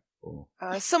 Okay. Cool.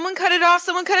 Someone cut it off!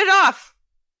 Someone cut it off!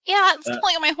 Yeah, it's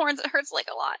pulling on my horns. It hurts like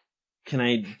a lot. Can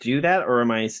I do that, or am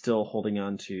I still holding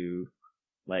on to,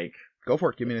 like... Go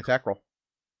for it. Give me an attack roll.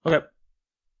 Okay.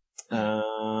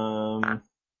 I'm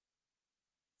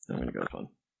gonna go with 1.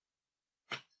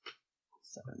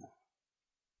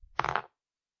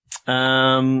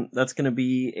 7. That's gonna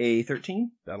be a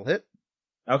 13. That'll hit.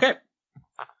 Okay.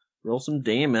 Roll some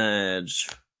damage.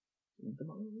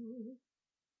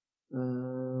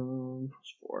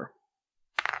 +4.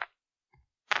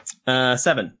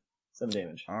 7. 7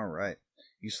 damage. All right.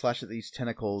 You slash at these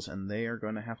tentacles, and they are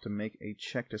going to have to make a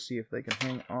check to see if they can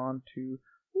hang on to...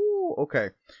 Ooh,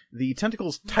 okay. The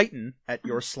tentacles tighten at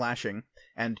your slashing,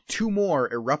 and 2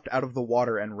 more erupt out of the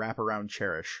water and wrap around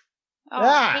Cherish. Oh,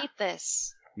 I hate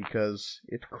this. Because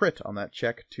it crit on that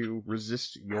check to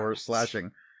resist your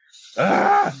slashing.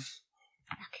 Ah!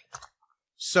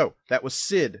 So, that was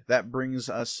Sid. That brings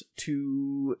us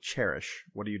to Cherish.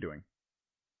 What are you doing?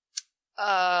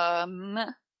 I'm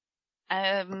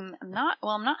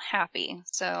not happy,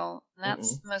 so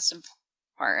that's the most important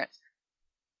part.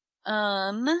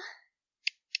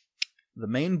 The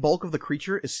main bulk of the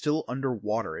creature is still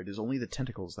underwater. It is only the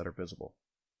tentacles that are visible.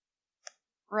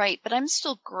 Right, but I'm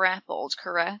still grappled,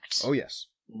 correct? Oh, yes.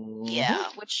 Yeah,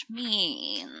 which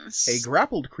means... A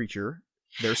grappled creature,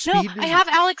 their speed No, is... I have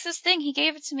Alex's thing. He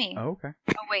gave it to me. Oh, okay.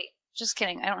 Oh, wait. Just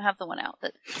kidding. I don't have the one out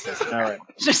that says... All right.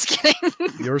 Just kidding.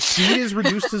 Your speed is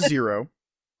reduced to 0.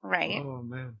 Right. Oh,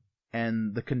 man.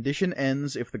 And the condition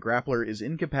ends if the grappler is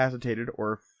incapacitated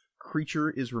or if creature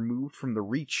is removed from the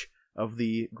reach of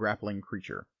the grappling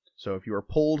creature. So if you are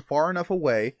pulled far enough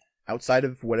away, outside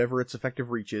of whatever its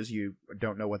effective reach is, you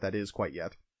don't know what that is quite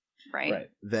yet, Right.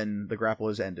 then the grapple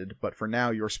is ended. But for now,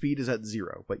 your speed is at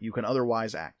 0, but you can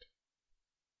otherwise act.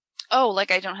 Oh, like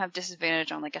I don't have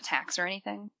disadvantage on like attacks or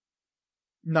anything?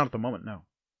 Not at the moment, no.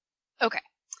 Okay.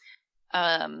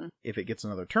 If it gets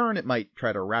another turn, it might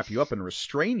try to wrap you up and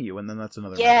restrain you, and then that's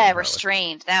another... Yeah, matter entirely.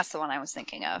 restrained. That's the one I was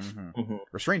thinking of. Mm-hmm.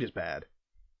 Restrained is bad.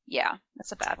 Yeah,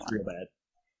 that's a bad one. Real bad.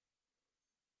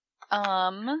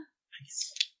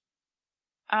 Nice.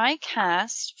 I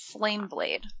cast Flame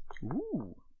Blade.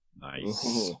 Ooh. Nice.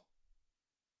 Ooh.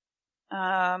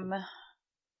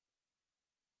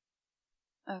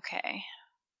 Okay.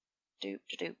 Do.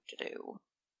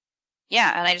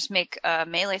 Yeah, and I just make a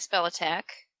melee spell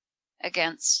attack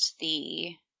against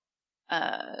the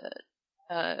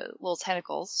little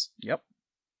tentacles. Yep.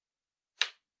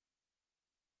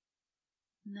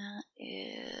 And that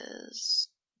is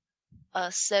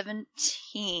a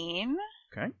 17.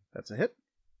 Okay, that's a hit.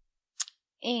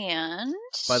 And...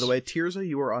 By the way, Tirza,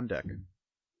 you are on deck.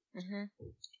 Mm-hmm.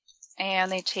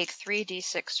 And they take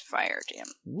 3d6 fire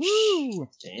damage. Woo!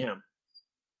 Damn.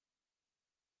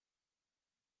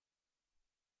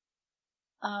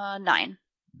 9. 9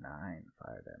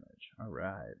 fire damage.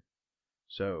 Alright.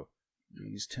 So,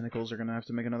 these tentacles are gonna have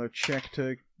to make another check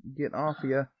to get off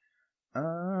you.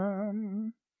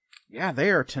 Yeah, they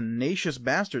are tenacious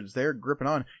bastards. They're gripping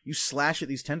on. You slash at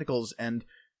these tentacles, and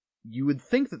you would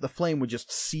think that the flame would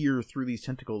just sear through these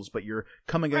tentacles, but you're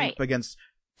coming up against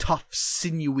tough,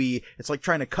 sinewy... It's like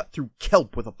trying to cut through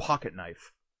kelp with a pocket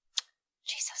knife.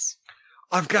 Jesus.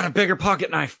 I've got a bigger pocket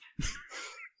knife.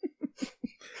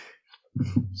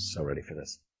 So ready for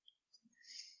this.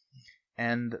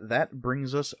 And that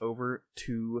brings us over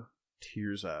to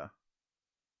Tirza.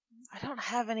 I don't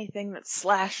have anything that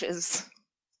slashes.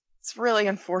 It's really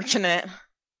unfortunate.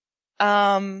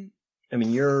 I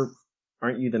mean,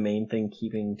 aren't you the main thing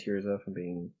keeping Tirza from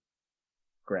being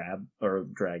grabbed or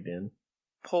dragged in?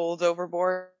 Pulled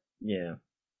overboard? Yeah.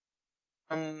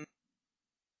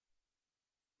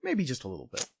 Maybe just a little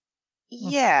bit.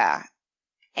 Yeah.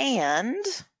 And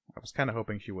I was kind of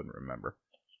hoping she wouldn't remember.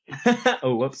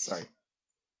 Oh, whoops, sorry.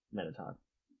 Metatalk.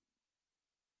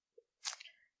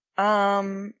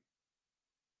 Yeah,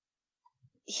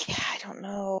 I don't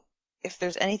know if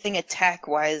there's anything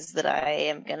attack-wise that I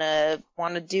am gonna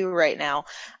want to do right now.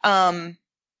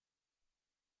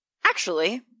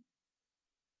 Actually.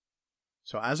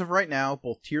 So as of right now,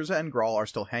 both Tirza and Grawl are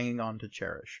still hanging on to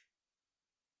Cherish.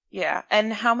 Yeah,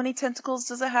 and how many tentacles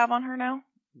does it have on her now?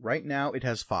 Right now, it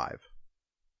has 5.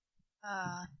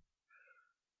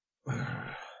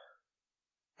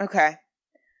 Okay.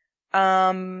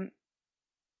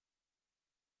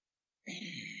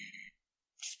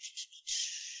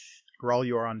 Grawl,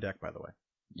 you are on deck, by the way.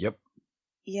 Yep.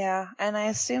 Yeah, and I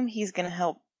assume he's gonna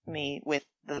help me with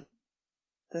the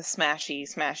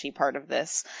smashy part of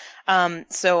this.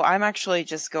 So I'm actually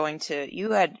just going to...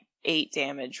 You had 8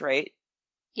 damage, right?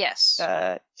 Yes.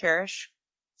 Cherish?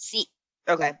 See.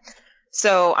 Okay.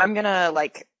 So I'm gonna,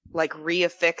 like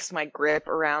reaffix my grip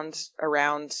around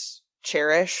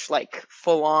Cherish, like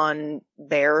full-on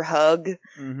bear hug,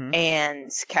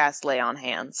 and cast Lay on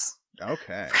Hands.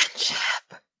 Okay. Friendship.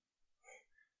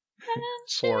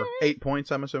 For 8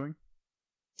 points, I'm assuming?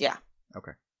 Yeah.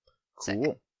 Okay.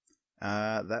 Cool.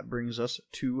 That brings us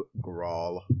to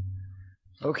Grawl.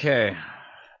 Okay.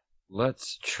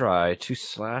 Let's try to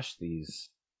slash these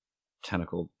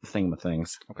tentacle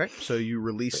thingamathings. Okay, so you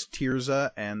release Tirza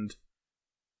and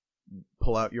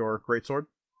pull out your greatsword?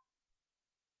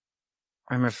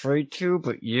 I'm afraid to,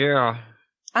 but yeah.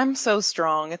 I'm so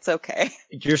strong, it's okay.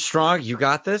 You're strong, you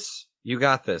got this? You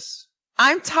got this.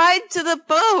 I'm tied to the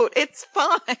boat, it's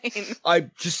fine.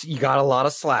 You got a lot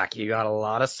of slack.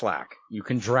 You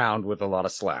can drown with a lot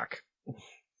of slack.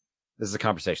 This is a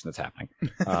conversation that's happening.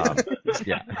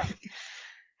 Yeah.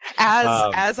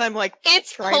 As I'm like,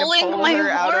 it's trying pulling to pull my her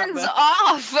out of horns the...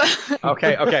 off.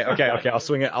 Okay. I'll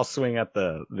swing at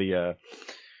the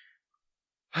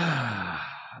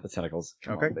tentacles.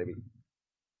 Come on, baby.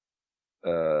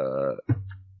 That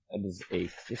is a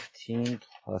 15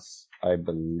 plus, I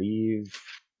believe,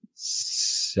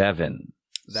 7.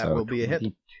 That will be 22. a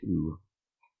hit.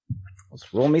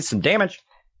 Let's roll me some damage.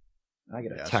 I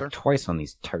get Yes, attacked sir. twice on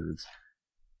these turds.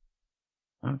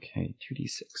 Okay,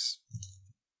 2d6.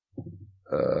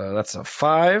 That's a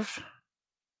 5.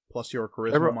 Plus your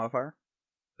charisma modifier?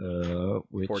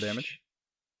 Which... 4 damage?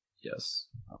 Yes.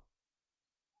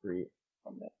 3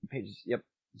 on that pages. Yep.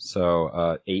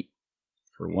 So, 8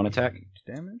 for 1 attack. 8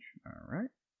 damage.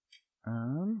 Alright.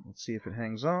 Let's see if it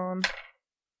hangs on.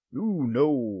 Ooh,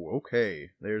 no.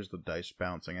 Okay. There's the dice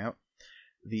bouncing out.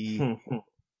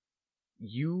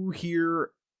 You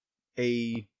hear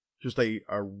a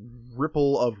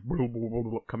ripple of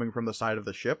coming from the side of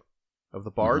the ship, of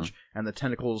the barge, and the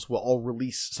tentacles will all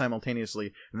release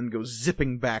simultaneously and then go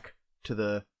zipping back to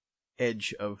the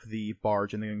edge of the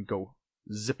barge and then go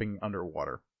zipping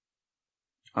underwater.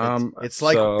 It's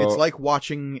like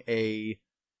watching a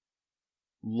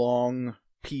long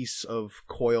piece of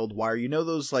coiled wire. You know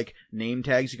those like name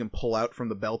tags you can pull out from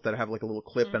the belt that have like a little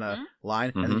clip and a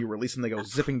line, and then you release them, they go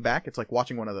zipping back? It's like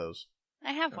watching one of those.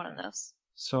 I have one of those.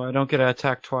 So I don't get to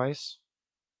attack twice?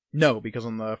 No, because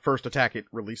on the first attack it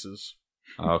releases.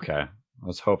 Okay. I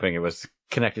was hoping it was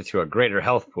connected to a greater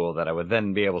health pool that I would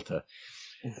then be able to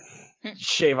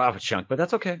shave off a chunk, but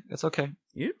that's okay. That's okay.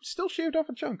 You still shaved off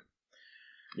a chunk.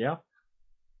 Yeah.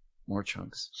 More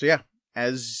chunks. So yeah,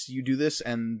 as you do this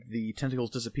and the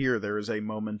tentacles disappear, there is a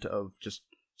moment of just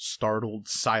startled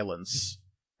silence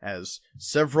as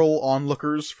several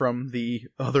onlookers from the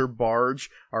other barge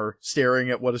are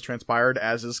staring at what has transpired,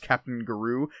 as is Captain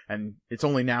Garou, and it's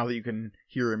only now that you can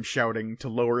hear him shouting to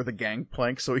lower the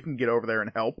gangplank so he can get over there and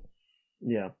help.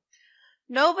 Yeah.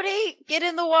 Nobody get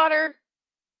in the water,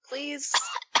 please.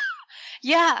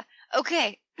 Yeah,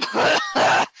 okay.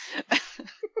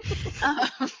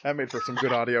 That made for some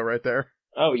good audio right there.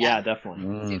 Oh, yeah,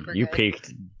 definitely. Super You good.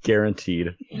 peaked.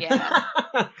 Guaranteed. Yeah.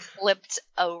 Flipped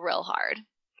real hard.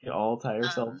 You all tie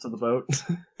yourselves to the boat.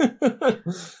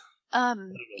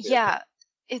 Yeah.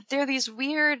 They're these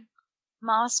weird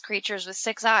moss creatures with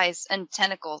 6 eyes and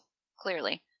tentacles,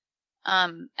 clearly.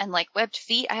 And like webbed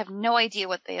feet. I have no idea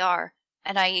what they are.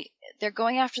 And they're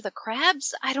going after the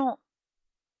crabs? I don't...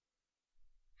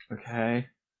 Okay.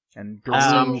 And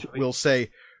Garou will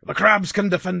say, "The crabs can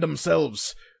defend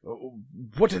themselves.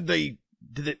 What did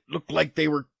it look like they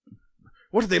were...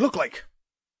 What did they look like?"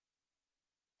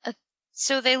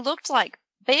 So they looked like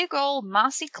big old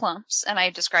mossy clumps, and I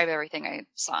describe everything I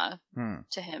saw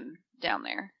to him down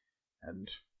there.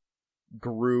 And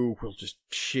Garou will just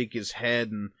shake his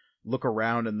head and look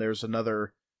around, and there's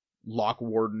another lock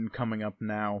warden coming up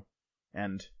now,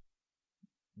 and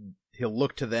he'll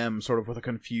look to them sort of with a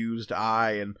confused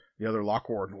eye, and the other lock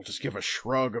warden will just give a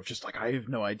shrug of just like, "I have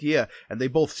no idea." And they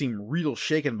both seem real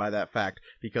shaken by that fact,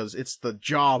 because it's the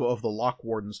job of the lock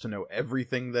wardens to know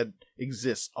everything that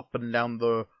exists up and down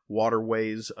the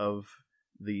waterways of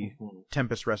the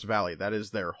Tempest Rest Valley. That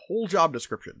is their whole job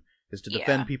description, is to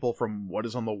defend people from what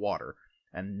is on the water.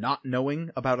 And not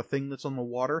knowing about a thing that's on the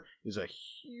water is a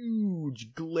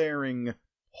huge, glaring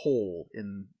hole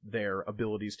in their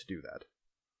abilities to do that.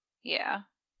 Yeah.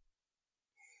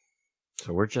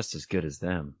 So we're just as good as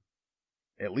them.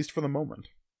 At least for the moment.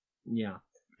 Yeah.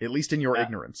 At least in your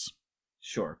ignorance.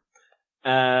 Sure.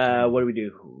 What do we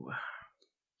do?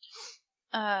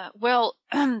 Well,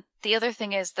 the other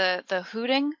thing is the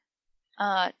hooting.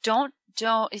 Don't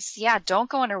go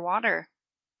underwater.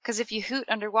 Because if you hoot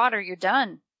underwater, you're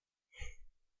done.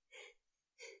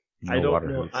 I don't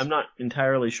know. I'm not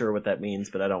entirely sure what that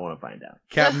means, but I don't want to find out.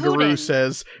 Captain Garou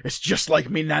says, "It's just like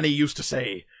me nanny used to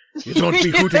say. You don't be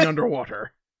hooting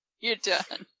underwater." You're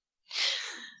done.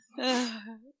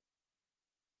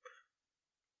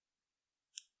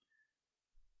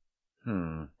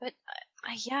 But,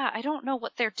 I don't know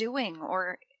what they're doing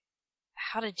or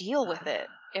how to deal with it,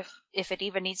 if it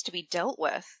even needs to be dealt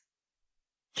with.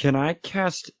 Can I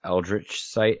cast Eldritch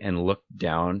Sight and look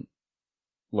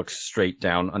straight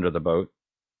down under the boat?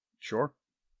 Sure.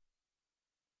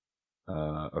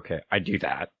 Okay, I do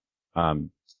that.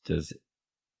 Does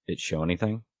it show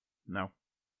anything? No.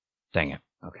 Dang it.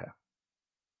 Okay.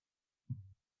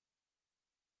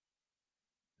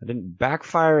 I didn't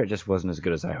backfire, it just wasn't as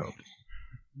good as I hoped.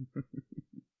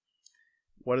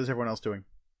 What is everyone else doing?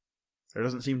 There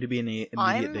doesn't seem to be any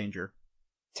immediate danger.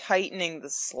 Tightening the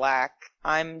slack.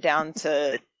 I'm down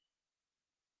to,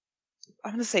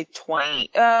 I'm going to say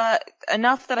 20.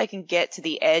 Enough that I can get to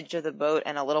the edge of the boat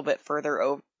and a little bit further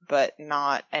over, but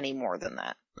not any more than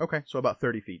that. Okay, so about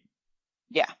 30 feet.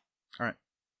 Yeah. All right.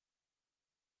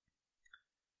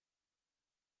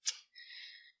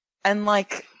 And,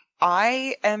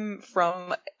 I am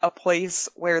from a place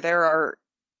where there are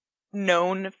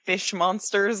known fish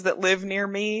monsters that live near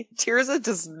me. Tirza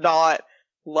does not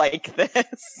like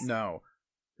this. No.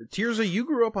 Tirza, you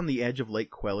grew up on the edge of Lake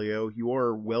Quelio. You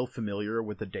are well familiar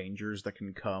with the dangers that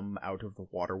can come out of the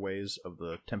waterways of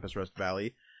the Tempest Rest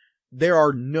Valley. There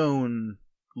are known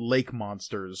lake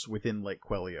monsters within Lake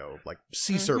Quelio, like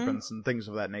sea serpents and things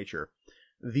of that nature.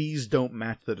 These don't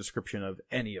match the description of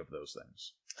any of those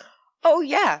things. Oh,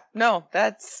 yeah. No,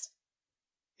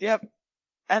 yep.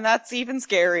 And that's even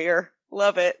scarier.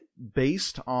 Love it.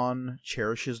 Based on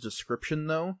Cherish's description,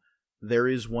 though, there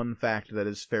is one fact that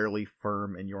is fairly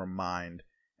firm in your mind,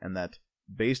 and that,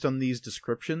 based on these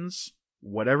descriptions,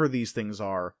 whatever these things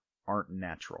are, aren't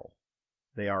natural.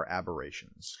 They are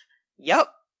aberrations.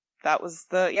 Yep. That was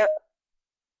yep.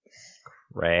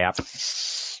 Crap.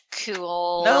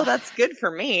 Cool. No, that's good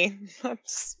for me.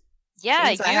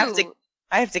 Yeah,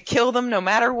 I have to kill them no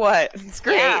matter what. It's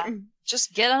great. Yeah.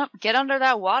 Just get under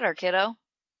that water, kiddo.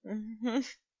 Mm-hmm.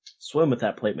 Swim with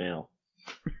that plate mail.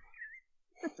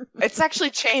 It's actually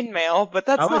chainmail, but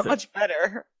that's not much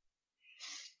better.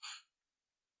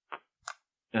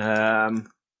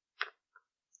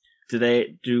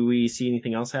 Do we see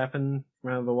anything else happen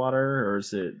around the water, or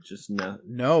is it just no?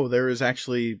 No, there is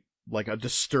actually a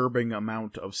disturbing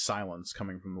amount of silence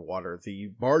coming from the water. The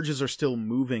barges are still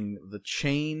moving. The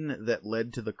chain that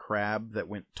led to the crab that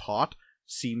went taut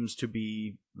seems to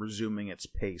be resuming its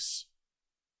pace.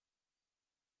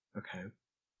 Okay.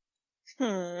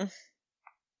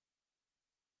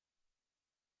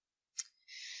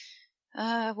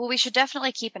 Well, we should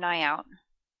definitely keep an eye out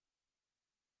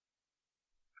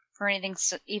for anything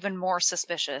even more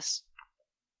suspicious.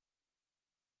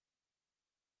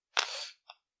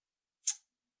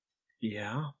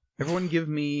 Yeah. Everyone give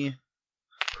me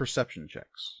perception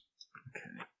checks.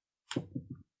 Okay.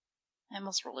 I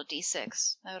almost rolled a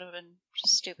d6. That would have been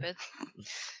just stupid.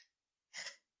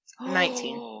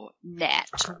 19. Nat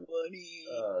 20.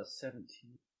 17.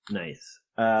 Nice.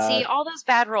 See, all those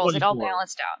bad rolls, 24. It all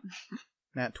balanced out.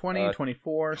 Nat 20,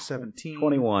 24, 17.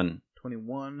 21.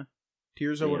 21.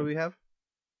 Tirza, what do we have?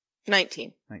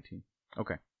 19. 19.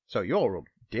 Okay. So you all rolled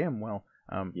damn well.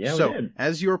 Yeah, so we did.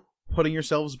 as you're putting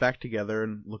yourselves back together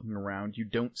and looking around, you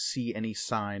don't see any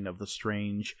sign of the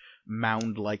strange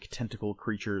mound-like tentacle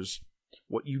creatures.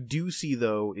 What you do see,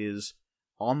 though, is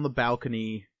on the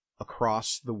balcony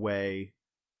across the way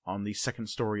on the second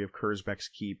story of Kurzbeck's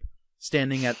Keep,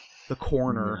 standing at the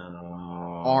corner,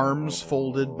 arms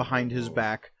folded behind his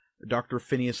back, Dr.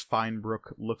 Phineas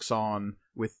Feinbrook looks on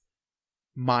with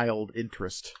mild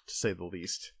interest, to say the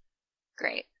least.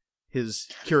 Great. His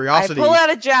curiosity... I pull out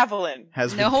a javelin.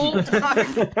 Has No.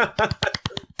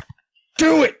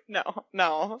 Do it!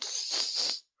 No.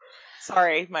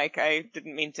 Sorry, Mike, I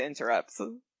didn't mean to interrupt.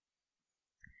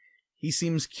 He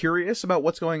seems curious about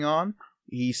what's going on.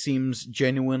 He seems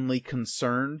genuinely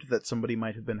concerned that somebody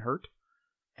might have been hurt.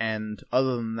 And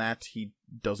other than that, he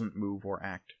doesn't move or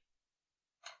act.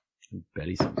 I bet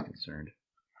he seems concerned.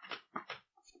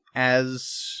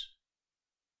 As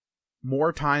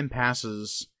more time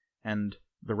passes and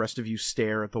the rest of you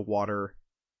stare at the water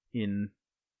in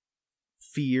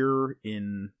fear,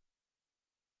 in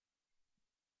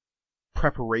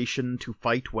preparation to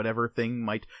fight whatever thing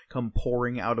might come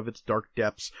pouring out of its dark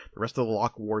depths, the rest of the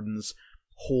Loch Wardens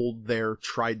hold their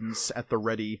tridents at the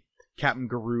ready. Captain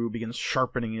Garou begins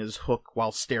sharpening his hook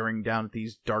while staring down at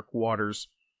these dark waters,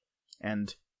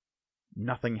 and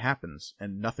nothing happens,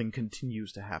 and nothing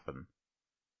continues to happen.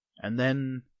 And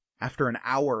then, after an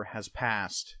hour has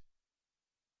passed,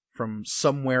 from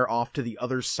somewhere off to the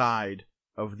other side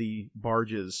of the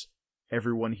barges,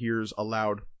 everyone hears a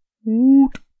loud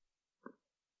 "hoot,"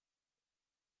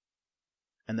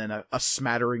 and then a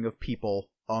smattering of people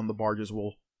on the barges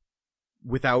will,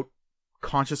 without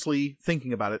consciously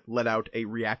thinking about it, let out a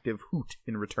reactive hoot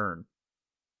in return.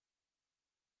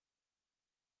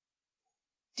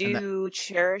 Do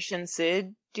Cherish and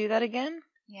Sid do that again?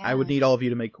 Yeah. I would need all of you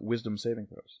to make wisdom saving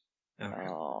throws. Okay.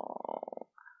 Oh.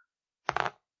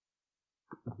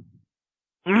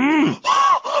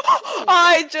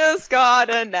 I just got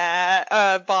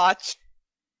a botch.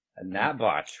 A nat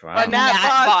botch. Wow. A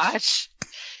nat botch.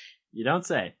 You don't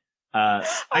say. I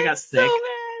got I'm sick. so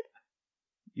mad.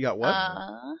 You got what?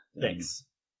 6.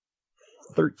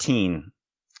 13.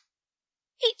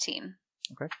 18.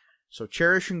 So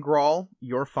Cherish and Grawl,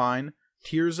 you're fine.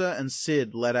 Tirza and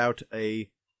Sid let out a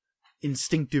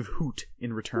instinctive hoot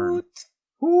in return.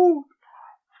 Hoot.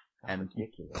 And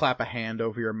clap a hand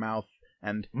over your mouth,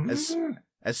 and as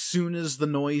soon as the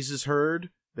noise is heard,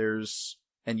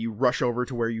 and you rush over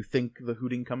to where you think the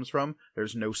hooting comes from,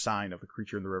 there's no sign of the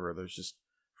creature in the river. There's just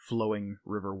flowing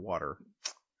river water.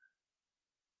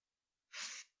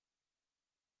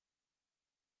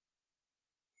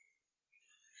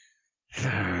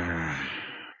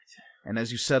 And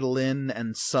as you settle in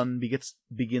and sun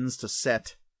begins to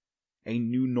set, a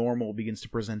new normal begins to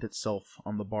present itself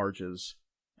on the barges.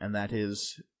 And that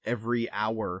is, every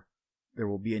hour, there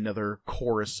will be another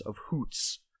chorus of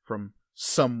hoots from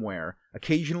somewhere.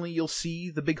 Occasionally you'll see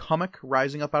the big hummock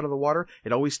rising up out of the water.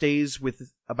 It always stays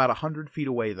with about 100 feet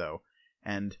away, though.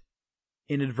 And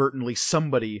inadvertently,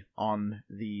 somebody on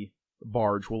the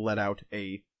barge will let out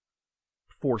a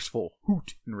forceful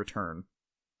hoot in return.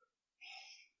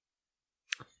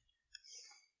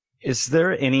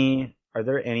 Are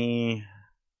there any,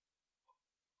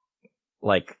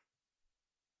 like,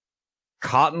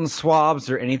 cotton swabs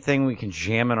or anything we can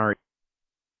jam in our...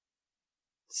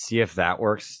 See if that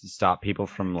works to stop people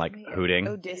from, like, hooting?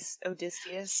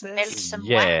 Odysseus. Maybe some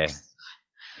Yeah. wax.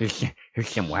 Here's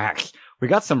some wax. We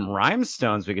got some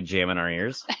rhinestones we could jam in our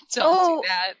ears. Don't do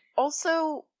that.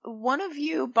 Also, one of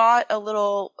you bought a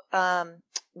little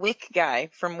wick guy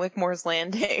from Wickmore's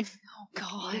Landing. Oh,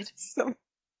 God. So,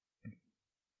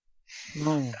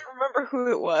 No. I don't remember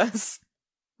who it was.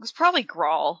 It was probably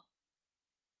Grawl.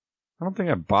 I don't think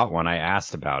I bought one. I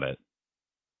asked about it.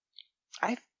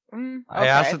 I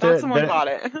asked I if thought someone there- bought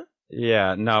it.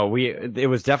 Yeah, no, it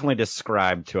was definitely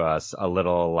described to us a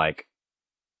little like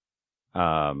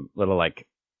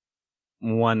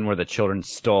one where the children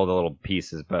stole the little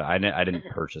pieces, but I didn't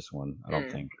purchase one. I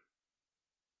don't think.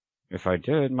 If I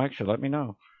did, Mike should let me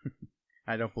know.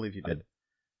 I don't believe you did.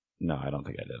 No, I don't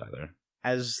think I did either.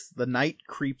 As the night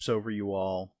creeps over you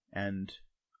all, and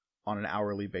on an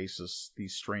hourly basis,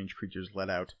 these strange creatures let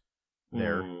out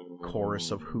their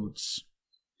chorus of hoots,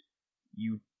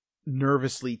 you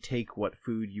nervously take what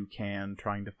food you can,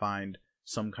 trying to find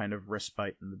some kind of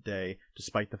respite in the day,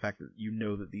 despite the fact that you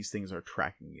know that these things are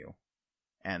tracking you,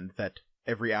 and that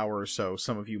every hour or so,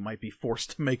 some of you might be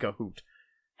forced to make a hoot.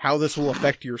 How this will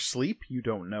affect your sleep, you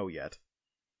don't know yet.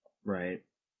 Right.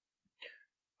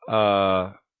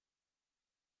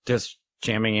 Does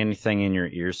jamming anything in your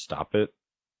ears stop it?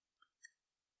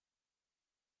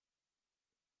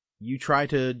 You try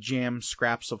to jam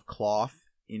scraps of cloth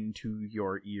into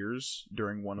your ears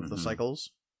during one of the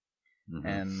cycles,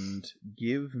 and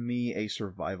give me a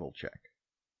survival check.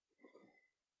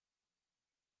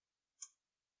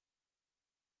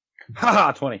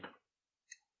 Haha, 20.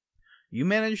 You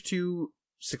manage to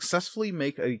successfully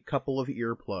make a couple of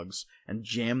earplugs and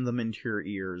jam them into your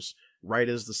ears right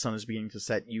as the sun is beginning to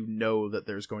set. You know that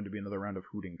there's going to be another round of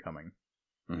hooting coming.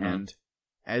 And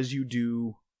as you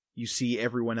do, you see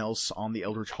everyone else on the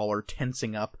Eldritch Hauler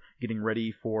tensing up, getting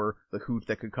ready for the hoot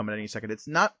that could come at any second. It's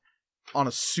not on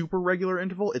a super regular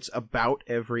interval, it's about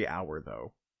every hour,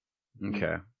 though.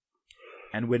 Okay.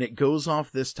 And when it goes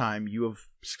off this time, you have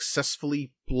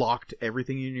successfully blocked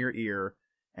everything in your ear,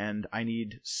 and I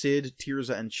need Sid,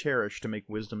 Tirza, and Cherish to make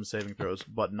wisdom saving throws,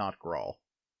 but not Grawl.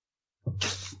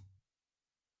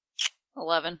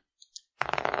 11.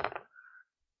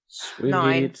 Sweet.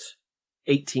 9.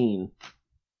 18.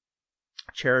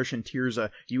 Cherish and Tirza,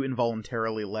 you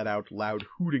involuntarily let out loud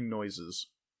hooting noises.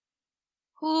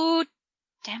 Ooh,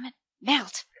 damn it.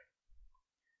 Melt.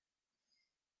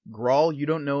 Grawl, you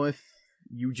don't know if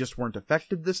you just weren't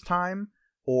affected this time,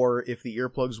 or if the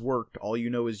earplugs worked. All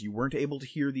you know is you weren't able to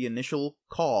hear the initial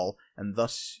call, and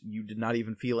thus you did not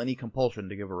even feel any compulsion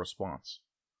to give a response.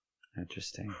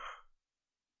 Interesting.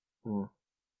 Do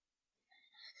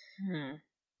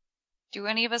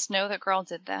any of us know that Grawl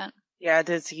did that? Yeah,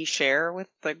 does he share with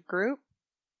the group?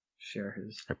 Share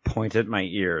his. I pointed my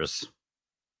ears.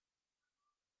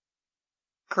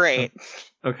 Great.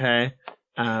 Okay.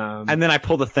 And then I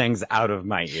pull the things out of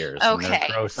my ears. Okay. And they're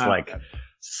gross,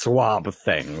 swab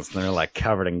things. And they're,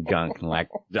 covered in gunk. And,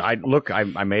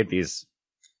 I made these.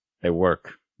 They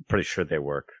work. I'm pretty sure they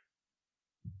work.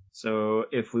 So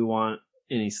if we want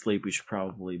any sleep, we should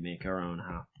probably make our own,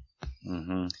 huh?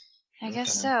 Mm-hmm. I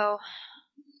guess so.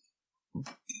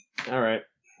 Alright.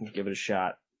 Give it a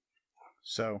shot.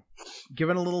 So,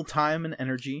 given a little time and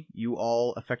energy, you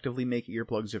all effectively make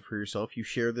earplugs for yourself. You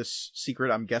share this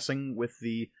secret, I'm guessing, with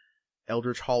the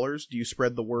Eldritch Haulers. Do you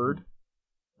spread the word?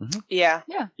 Yeah.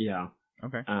 Yeah.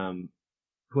 Okay.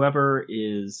 Whoever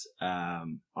is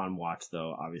on watch,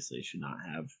 though, obviously should not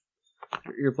have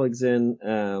their earplugs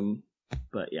in.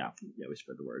 But yeah, we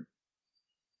spread the word.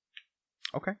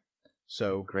 Okay.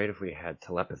 So, Great if we had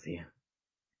telepathy.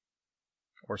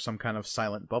 or some kind of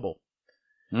silent bubble.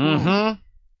 Mm-hmm.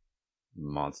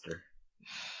 Monster.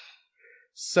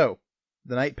 So,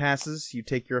 the night passes, you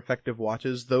take your effective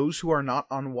watches. Those who are not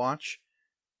on watch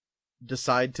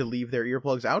decide to leave their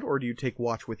earplugs out, or do you take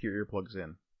watch with your earplugs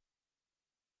in?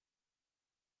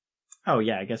 Oh,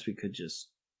 yeah, I guess we could just...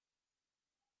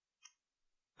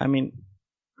 I mean,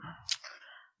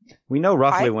 we know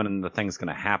roughly when the thing's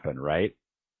going to happen, right?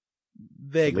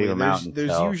 Vaguely. Leave 'em out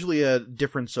There's until- usually a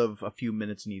difference of a few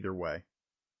minutes in either way.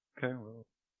 Okay, well.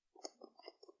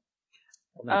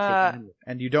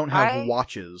 And you don't have I-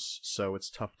 watches, so it's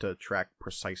tough to track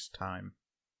precise time.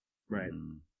 Right.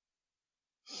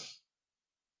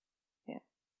 Yeah.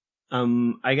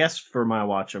 I guess for my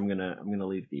watch, I'm gonna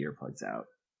leave the earplugs out.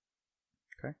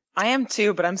 I am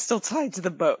too, but I'm still tied to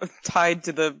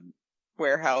the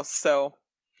warehouse, so.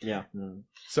 Yeah.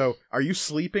 So, are you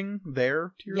sleeping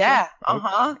there, Tirza? Yeah,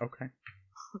 Okay.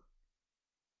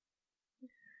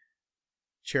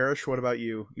 Cherish, what about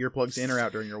you? Earplugs in or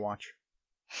out during your watch?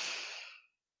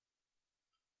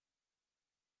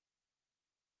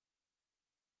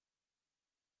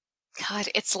 God,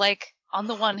 it's like, on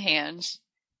the one hand,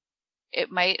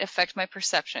 it might affect my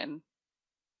perception.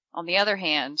 On the other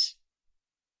hand,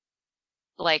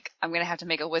 I'm gonna have to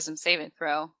make a wisdom saving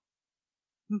throw.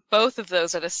 Both of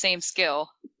those are the same skill.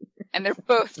 And they're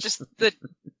both just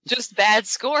bad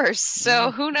scores. So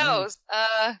who knows?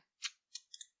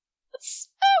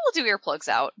 We'll do earplugs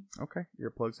out. Okay,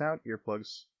 earplugs out,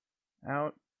 earplugs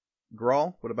out.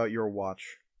 Grawl, what about your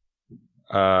watch?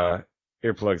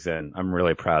 Earplugs in. I'm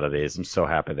really proud of these. I'm so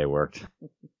happy they worked.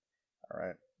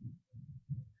 Alright.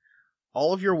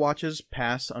 All of your watches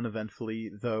pass uneventfully,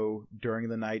 though during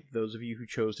the night, those of you who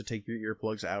chose to take your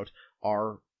earplugs out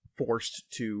are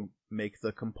forced to make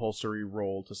the compulsory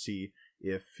roll to see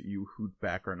if you hoot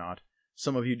back or not.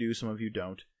 Some of you do, some of you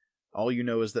don't. All you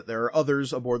know is that there are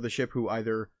others aboard the ship who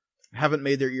either haven't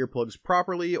made their earplugs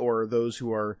properly, or those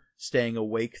who are staying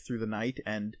awake through the night,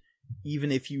 and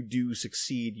even if you do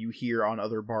succeed, you hear on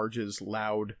other barges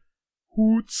loud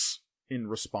hoots in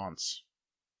response.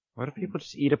 What if people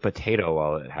just eat a potato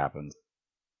while it happens?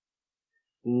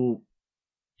 Ooh.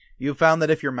 You've found that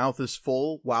if your mouth is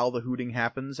full while the hooting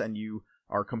happens and you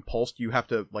are compulsed, you have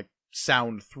to,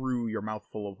 sound through your mouth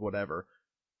full of whatever.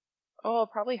 Oh, it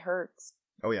probably hurts.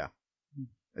 Oh, yeah.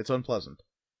 It's unpleasant.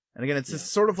 And again, it's this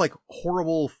sort of like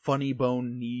horrible, funny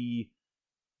bone knee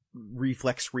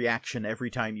reflex reaction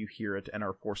every time you hear it and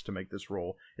are forced to make this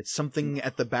roll. It's something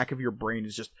at the back of your brain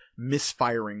is just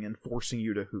misfiring and forcing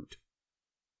you to hoot.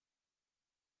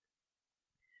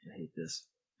 I hate this.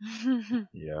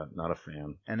 Yeah, not a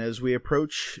fan. And as we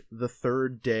approach the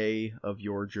third day of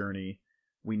your journey,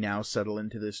 we now settle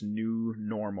into this new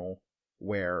normal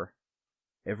where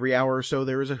every hour or so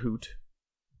there is a hoot.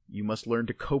 You must learn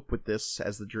to cope with this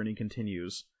as the journey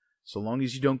continues. So long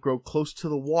as you don't grow close to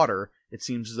the water, it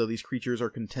seems as though these creatures are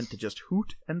content to just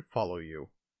hoot and follow you.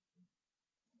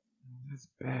 That's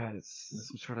bad. It's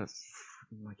some sort of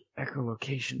like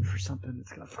echolocation for something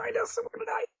that's gonna find us and we're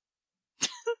gonna die.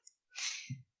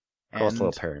 I'm also a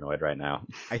little paranoid right now.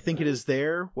 I think it is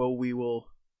there where we will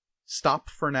stop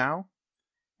for now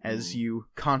as you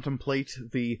contemplate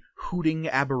the hooting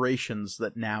aberrations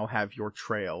that now have your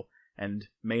trail and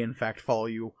may in fact follow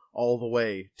you all the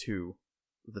way to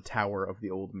the Tower of the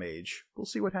Old Mage. We'll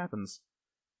see what happens.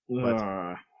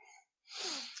 But...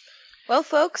 Well,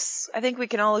 folks, I think we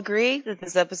can all agree that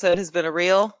this episode has been a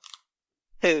real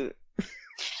hoot.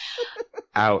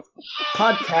 Out.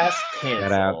 Podcast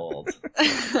canceled.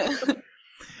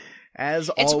 As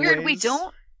it's always... weird,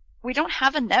 we don't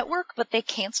have a network, but they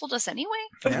canceled us anyway?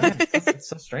 Yeah. It's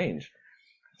so strange.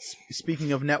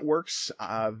 Speaking of networks,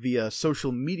 via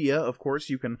social media, of course,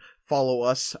 you can follow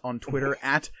us on Twitter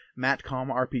at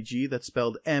MatcomRPG. That's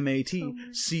spelled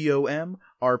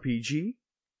MatcomRPG.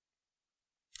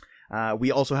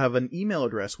 We also have an email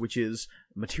address, which is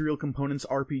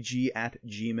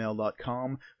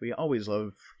materialcomponentsrpg@gmail.com. We always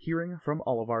love hearing from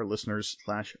all of our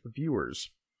listeners/viewers.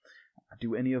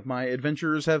 Do any of my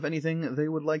adventurers have anything they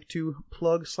would like to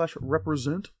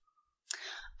plug/represent?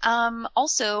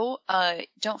 Also,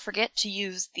 don't forget to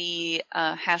use the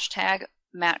hashtag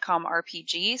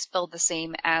MatcomRPG, spelled the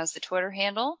same as the Twitter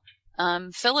handle.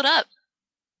 Fill it up.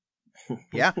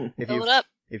 Yeah, Fill it up.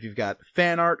 If you've got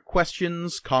fan art,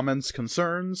 questions, comments,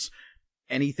 concerns,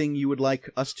 anything you would like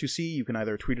us to see, you can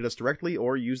either tweet at us directly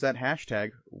or use that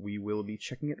hashtag. We will be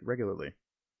checking it regularly.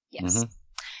 Yes. Mm-hmm.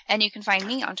 And you can find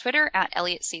me on Twitter at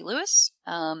Elliot C. Lewis.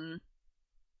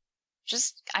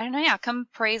 Just, I don't know, yeah, come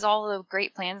praise all the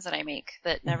great plans that I make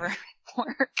that never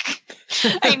work.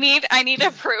 I need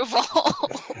approval.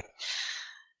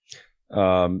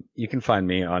 You can find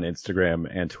me on Instagram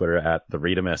and Twitter at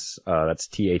TheReadimus. That's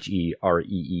TheReedimus.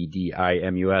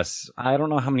 I don't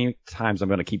know how many times I'm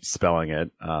going to keep spelling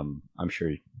it. I'm sure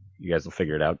you guys will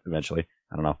figure it out eventually.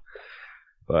 I don't know.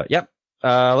 But, yep.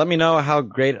 Let me know how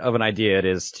great of an idea it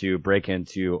is to break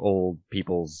into old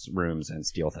people's rooms and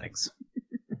steal things.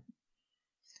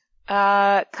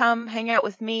 Come hang out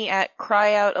with me at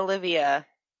Cry Out Olivia.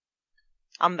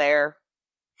 I'm there.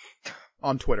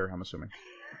 On Twitter, I'm assuming.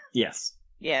 Yes.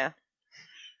 Yeah.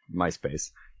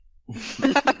 MySpace.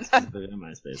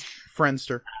 MySpace.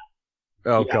 Friendster.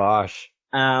 Oh, gosh.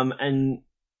 And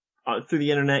through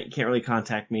the internet, you can't really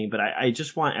contact me, but I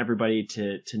just want everybody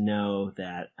to know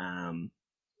that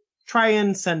try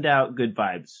and send out good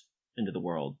vibes into the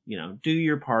world. You know, do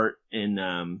your part in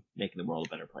making the world a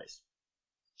better place.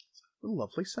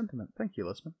 Lovely sentiment. Thank you,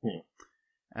 listener. Yeah.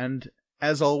 And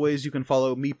as always, you can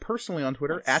follow me personally on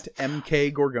Twitter at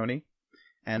MKGorgoni.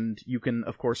 And you can,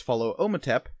 of course, follow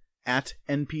Omatep at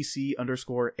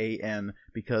NPC_AN,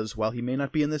 because while he may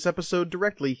not be in this episode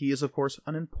directly, he is, of course,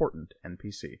 an important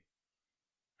NPC.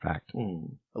 Fact.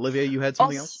 Olivia, you had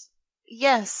something else?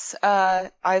 Yes.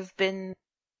 I've been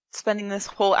spending this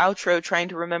whole outro trying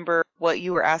to remember what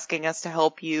you were asking us to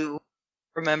help you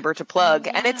remember to plug.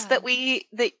 Yeah. And it's that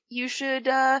you should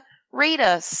rate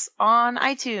us on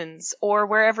iTunes or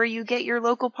wherever you get your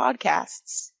local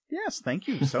podcasts. Yes, thank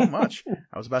you so much.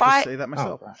 I was about to say that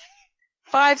myself.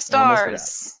 5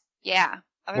 stars. Yeah.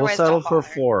 We'll settle for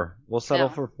 4. We'll settle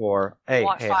for 4. Hey, we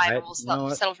want 5, and we'll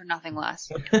settle for nothing less.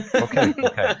 Okay.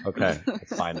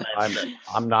 It's fine.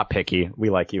 I'm not picky. We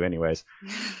like you anyways.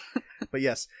 But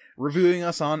yes, reviewing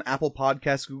us on Apple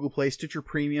Podcasts, Google Play, Stitcher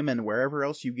Premium, and wherever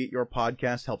else you get your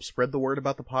podcast helps spread the word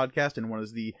about the podcast, and one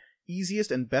is the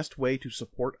easiest and best way to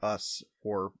support us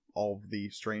for all of the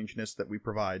strangeness that we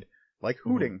provide, like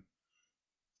hooting.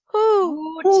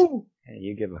 Hoot! Hey,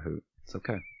 you give a hoot. It's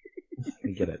okay.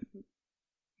 We get it.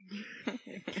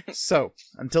 So,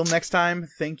 until next time,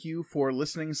 thank you for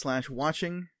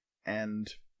listening/watching,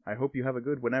 and I hope you have a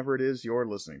good whenever it is you're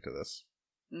listening to this.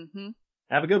 Mm-hmm.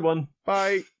 Have a good one.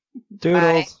 Bye!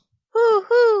 Doodles! Hoo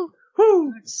hoo!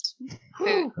 Woo!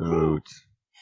 Hoot. Hoot.